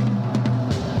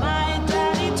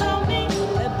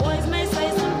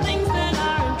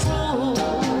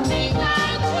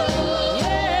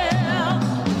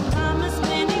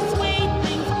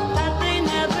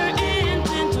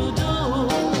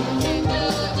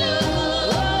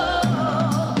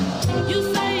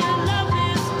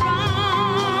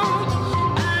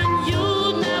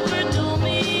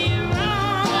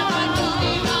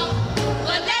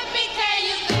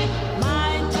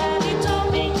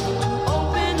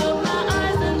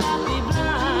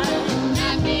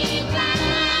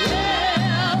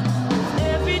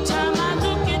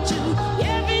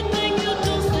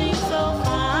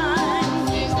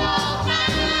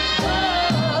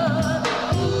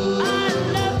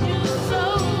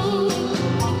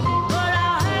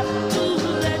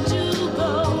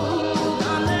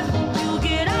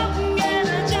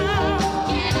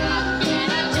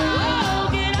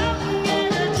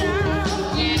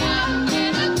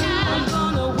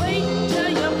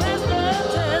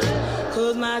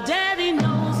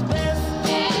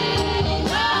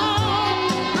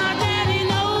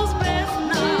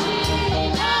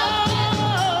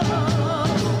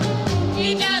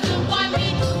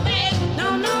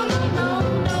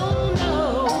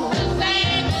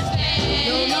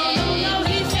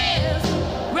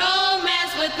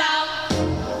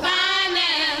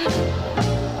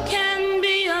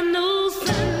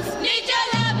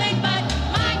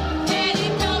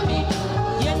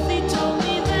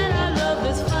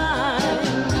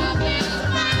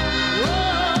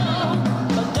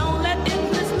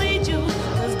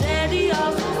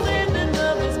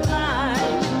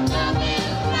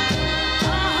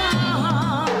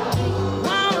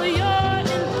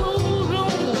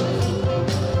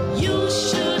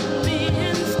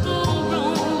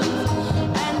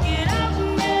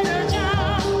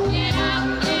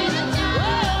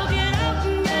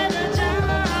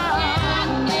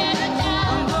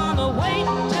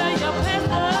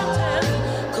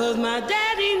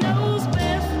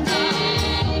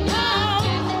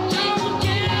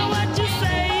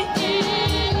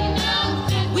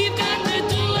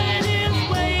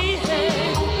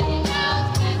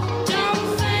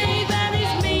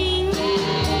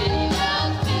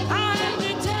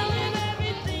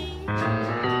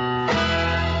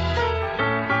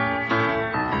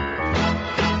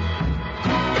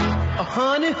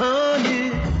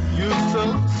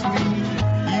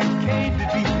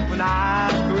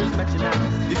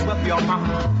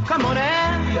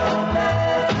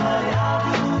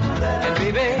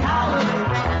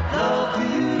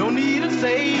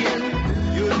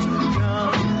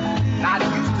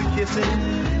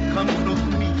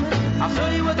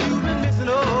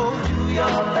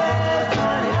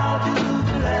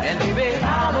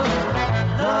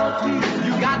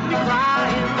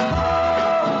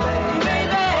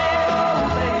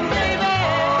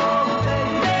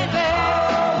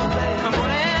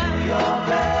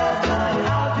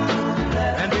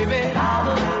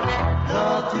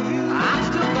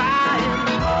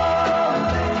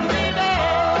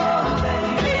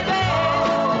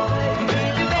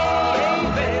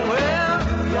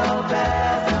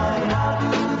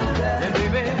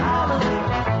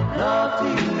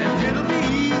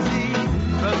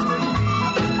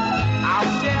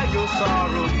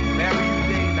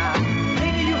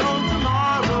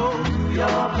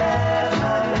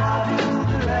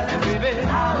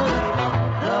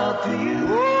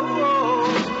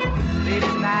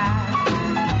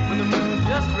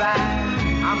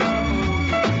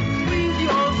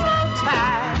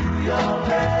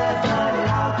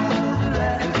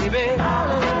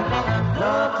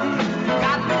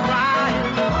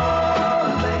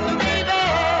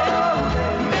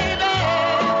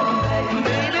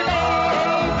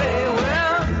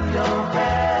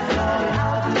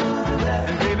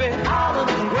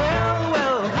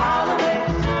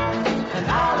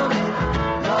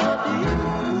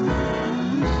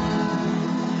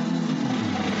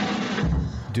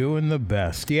 doing the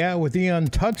best. Yeah, with the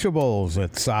Untouchables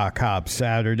at Sock Hop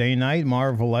Saturday night.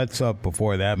 Marvelettes up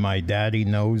before that, My Daddy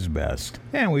Knows Best.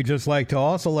 And we just like to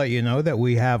also let you know that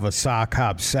we have a Sock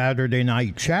Hop Saturday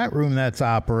night chat room that's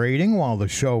operating while the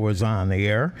show is on the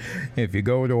air. If you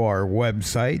go to our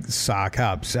website,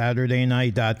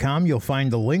 sockhopsaturdaynight.com, you'll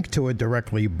find a link to it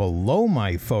directly below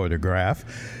my photograph.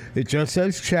 It just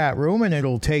says chat room, and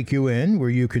it'll take you in where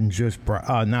you can just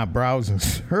not browse and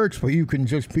search, but you can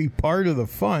just be part of the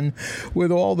fun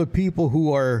with all the people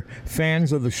who are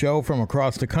fans of the show from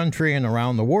across the country and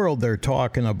around the world. They're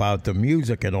talking about the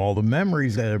music and all the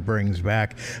memories that it brings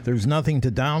back. There's nothing to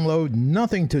download,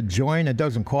 nothing to join. It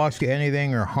doesn't cost you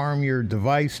anything or harm your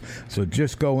device, so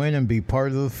just go in and be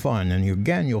part of the fun. And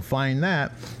again, you'll find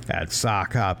that at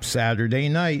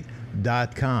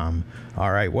sockhopsaturdaynight.com. All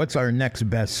right, what's our next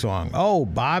best song? Oh,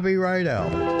 Bobby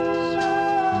Rydell. The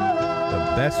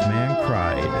Best Man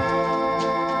Cried.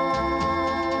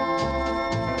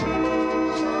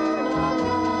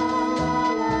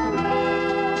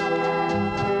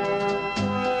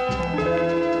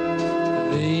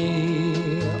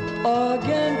 The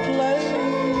organ plays.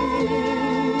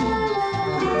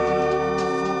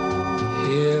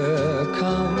 Here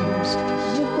comes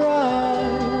the bride.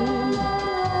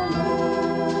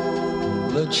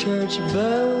 The church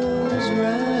bells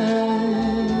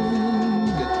rang,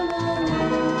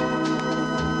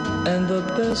 and the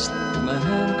best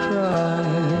man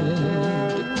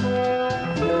cried.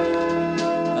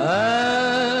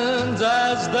 And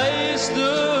as they stood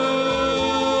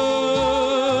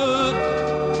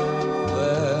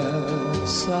there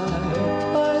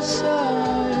side by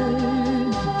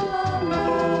side,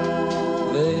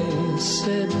 they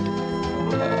said,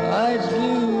 I do.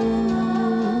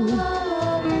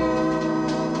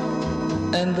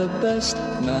 And the best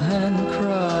man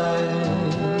cried.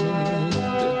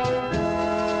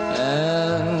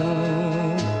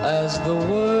 And as the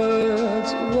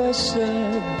words were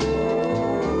said,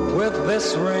 with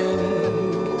this ring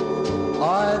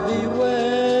I thee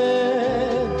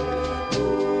wed,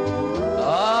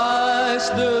 I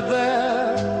stood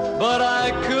there, but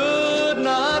I could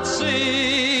not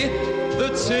see the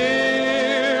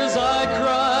tears I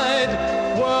cried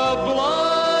were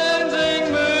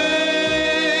blinding me.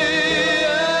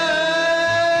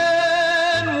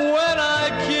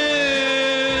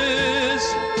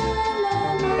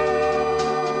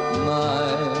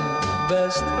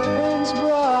 Best friend's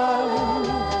bride,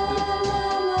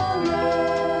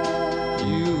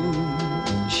 you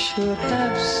should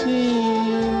have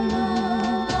seen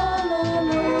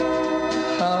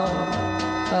how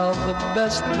the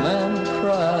best man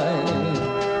cried.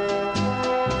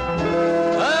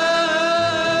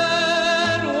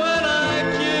 And when I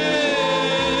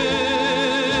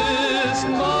kissed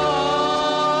my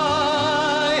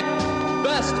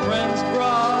best friend's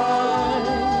bride,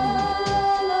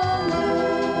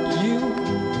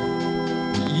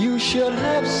 you should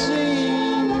have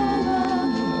seen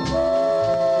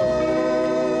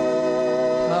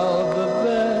how the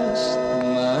best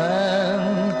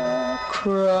man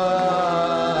cried.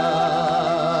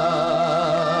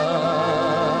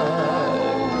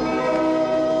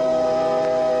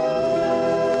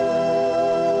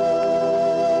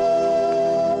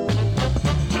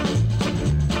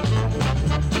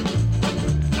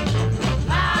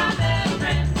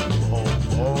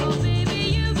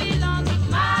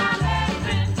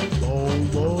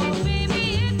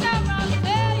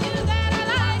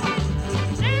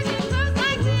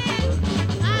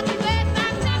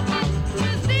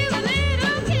 Little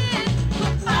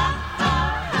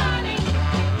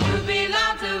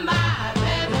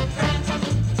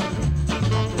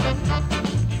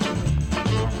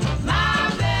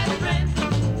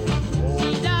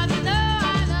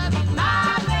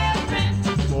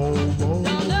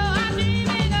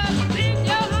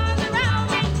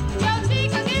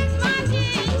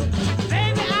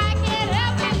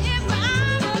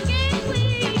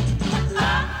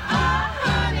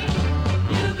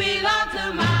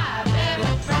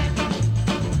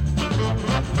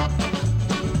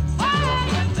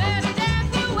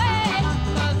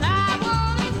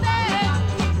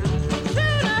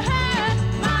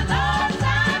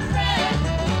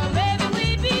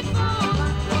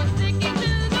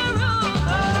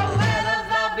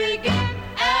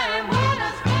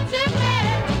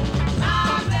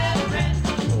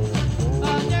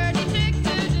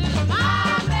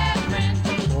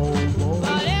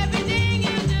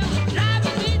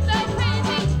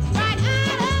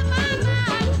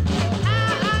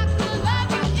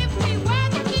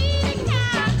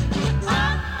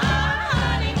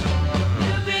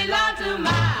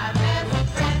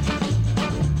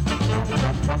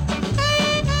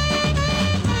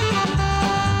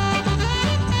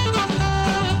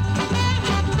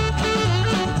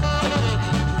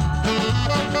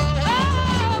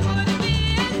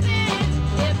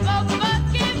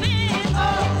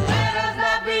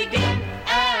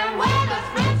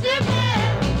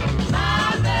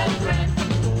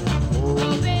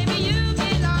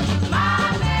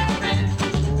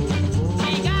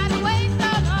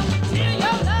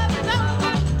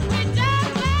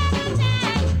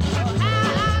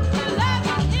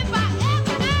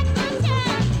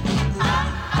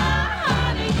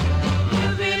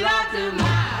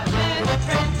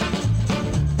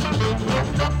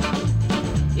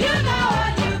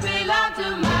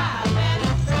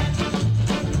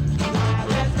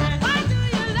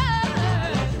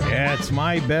That's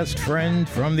My Best Friend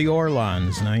from the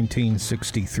Orlons,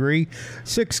 1963.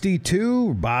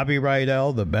 62, Bobby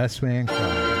Rydell, The Best Man Cried.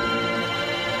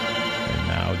 And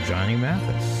now Johnny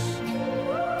Mathis,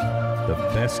 The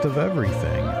Best of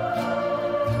Everything.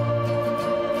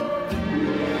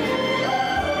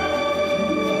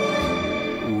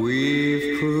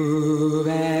 We've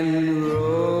proven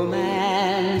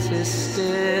romance is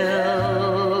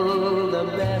still the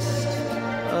best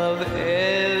of everything.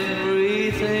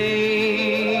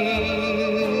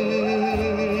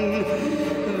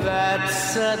 That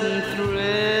sudden thrill,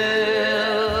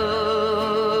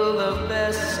 the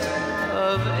best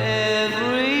of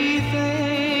everything.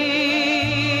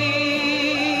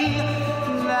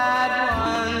 That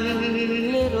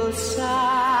one little sigh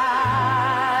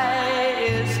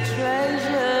is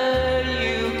treasure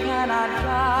you cannot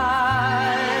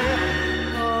buy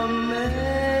or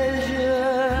measure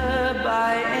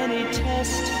by any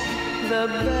test. The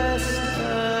best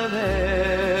of everything.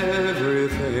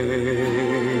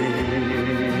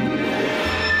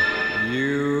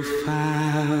 You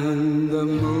found the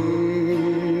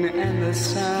moon and the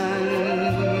sun.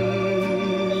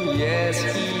 Yes,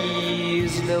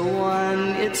 he's the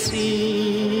one, it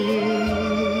seems.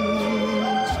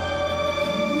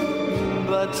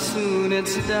 But soon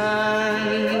it's done,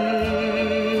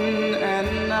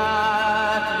 and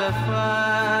not the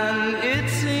fun it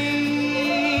seems.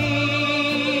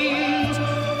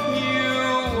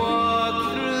 You walk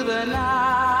through the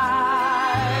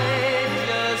night,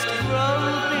 just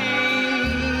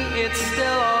groping, it's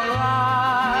still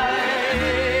alright.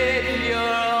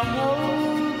 You're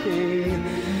hoping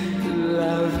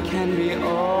love can be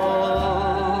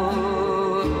all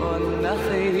or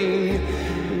nothing,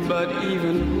 but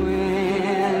even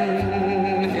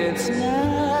when it's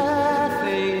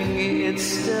nothing, it's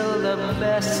still the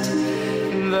best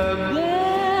of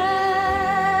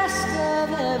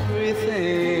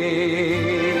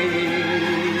everything.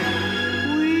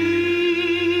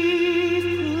 We've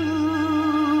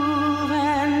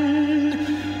proven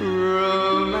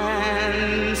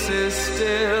romance is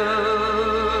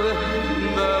still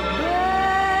the best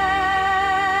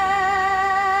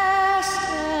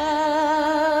of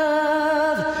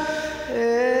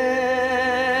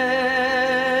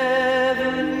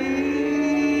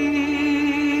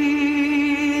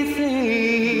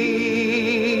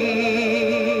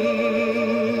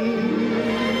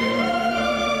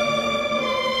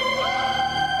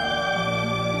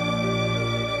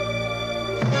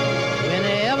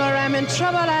Whenever I'm in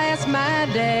trouble, I ask my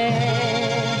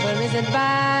dad for his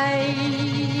advice.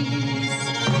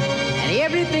 And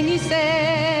everything he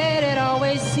said, it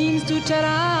always seems to turn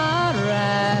out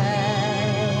right.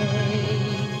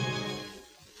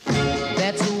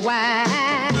 That's why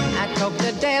I talked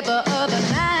to Dad the other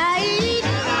night.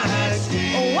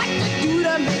 What to do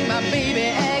to make my baby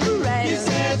act right? He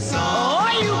said,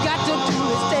 all you got to do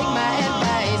is take my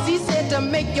advice. He said to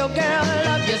make your girl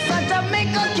love your son, to make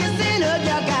her kiss in her,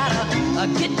 you gotta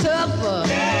get tougher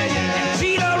and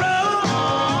treat her wrong.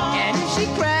 And if she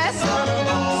cries, son,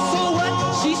 so what?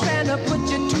 She's trying to put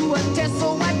you to a test. So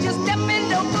watch your step and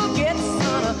don't forget,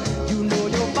 son, you know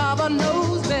your father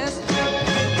knows best.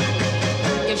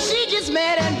 If she gets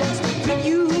mad and wants to treat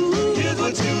you, here's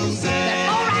what you say. Then,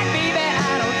 all right, baby,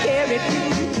 I don't care if you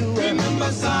do it.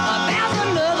 Remember, son, there's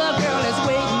another girl that's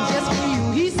waiting just for you.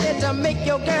 He said to make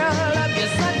your girl love your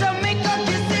son, to make her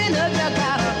kiss in her, you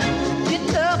gotta get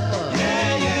tougher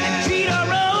and treat her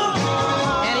wrong.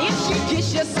 And if she kiss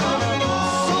your son,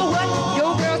 so what?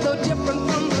 Your girl's no different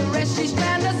from the rest. She's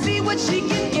trying to see what she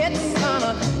can get,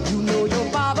 son. You know your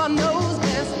father knows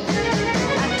best. I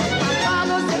took my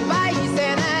father's advice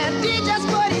and I did just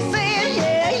what he said.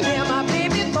 Yeah, yeah, my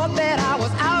baby thought that I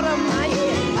was out of my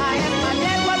head. I asked my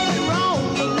dad what went wrong.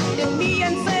 He looked at me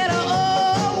and said,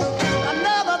 oh,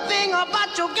 another thing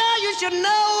about your girl you should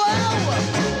know,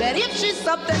 that if she's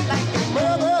something like your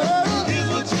mother, here's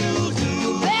what you do.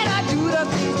 You better do the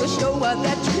things to show her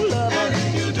that you love her. And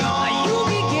if you don't, you'll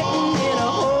be getting in a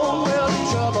whole world of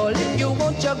trouble. If you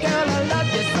want your girl to love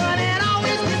your son and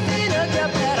always listen to you,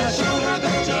 better show her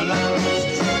that you love her.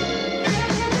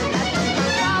 I took my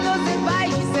father's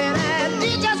advice and I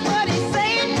did just what he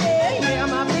said. Yeah, yeah,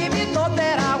 my baby thought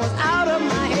that I was out of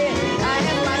my head. I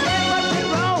asked my dad what went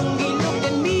wrong. He looked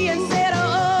at me and said,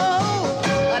 oh,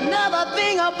 another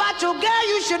thing about your girl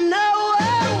you should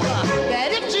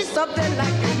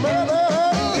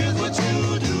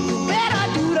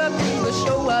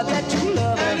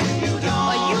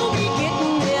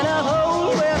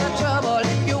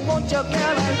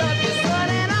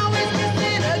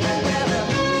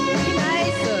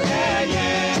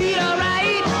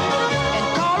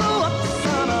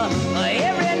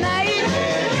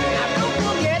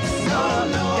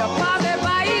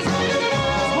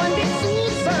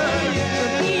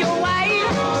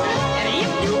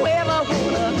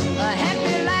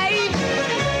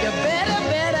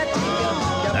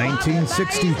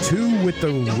 1962 with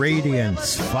the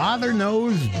Radiance. Father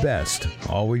Knows Best.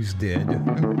 Always did.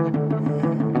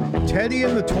 Teddy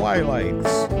and the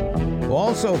Twilights.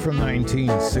 Also from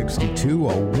 1962,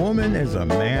 A Woman is a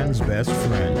Man's Best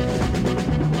Friend.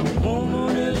 A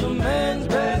woman is a man's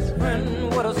best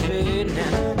friend. What I say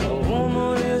now. A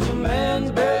woman is a man's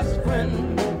best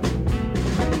friend.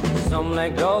 Some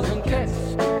like dogs and cats,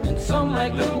 and some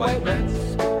like little white rats,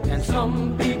 and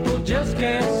some people just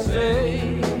can't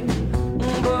say.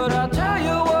 But I'll tell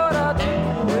you what I do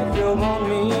if you want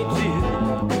me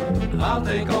to. I'll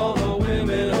take all the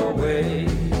women away.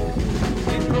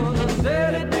 Because I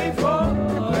said it before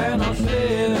and I'll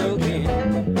say it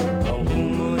again. A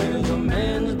woman is a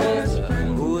man's best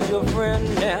friend. Who's your friend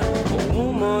now? A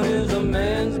woman is a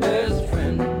man's best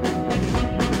friend.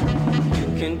 You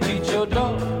can teach your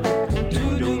dog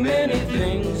to do many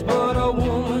things, but a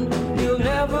woman he'll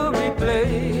never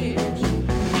replace.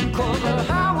 Cause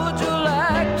how would you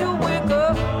like to wake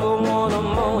up one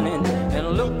morning and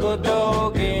look a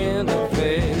dog in the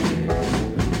face?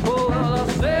 Oh, well, I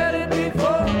said it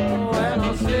before and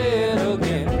I'll say it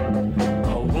again.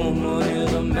 A woman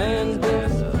is a man's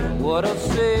best friend. What I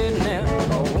say now,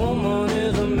 a woman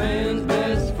is a man's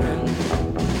best friend.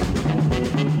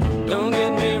 Don't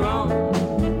get me wrong,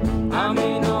 I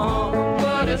mean no harm,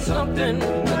 but it's something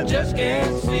I just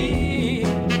can't see.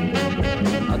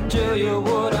 I'll tell you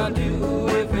what I do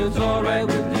if it's alright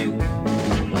with you.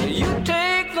 You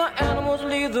take the animals,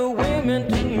 leave the women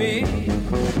to me.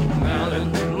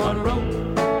 Marilyn Monroe,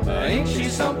 ain't she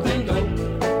something though?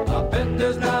 I bet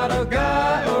there's not a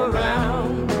guy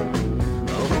around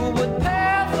who would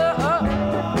pass her up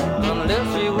unless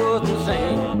she was the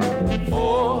same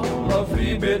for a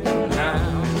flea-bitten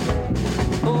hound.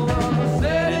 Oh, I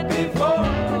said it before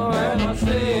and I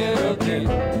say it again.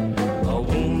 A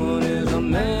woman is a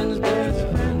man's best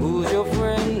friend. Who's your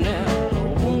friend now?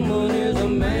 A woman is a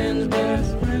man's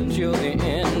best friend. Till the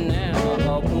end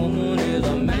now. A woman is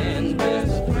a man's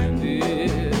best friend.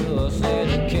 Yeah, I said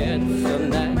the cat's a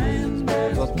nice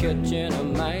for catching a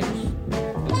mice.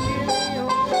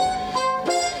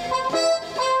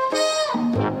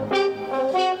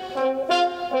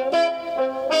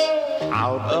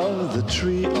 Out of the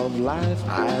tree of life,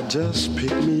 I just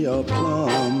picked me a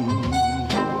plum.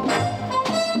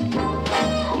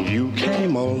 You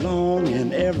came along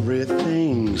and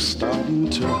everything's starting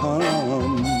to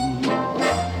hum.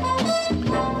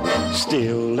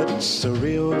 Still, it's a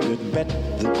real good bet,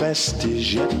 the best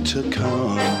is yet to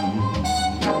come.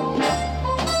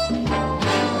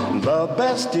 The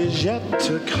best is yet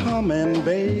to come, and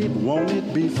babe, won't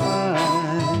it be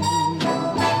fine?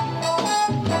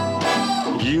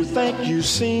 You think you've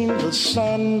seen the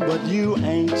sun, but you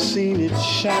ain't seen it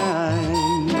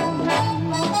shine.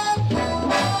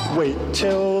 Wait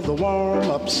till the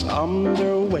warm-up's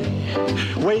underway.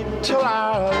 Wait till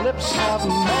our lips have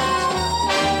met.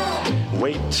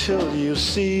 Wait till you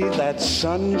see that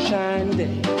sunshine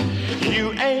day.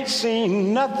 You ain't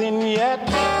seen nothing yet.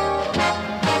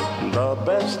 The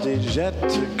best is yet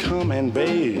to come, and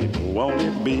babe, won't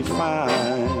it be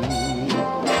fine?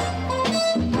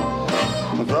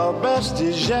 The best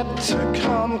is yet to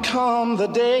come the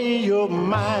day you're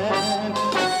mine.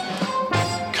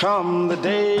 Come the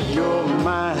day you're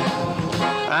mine.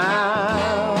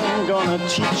 I'm gonna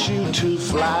teach you to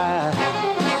fly.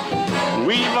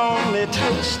 We've only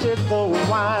tasted the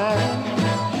wine.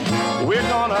 We're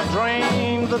gonna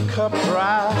drain the cup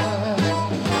dry.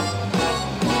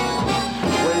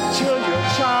 Wait till your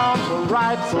charms are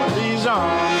right for these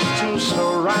arms to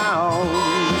surround.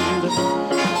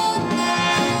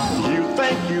 You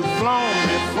think you've flown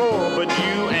before, but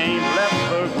you ain't left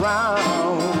the ground.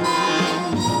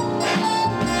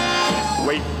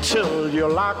 Wait till you're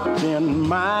locked in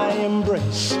my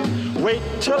embrace. Wait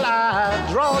till I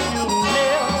draw you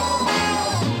near.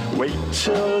 Wait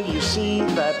till you see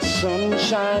that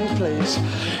sunshine place.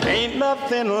 Ain't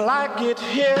nothing like it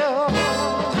here.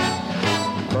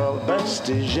 The best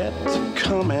is yet to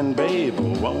come, and babe,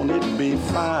 won't it be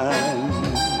fine?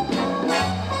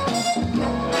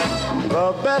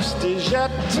 The best is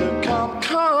yet to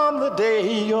come the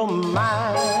day you're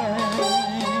mine.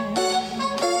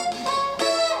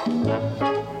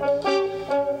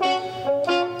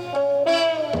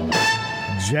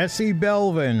 Jesse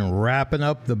Belvin wrapping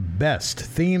up the best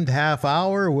themed half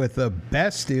hour with the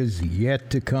best is yet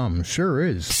to come. Sure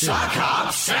is. Sock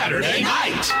Hop Saturday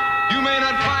Night. You may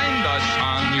not find us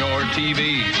on your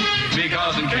TV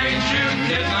because in case you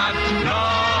did not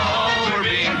know, we're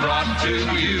being brought to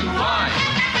you. Why?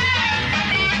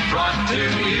 Brought to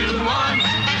you. Why?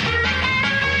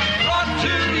 Brought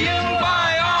to you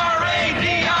by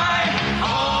AIRDATE.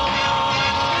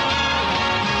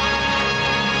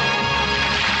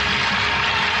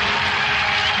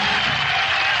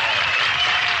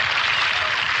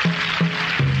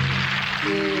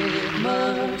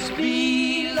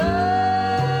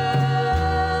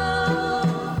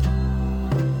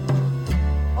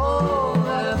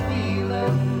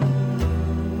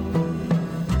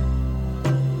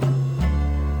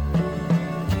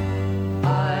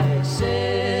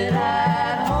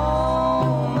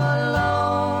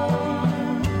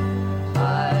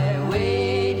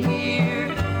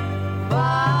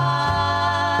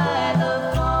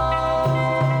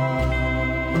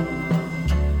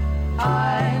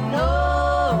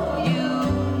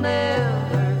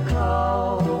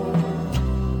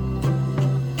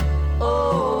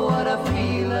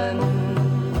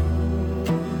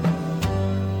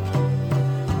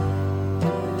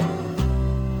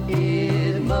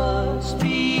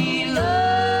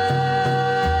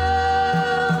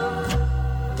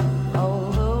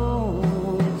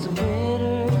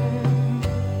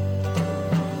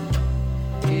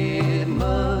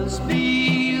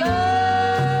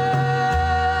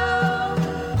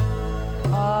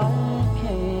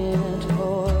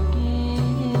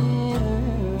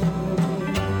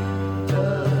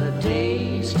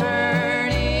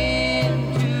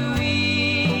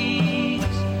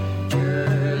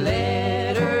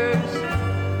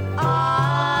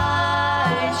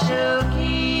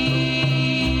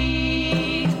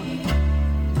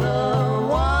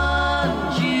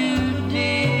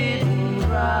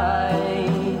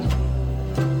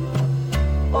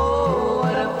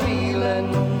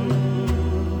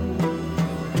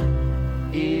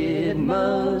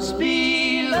 must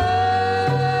be love.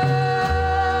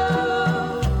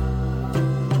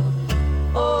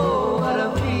 Oh, what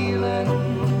a feeling.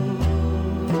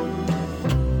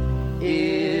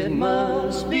 It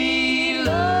must be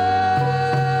love.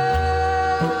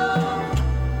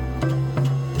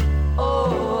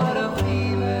 Oh, what a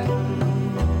feeling.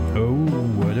 Oh,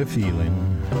 what a feeling.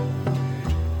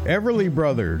 Everly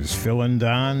Brothers, Phil and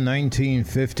Don,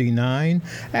 1959,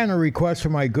 and a request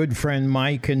from my good friend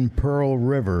Mike in Pearl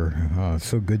River. Oh,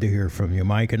 so good to hear from you,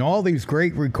 Mike. And all these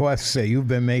great requests that you've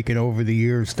been making over the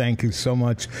years, thank you so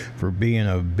much for being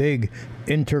a big,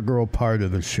 integral part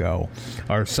of the show.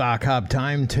 Our sock hop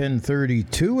time,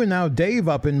 10:32, and now Dave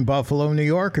up in Buffalo, New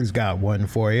York, has got one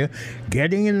for you.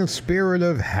 Getting in the spirit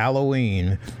of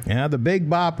Halloween. Yeah, the Big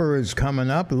Bopper is coming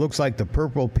up. It looks like the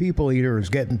Purple People Eater is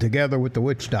getting together with the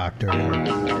Witch Doctor.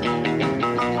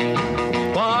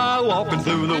 While walking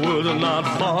through the woods and not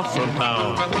far from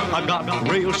town, I got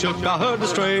real shook, I heard the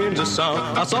strangest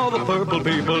sound. I saw the Purple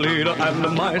People Eater, and to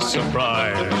my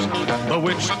surprise, the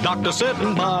Witch Doctor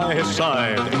sitting by his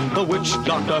side. The Witch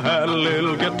Doctor had a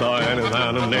little guitar in his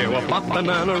hand, and they were popping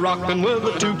and a rocking with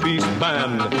a two-piece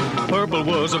band. Purple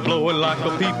was a-blowing like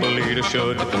a people eater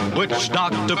should. Witch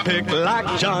Doctor picked like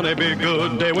Johnny Be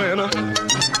Good. They went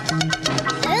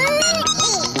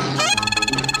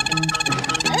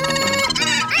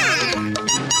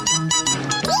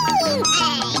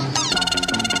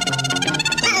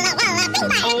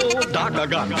Doc, I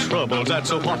got troubles,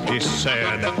 that's what he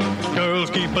said. Girls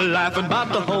keep laughing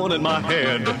about the horn in my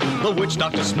head. The Witch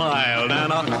Doctor smiled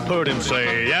and I heard him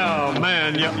say, yeah,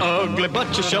 man, you're ugly,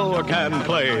 but you sure can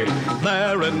play.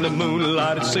 There in the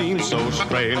moonlight it seemed so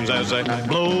strange as they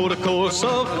blowed a chorus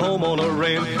of Home on a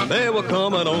Range. They were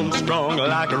coming on strong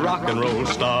like rock and roll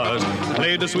stars.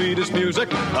 Played the sweetest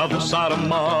music of the side of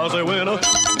Mars. They went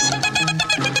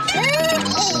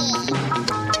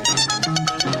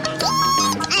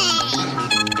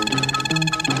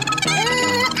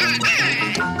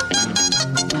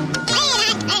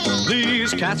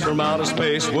These cats from outer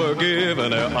space were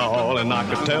giving it all, and I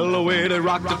could tell the way they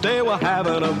rocked that they were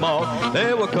having a ball.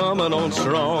 They were coming on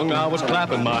strong, I was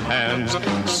clapping my hands,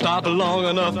 stopped long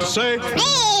enough to say,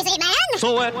 easy, man.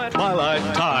 So at twilight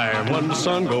time, when the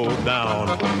sun goes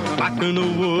down, back in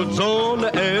the woods on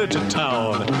the edge of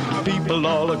town, people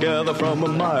all together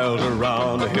from miles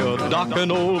around to hear Doc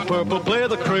and Old Purple play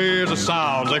the crazy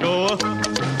sounds. They go,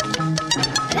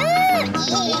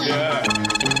 yeah.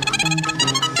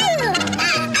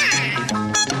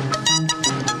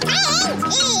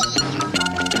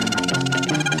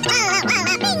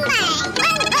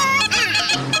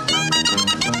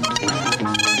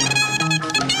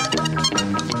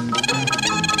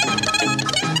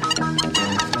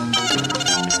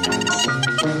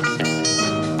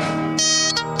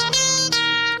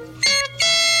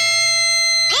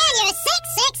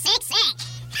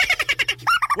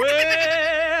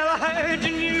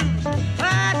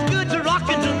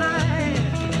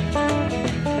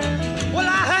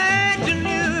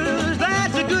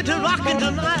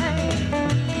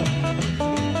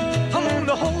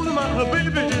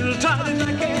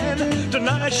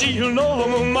 She'll know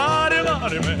I'm a mighty,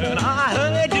 mighty man. I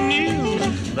heard the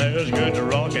news, there's good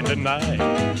rockin' tonight.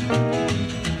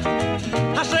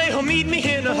 I say, oh, meet me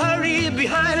in a hurry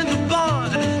behind the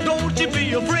barn. Don't you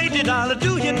be afraid that I'll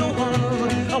do you no harm.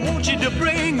 I want you to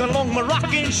bring along my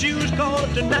rocking shoes,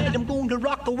 cause tonight I'm going to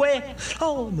rock away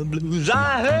on the blues.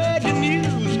 I heard the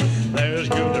news, there's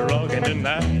good rockin'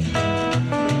 tonight.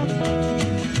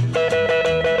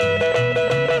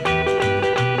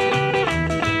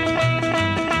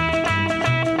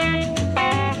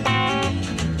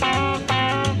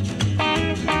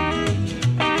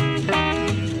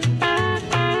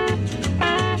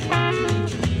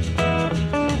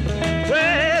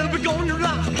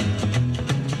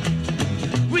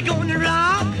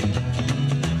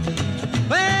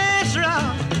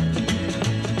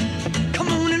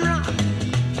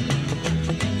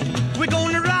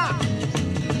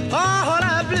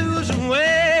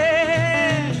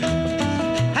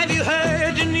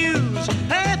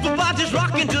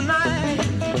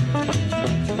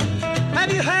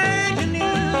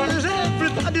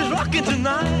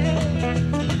 Tonight,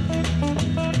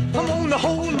 I'm gonna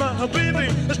hold my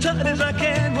baby as tight as I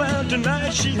can. Well,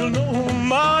 tonight she'll know,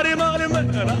 mighty, mighty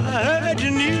man, I heard the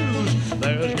news.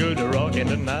 There's good rockin'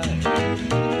 tonight.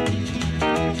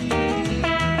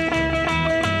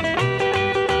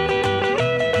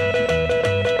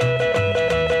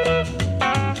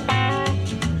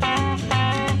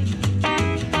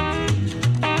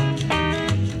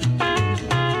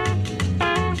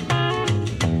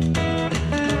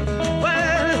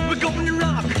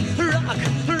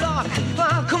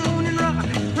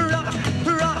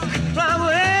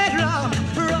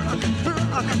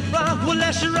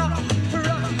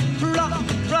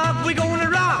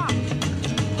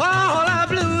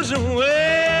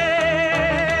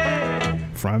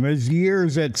 From his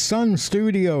years at Sun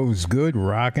Studios, good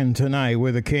rockin' tonight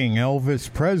with the king,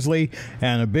 Elvis Presley.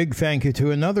 And a big thank you to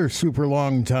another super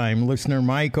long time listener,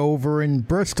 Mike, over in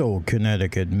Bristol,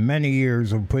 Connecticut. Many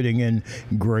years of putting in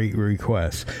great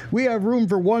requests. We have room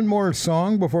for one more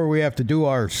song before we have to do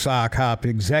our Sock Hop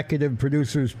executive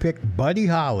producer's pick, Buddy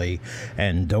Holly,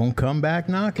 and Don't Come Back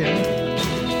Knocking.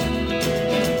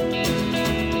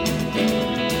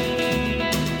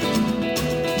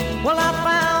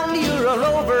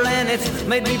 It's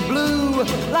made me blue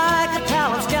like a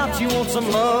talent scout. You want some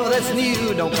love that's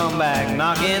new, don't come back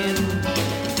knocking.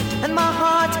 And my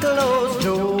heart's closed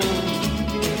door,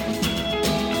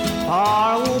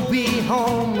 I won't be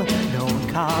home. Don't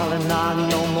call and knock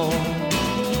no more.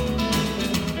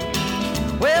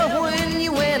 Well, when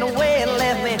you went away and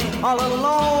left me all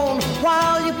alone,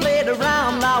 while you played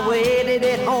around, I waited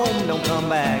at home. Don't come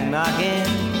back knocking.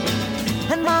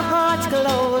 And my heart's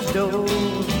closed door,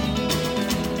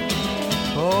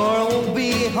 or I won't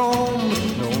be home.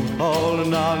 Don't call and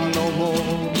knock no more.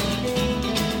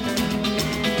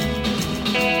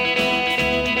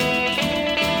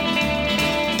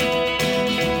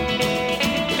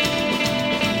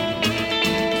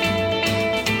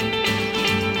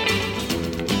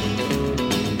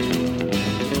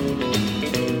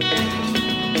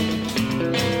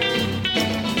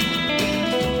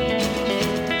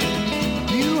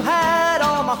 You had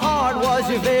all my heart, was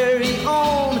your very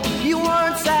own. You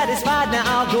weren't satisfied, now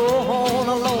I'll go on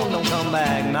alone. Don't come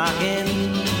back knocking.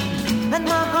 And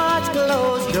my heart's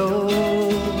closed door,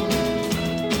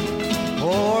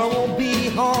 or I won't be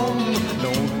home.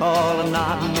 Don't call and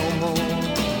knock no more.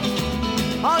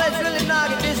 Oh, let's really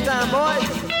knock it this time, boys.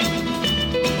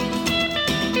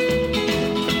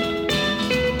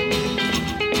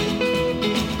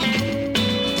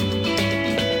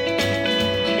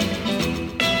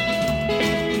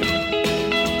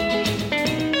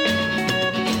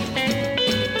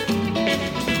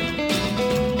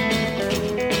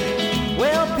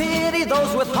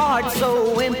 With hearts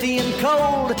so empty and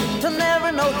cold, to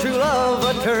never know true love,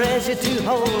 a treasure to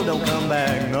hold. Don't come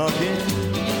back knocking.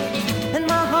 And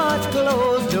my heart's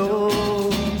closed door,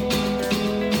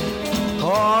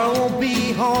 or I won't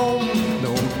be home.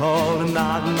 Don't call and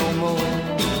knock no more.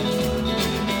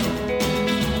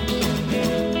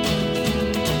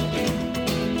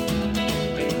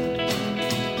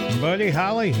 Buddy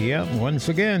Holly, yep, once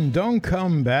again, Don't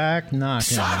Come Back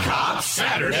Knocking. Sock Hop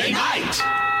Saturday night.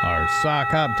 Our Sock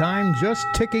Hop time just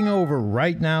ticking over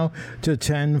right now to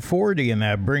 10:40, and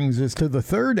that brings us to the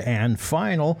third and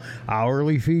final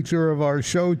hourly feature of our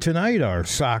show tonight, our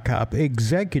Sock Hop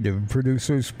executive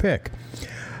producer's pick.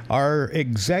 Our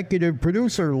executive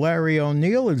producer, Larry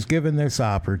O'Neill, is given this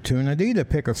opportunity to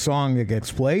pick a song that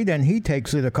gets played, and he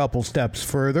takes it a couple steps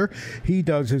further. He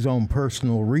does his own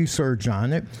personal research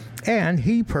on it, and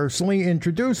he personally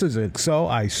introduces it. So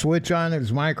I switch on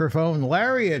his microphone.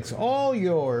 Larry, it's all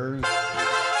yours.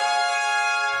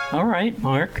 All right,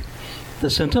 Mark. The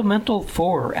Sentimental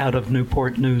Four out of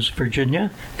Newport News,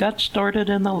 Virginia, got started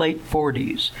in the late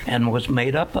 40s and was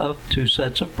made up of two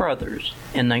sets of brothers.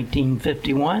 In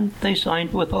 1951, they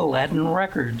signed with Aladdin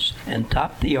Records and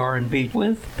topped the R&B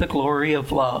with The Glory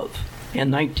of Love.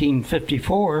 In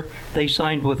 1954, they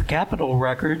signed with Capitol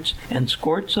Records and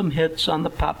scored some hits on the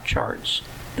pop charts.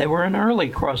 They were an early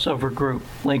crossover group,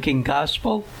 linking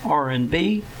gospel,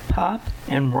 R&B, pop,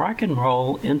 and rock and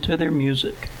roll into their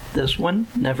music. This one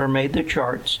never made the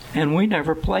charts, and we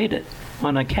never played it.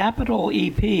 On a Capitol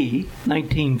EP,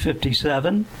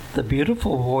 1957, the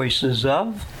beautiful voices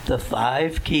of The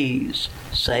Five Keys.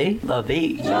 C'est la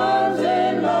vie. John's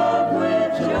in love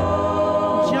with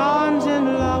Joan. John's in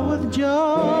love with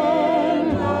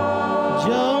Joan.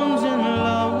 Joan's in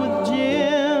love with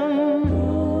Jim.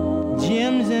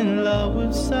 Jim's in love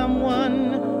with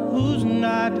someone who's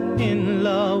not in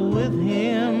love with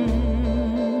him.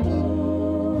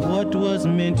 What was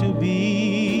meant to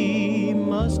be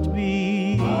must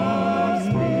be.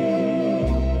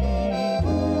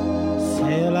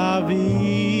 C'est la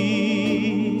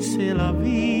vie, c'est la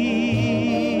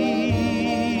vie.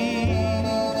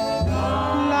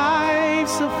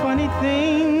 Life's a funny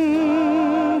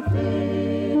thing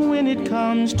when it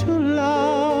comes to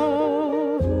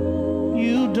love.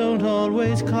 You don't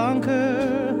always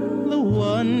conquer the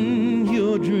one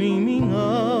you're dreaming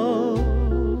of.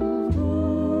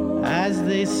 As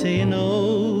they say in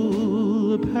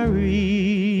old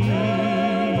Paris,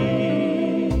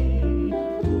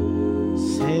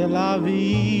 c'est la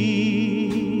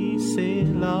vie, c'est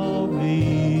la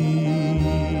vie.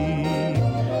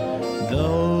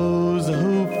 Those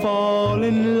who fall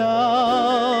in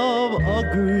love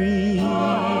agree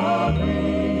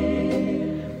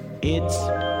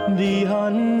the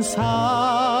unsolved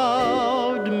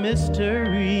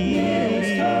mystery.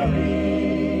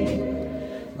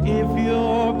 If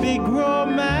your big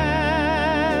romance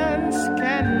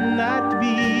cannot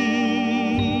be,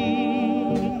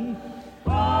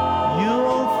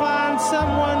 you'll find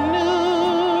someone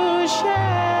new,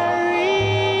 Sherry.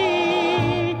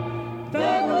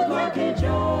 There goes Lucky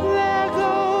Joe. There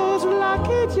goes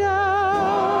Lucky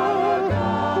Joe.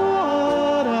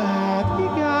 What a happy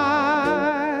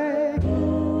guy.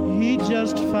 He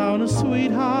just found a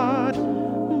sweetheart,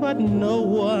 but no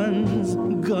one's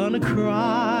gonna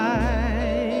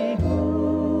cry,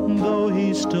 though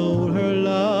he stole her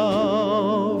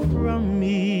love from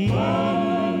me.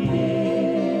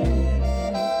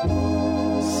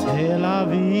 C'est la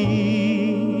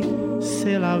vie,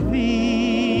 c'est la vie,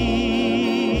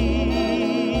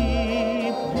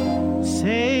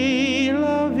 c'est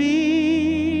la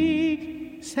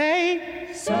vie, c'est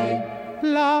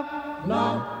la,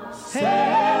 c'est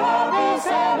la vie,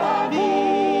 c'est la vie.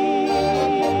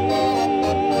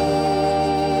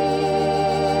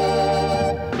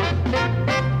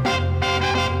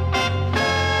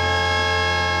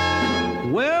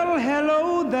 Well,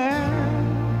 hello there.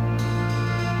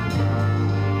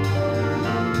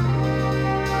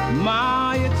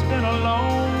 My, it's been a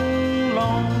long,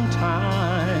 long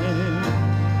time.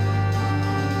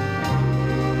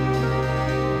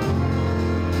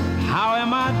 How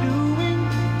am I doing?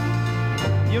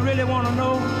 You really want to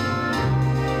know?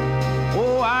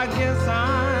 Oh, I guess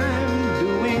I'm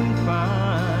doing fine.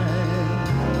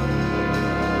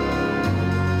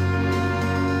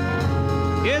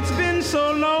 It's been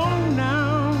so long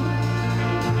now,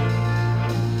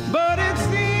 but it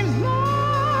seems like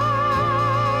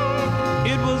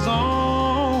it was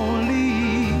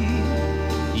only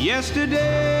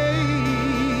yesterday.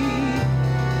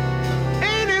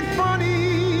 Ain't it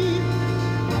funny?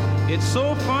 It's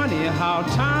so funny how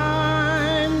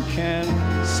time can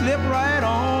slip right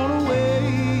on away.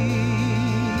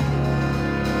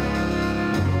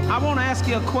 I want to ask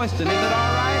you a question. Is it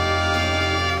all right?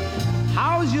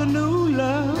 How's your new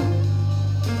love?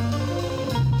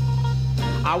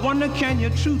 I wonder, can you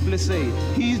truthfully say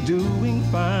he's doing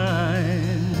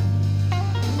fine?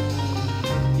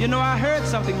 You know, I heard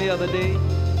something the other day.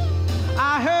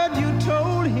 I heard you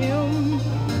told him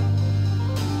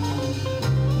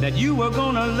that you were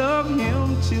gonna love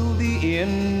him till the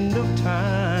end of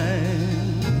time.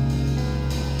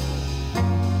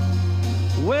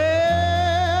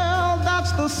 Well,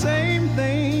 that's the same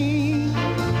thing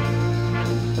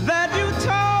that you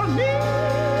told me.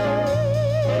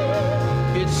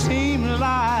 It seemed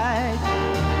like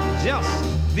just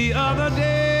the other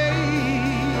day.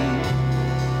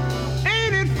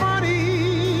 Ain't it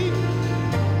funny?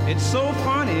 It's so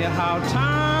funny how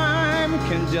time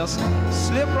can just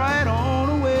slip right on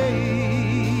away.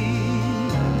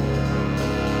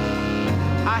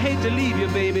 I hate to leave you,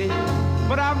 baby,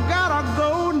 but I've gotta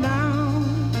go now.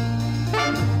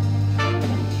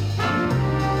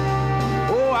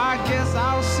 Oh, I guess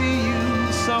I'll see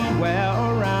you somewhere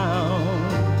around.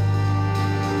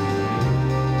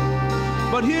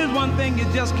 But here's one thing you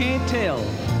just can't tell.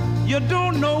 You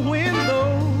don't know when,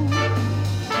 though.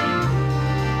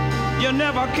 You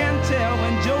never can tell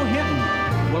when Joe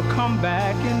Hinton will come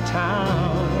back in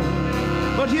town.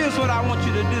 But here's what I want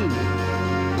you to do.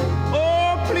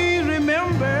 Oh, please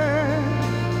remember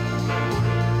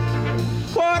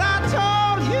what I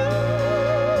told you,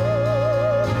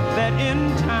 that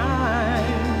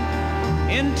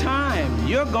in time,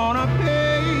 you're gonna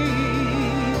pay.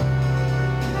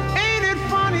 Ain't it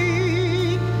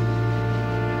funny?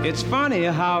 It's funny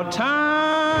how time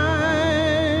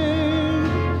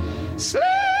slips.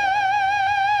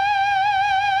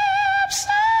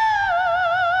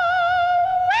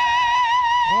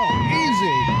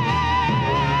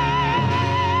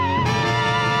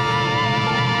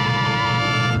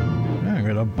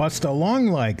 Bust along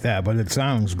like that, but it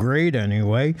sounds great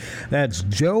anyway. That's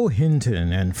Joe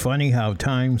Hinton and Funny How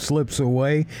Time Slips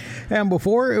Away. And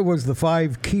before, it was the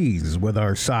Five Keys with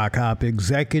our Sock Hop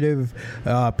executive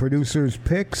producer's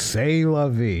pick, C'est La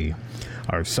Vie.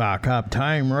 Our Sock Hop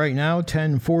time right now,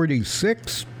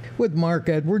 10:46. With Mark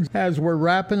Edwards as we're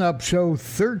wrapping up show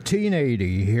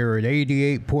 1380 here at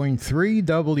 88.3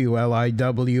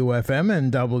 WLIW-FM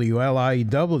and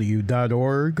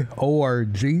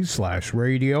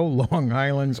WLIW.org/radio, Long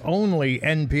Island's only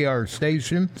NPR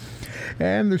station.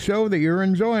 And the show that you're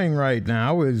enjoying right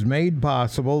now is made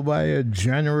possible by a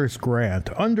generous grant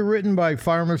underwritten by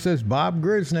pharmacist Bob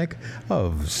Grisnick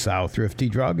of South Thrifty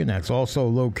Drug, and that's also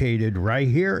located right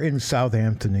here in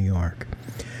Southampton, New York.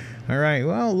 All right.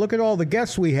 Well, look at all the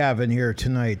guests we have in here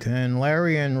tonight. And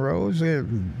Larry and Rose,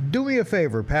 do me a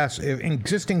favor. Pass,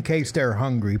 just in case they're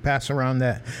hungry, pass around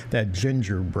that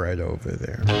gingerbread over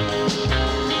there.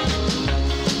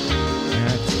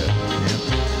 That's it.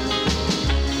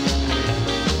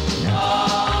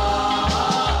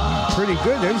 Yeah. Pretty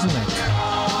good, isn't it?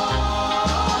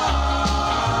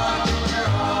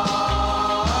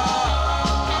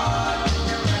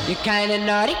 You're kinda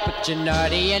naughty, but you're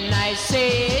naughty and I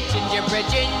say gingerbread,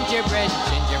 gingerbread,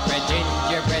 gingerbread,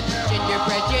 gingerbread,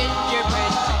 gingerbread,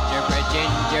 gingerbread, gingerbread,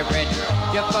 gingerbread.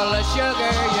 You're full of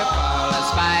sugar, you're full of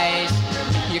spice.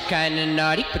 You're kinda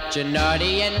naughty, but you're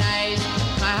naughty and nice.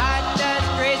 My heart does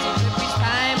crazy each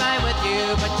time I'm with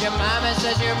you, but your mama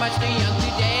says you're much too young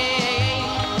today.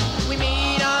 We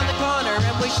meet on the corner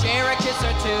and we share a kiss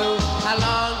or two. How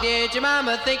long did your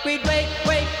mama think we'd wait?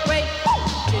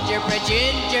 Gingerbread,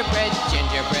 gingerbread,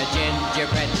 gingerbread,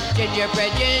 gingerbread,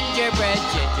 gingerbread, gingerbread,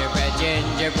 gingerbread,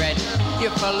 gingerbread.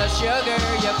 You're full of sugar,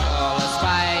 you're full of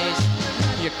spice.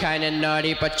 You're kinda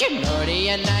naughty, but you're naughty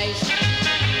and nice.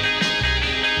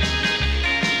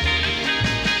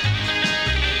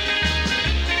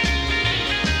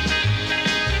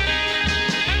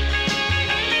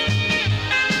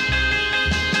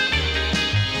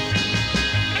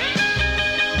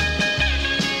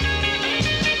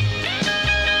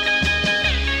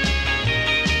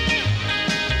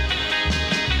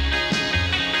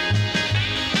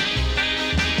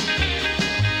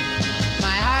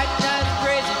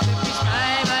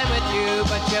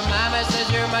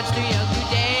 Much too young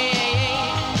today.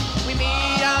 We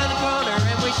meet on the corner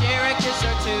and we share a kiss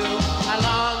or two. How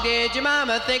long did your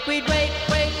mama think we'd wait?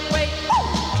 Gingerbread,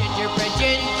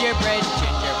 gingerbread,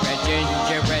 gingerbread,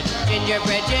 gingerbread,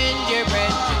 gingerbread,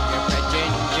 gingerbread, gingerbread,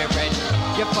 gingerbread.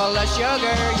 You're full of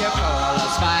sugar, you're full of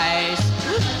spice.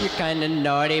 You're kinda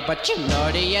naughty, but you're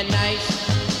naughty and nice.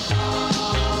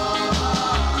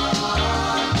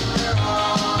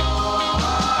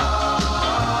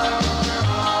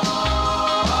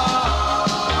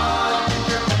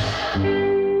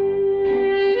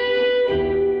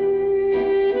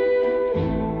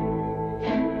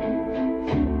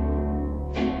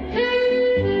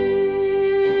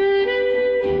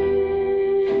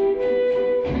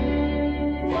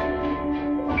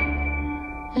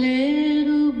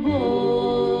 Little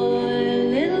boy,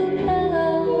 little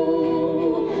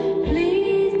fellow,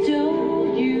 please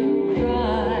don't you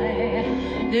cry.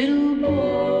 Little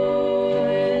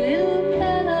boy, little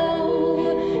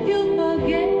fellow, you'll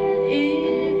forget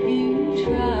if you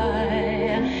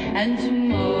try. And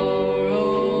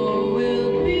tomorrow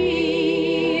will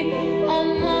be a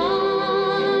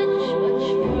much, much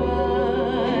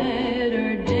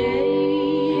brighter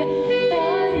day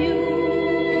for you.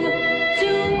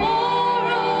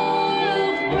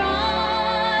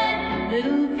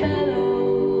 Little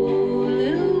fellow,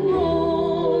 little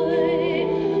boy,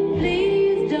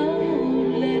 please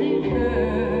don't let it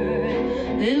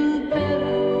hurt. Little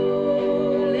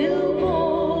fellow, little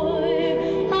boy,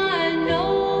 I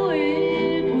know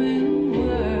it will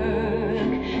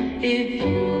work if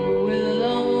you will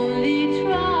only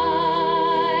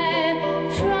try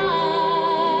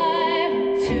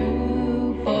to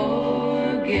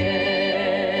forget.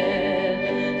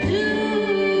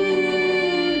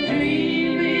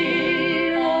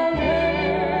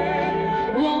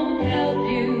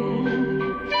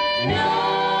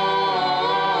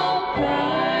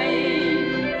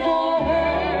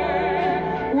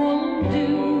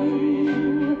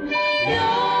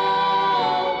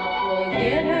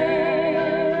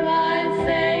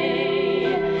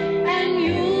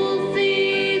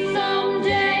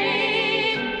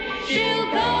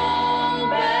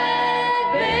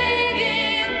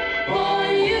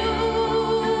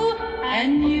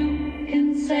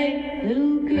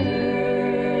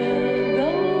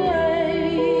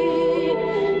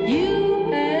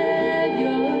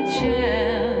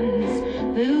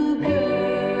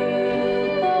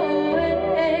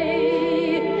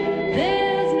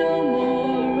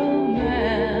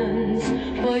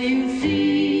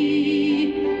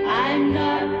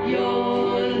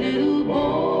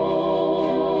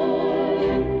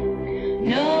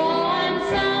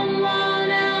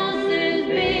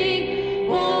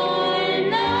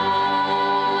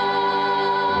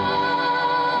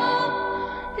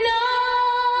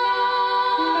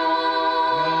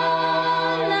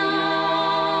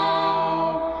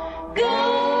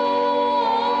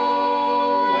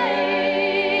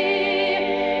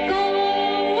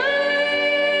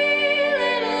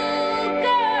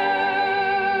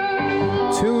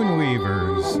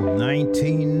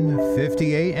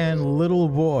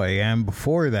 and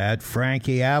before that,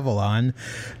 Frankie Avalon,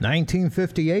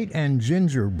 1958, and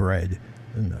Gingerbread.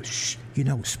 You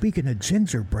know, speaking of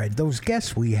gingerbread, those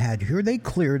guests we had here, they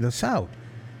cleared us out.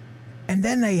 And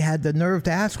then they had the nerve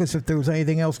to ask us if there was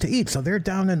anything else to eat. So they're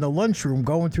down in the lunchroom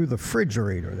going through the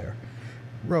refrigerator there.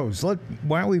 Rose,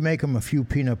 why don't we make them a few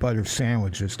peanut butter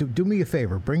sandwiches? Do me a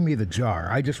favor, bring me the jar.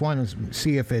 I just want to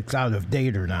see if it's out of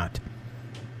date or not.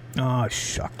 Oh,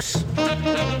 shucks.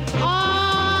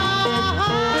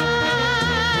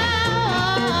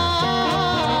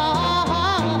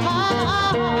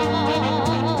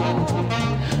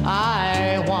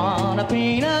 I want a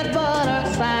peanut butter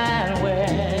sandwich.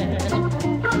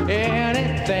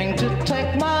 Anything to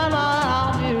take my mind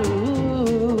off you.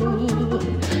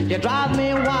 You drive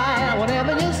me wild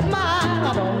whenever you smile.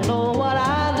 I don't know what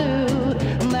I do.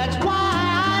 That's why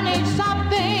I need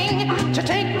something to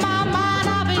take my mind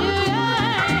off you.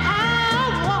 Yeah, I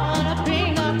want a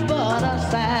peanut butter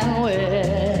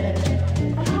sandwich.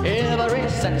 Ever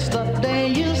since the day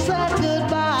you said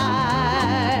goodbye.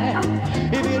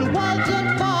 If it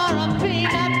wasn't for a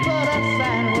peanut butter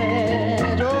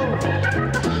sandwich,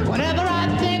 oh, whenever I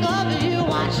think of you,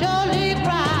 I surely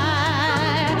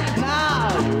cry.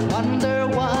 Now, wonder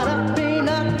what a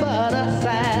peanut butter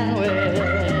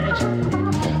sandwich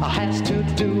has to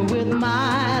do with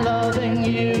my loving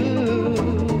you.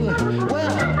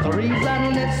 Well, the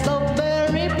reason it's so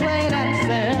very plain and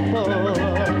simple,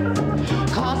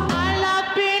 'cause I love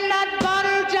peanut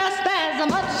butter just as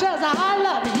much as I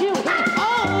love you.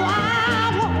 Oh,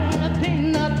 I want a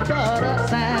peanut butter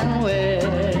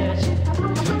sandwich.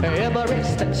 Ever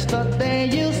since the day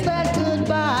you said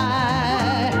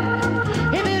goodbye.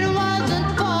 If it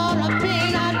wasn't for a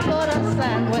peanut butter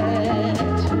sandwich,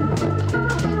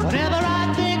 whenever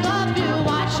I think of you,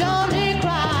 I surely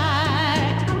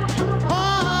cry. Oh,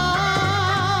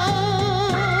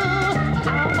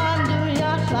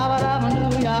 shabba-doo-ya,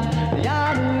 shabba-dabba-doo-ya,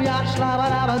 ya-doo-ya,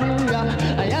 shabba-dabba-doo-ya,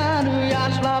 ya-doo-ya,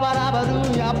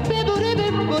 shabba-dabba-doo-ya,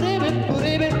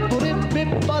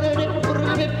 bip-boo-dee-bip-boo-dee-bip-boo-dee-bip-boo-dee-bip,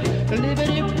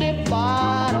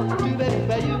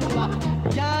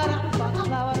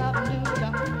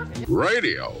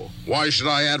 Radio? Why should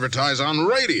I advertise on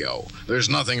radio? There's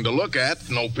nothing to look at,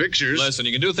 no pictures. Listen,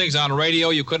 you can do things on radio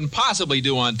you couldn't possibly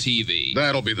do on TV.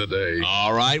 That'll be the day.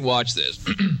 All right, watch this.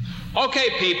 Okay,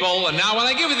 people, and now when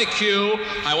I give you the cue,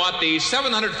 I want the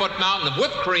 700-foot mountain of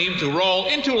whipped cream to roll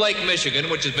into Lake Michigan,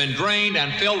 which has been drained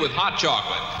and filled with hot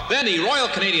chocolate. Then the Royal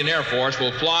Canadian Air Force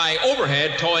will fly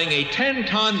overhead towing a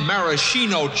 10-ton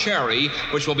maraschino cherry,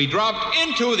 which will be dropped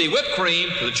into the whipped cream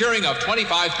to the cheering of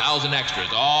 25,000 extras.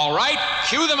 All right,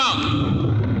 cue the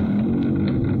mountain.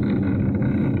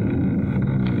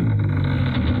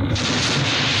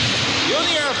 Cue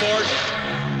the Air Force.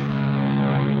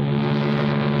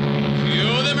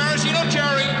 Cue the maraschino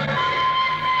cherry.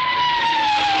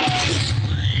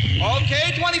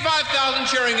 Okay, 25,000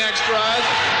 cheering extras.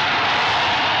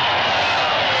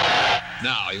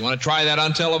 Now, you want to try that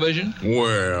on television?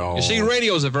 Well... You see,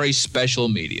 radio is a very special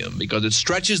medium because it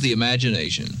stretches the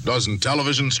imagination. Doesn't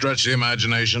television stretch the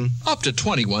imagination? Up to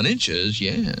 21 inches,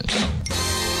 yes.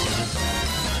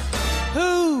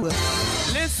 Who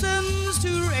listens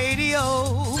to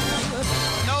radio?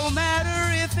 No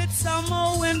matter if it's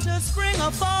summer, winter, spring, or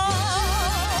fall.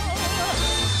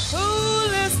 Who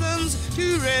listens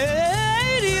to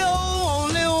radio?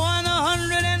 Only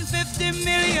 150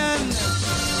 million.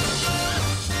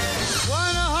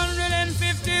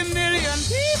 150 million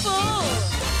people.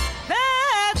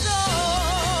 That's all.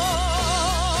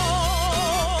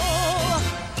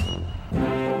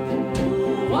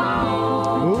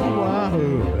 Ooh,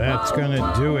 wahoo. That's going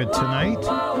to do it tonight.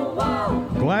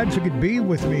 Glad you could be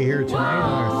with me here tonight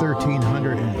on our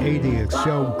 1380th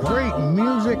show. Great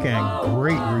music and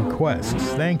great requests.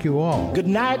 Thank you all. Good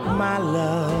night, my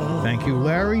love. Thank you,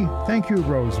 Larry. Thank you,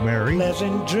 Rosemary.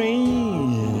 Pleasant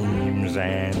dreams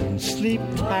and sleep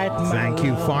tight, my Thank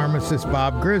you, love. Pharmacist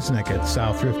Bob Grisnick at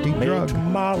South Thrifty May Drug.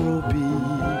 tomorrow be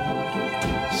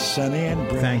sunny and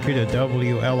bright. Thank you to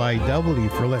WLIW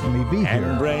for letting me be here.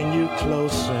 And bring you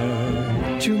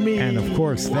closer to me. And of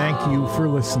course, thank you for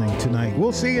listening tonight.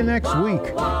 We'll see you next week.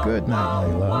 Good night,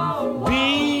 my love.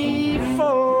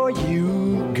 Before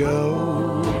you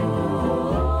go,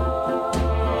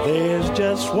 there's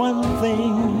just one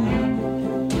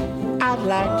thing I'd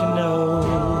like to know.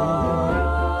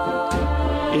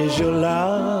 Is your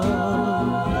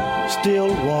love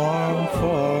still warm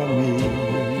for me?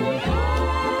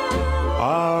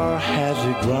 Or has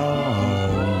it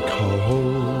grown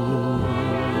cold?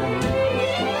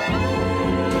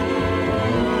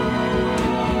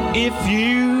 If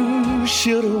you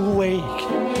should awake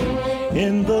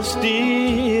in the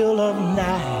still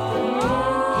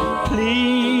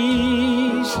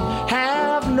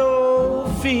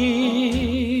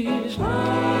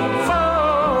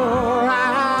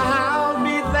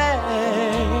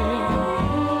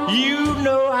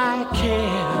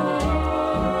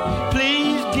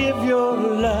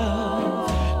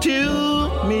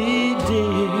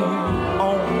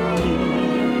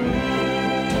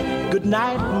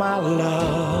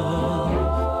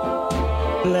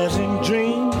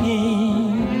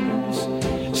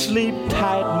Sleep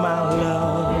tight, my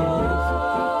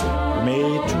love. May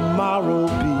tomorrow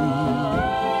be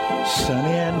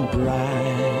sunny and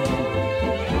bright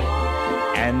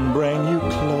and bring you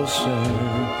closer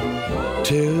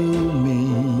to me.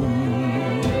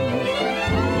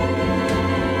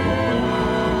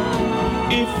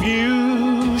 If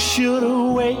you should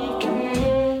awake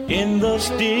in the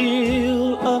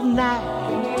still of night,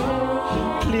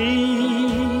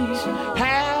 please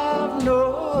have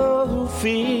no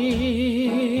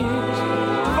fears,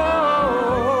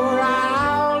 for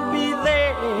I'll be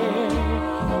there.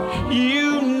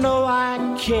 You know I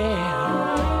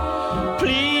care.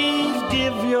 Please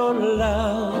give your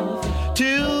love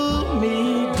to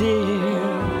me, dear,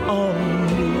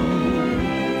 only.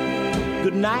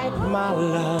 Good night, my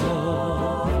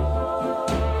love.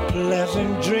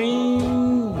 Pleasant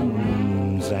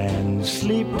dreams and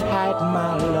sleep tight,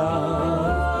 my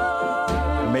love.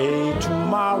 May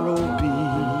tomorrow be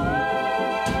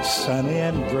sunny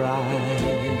and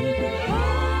bright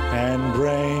and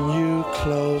bring you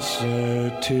closer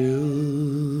to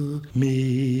me.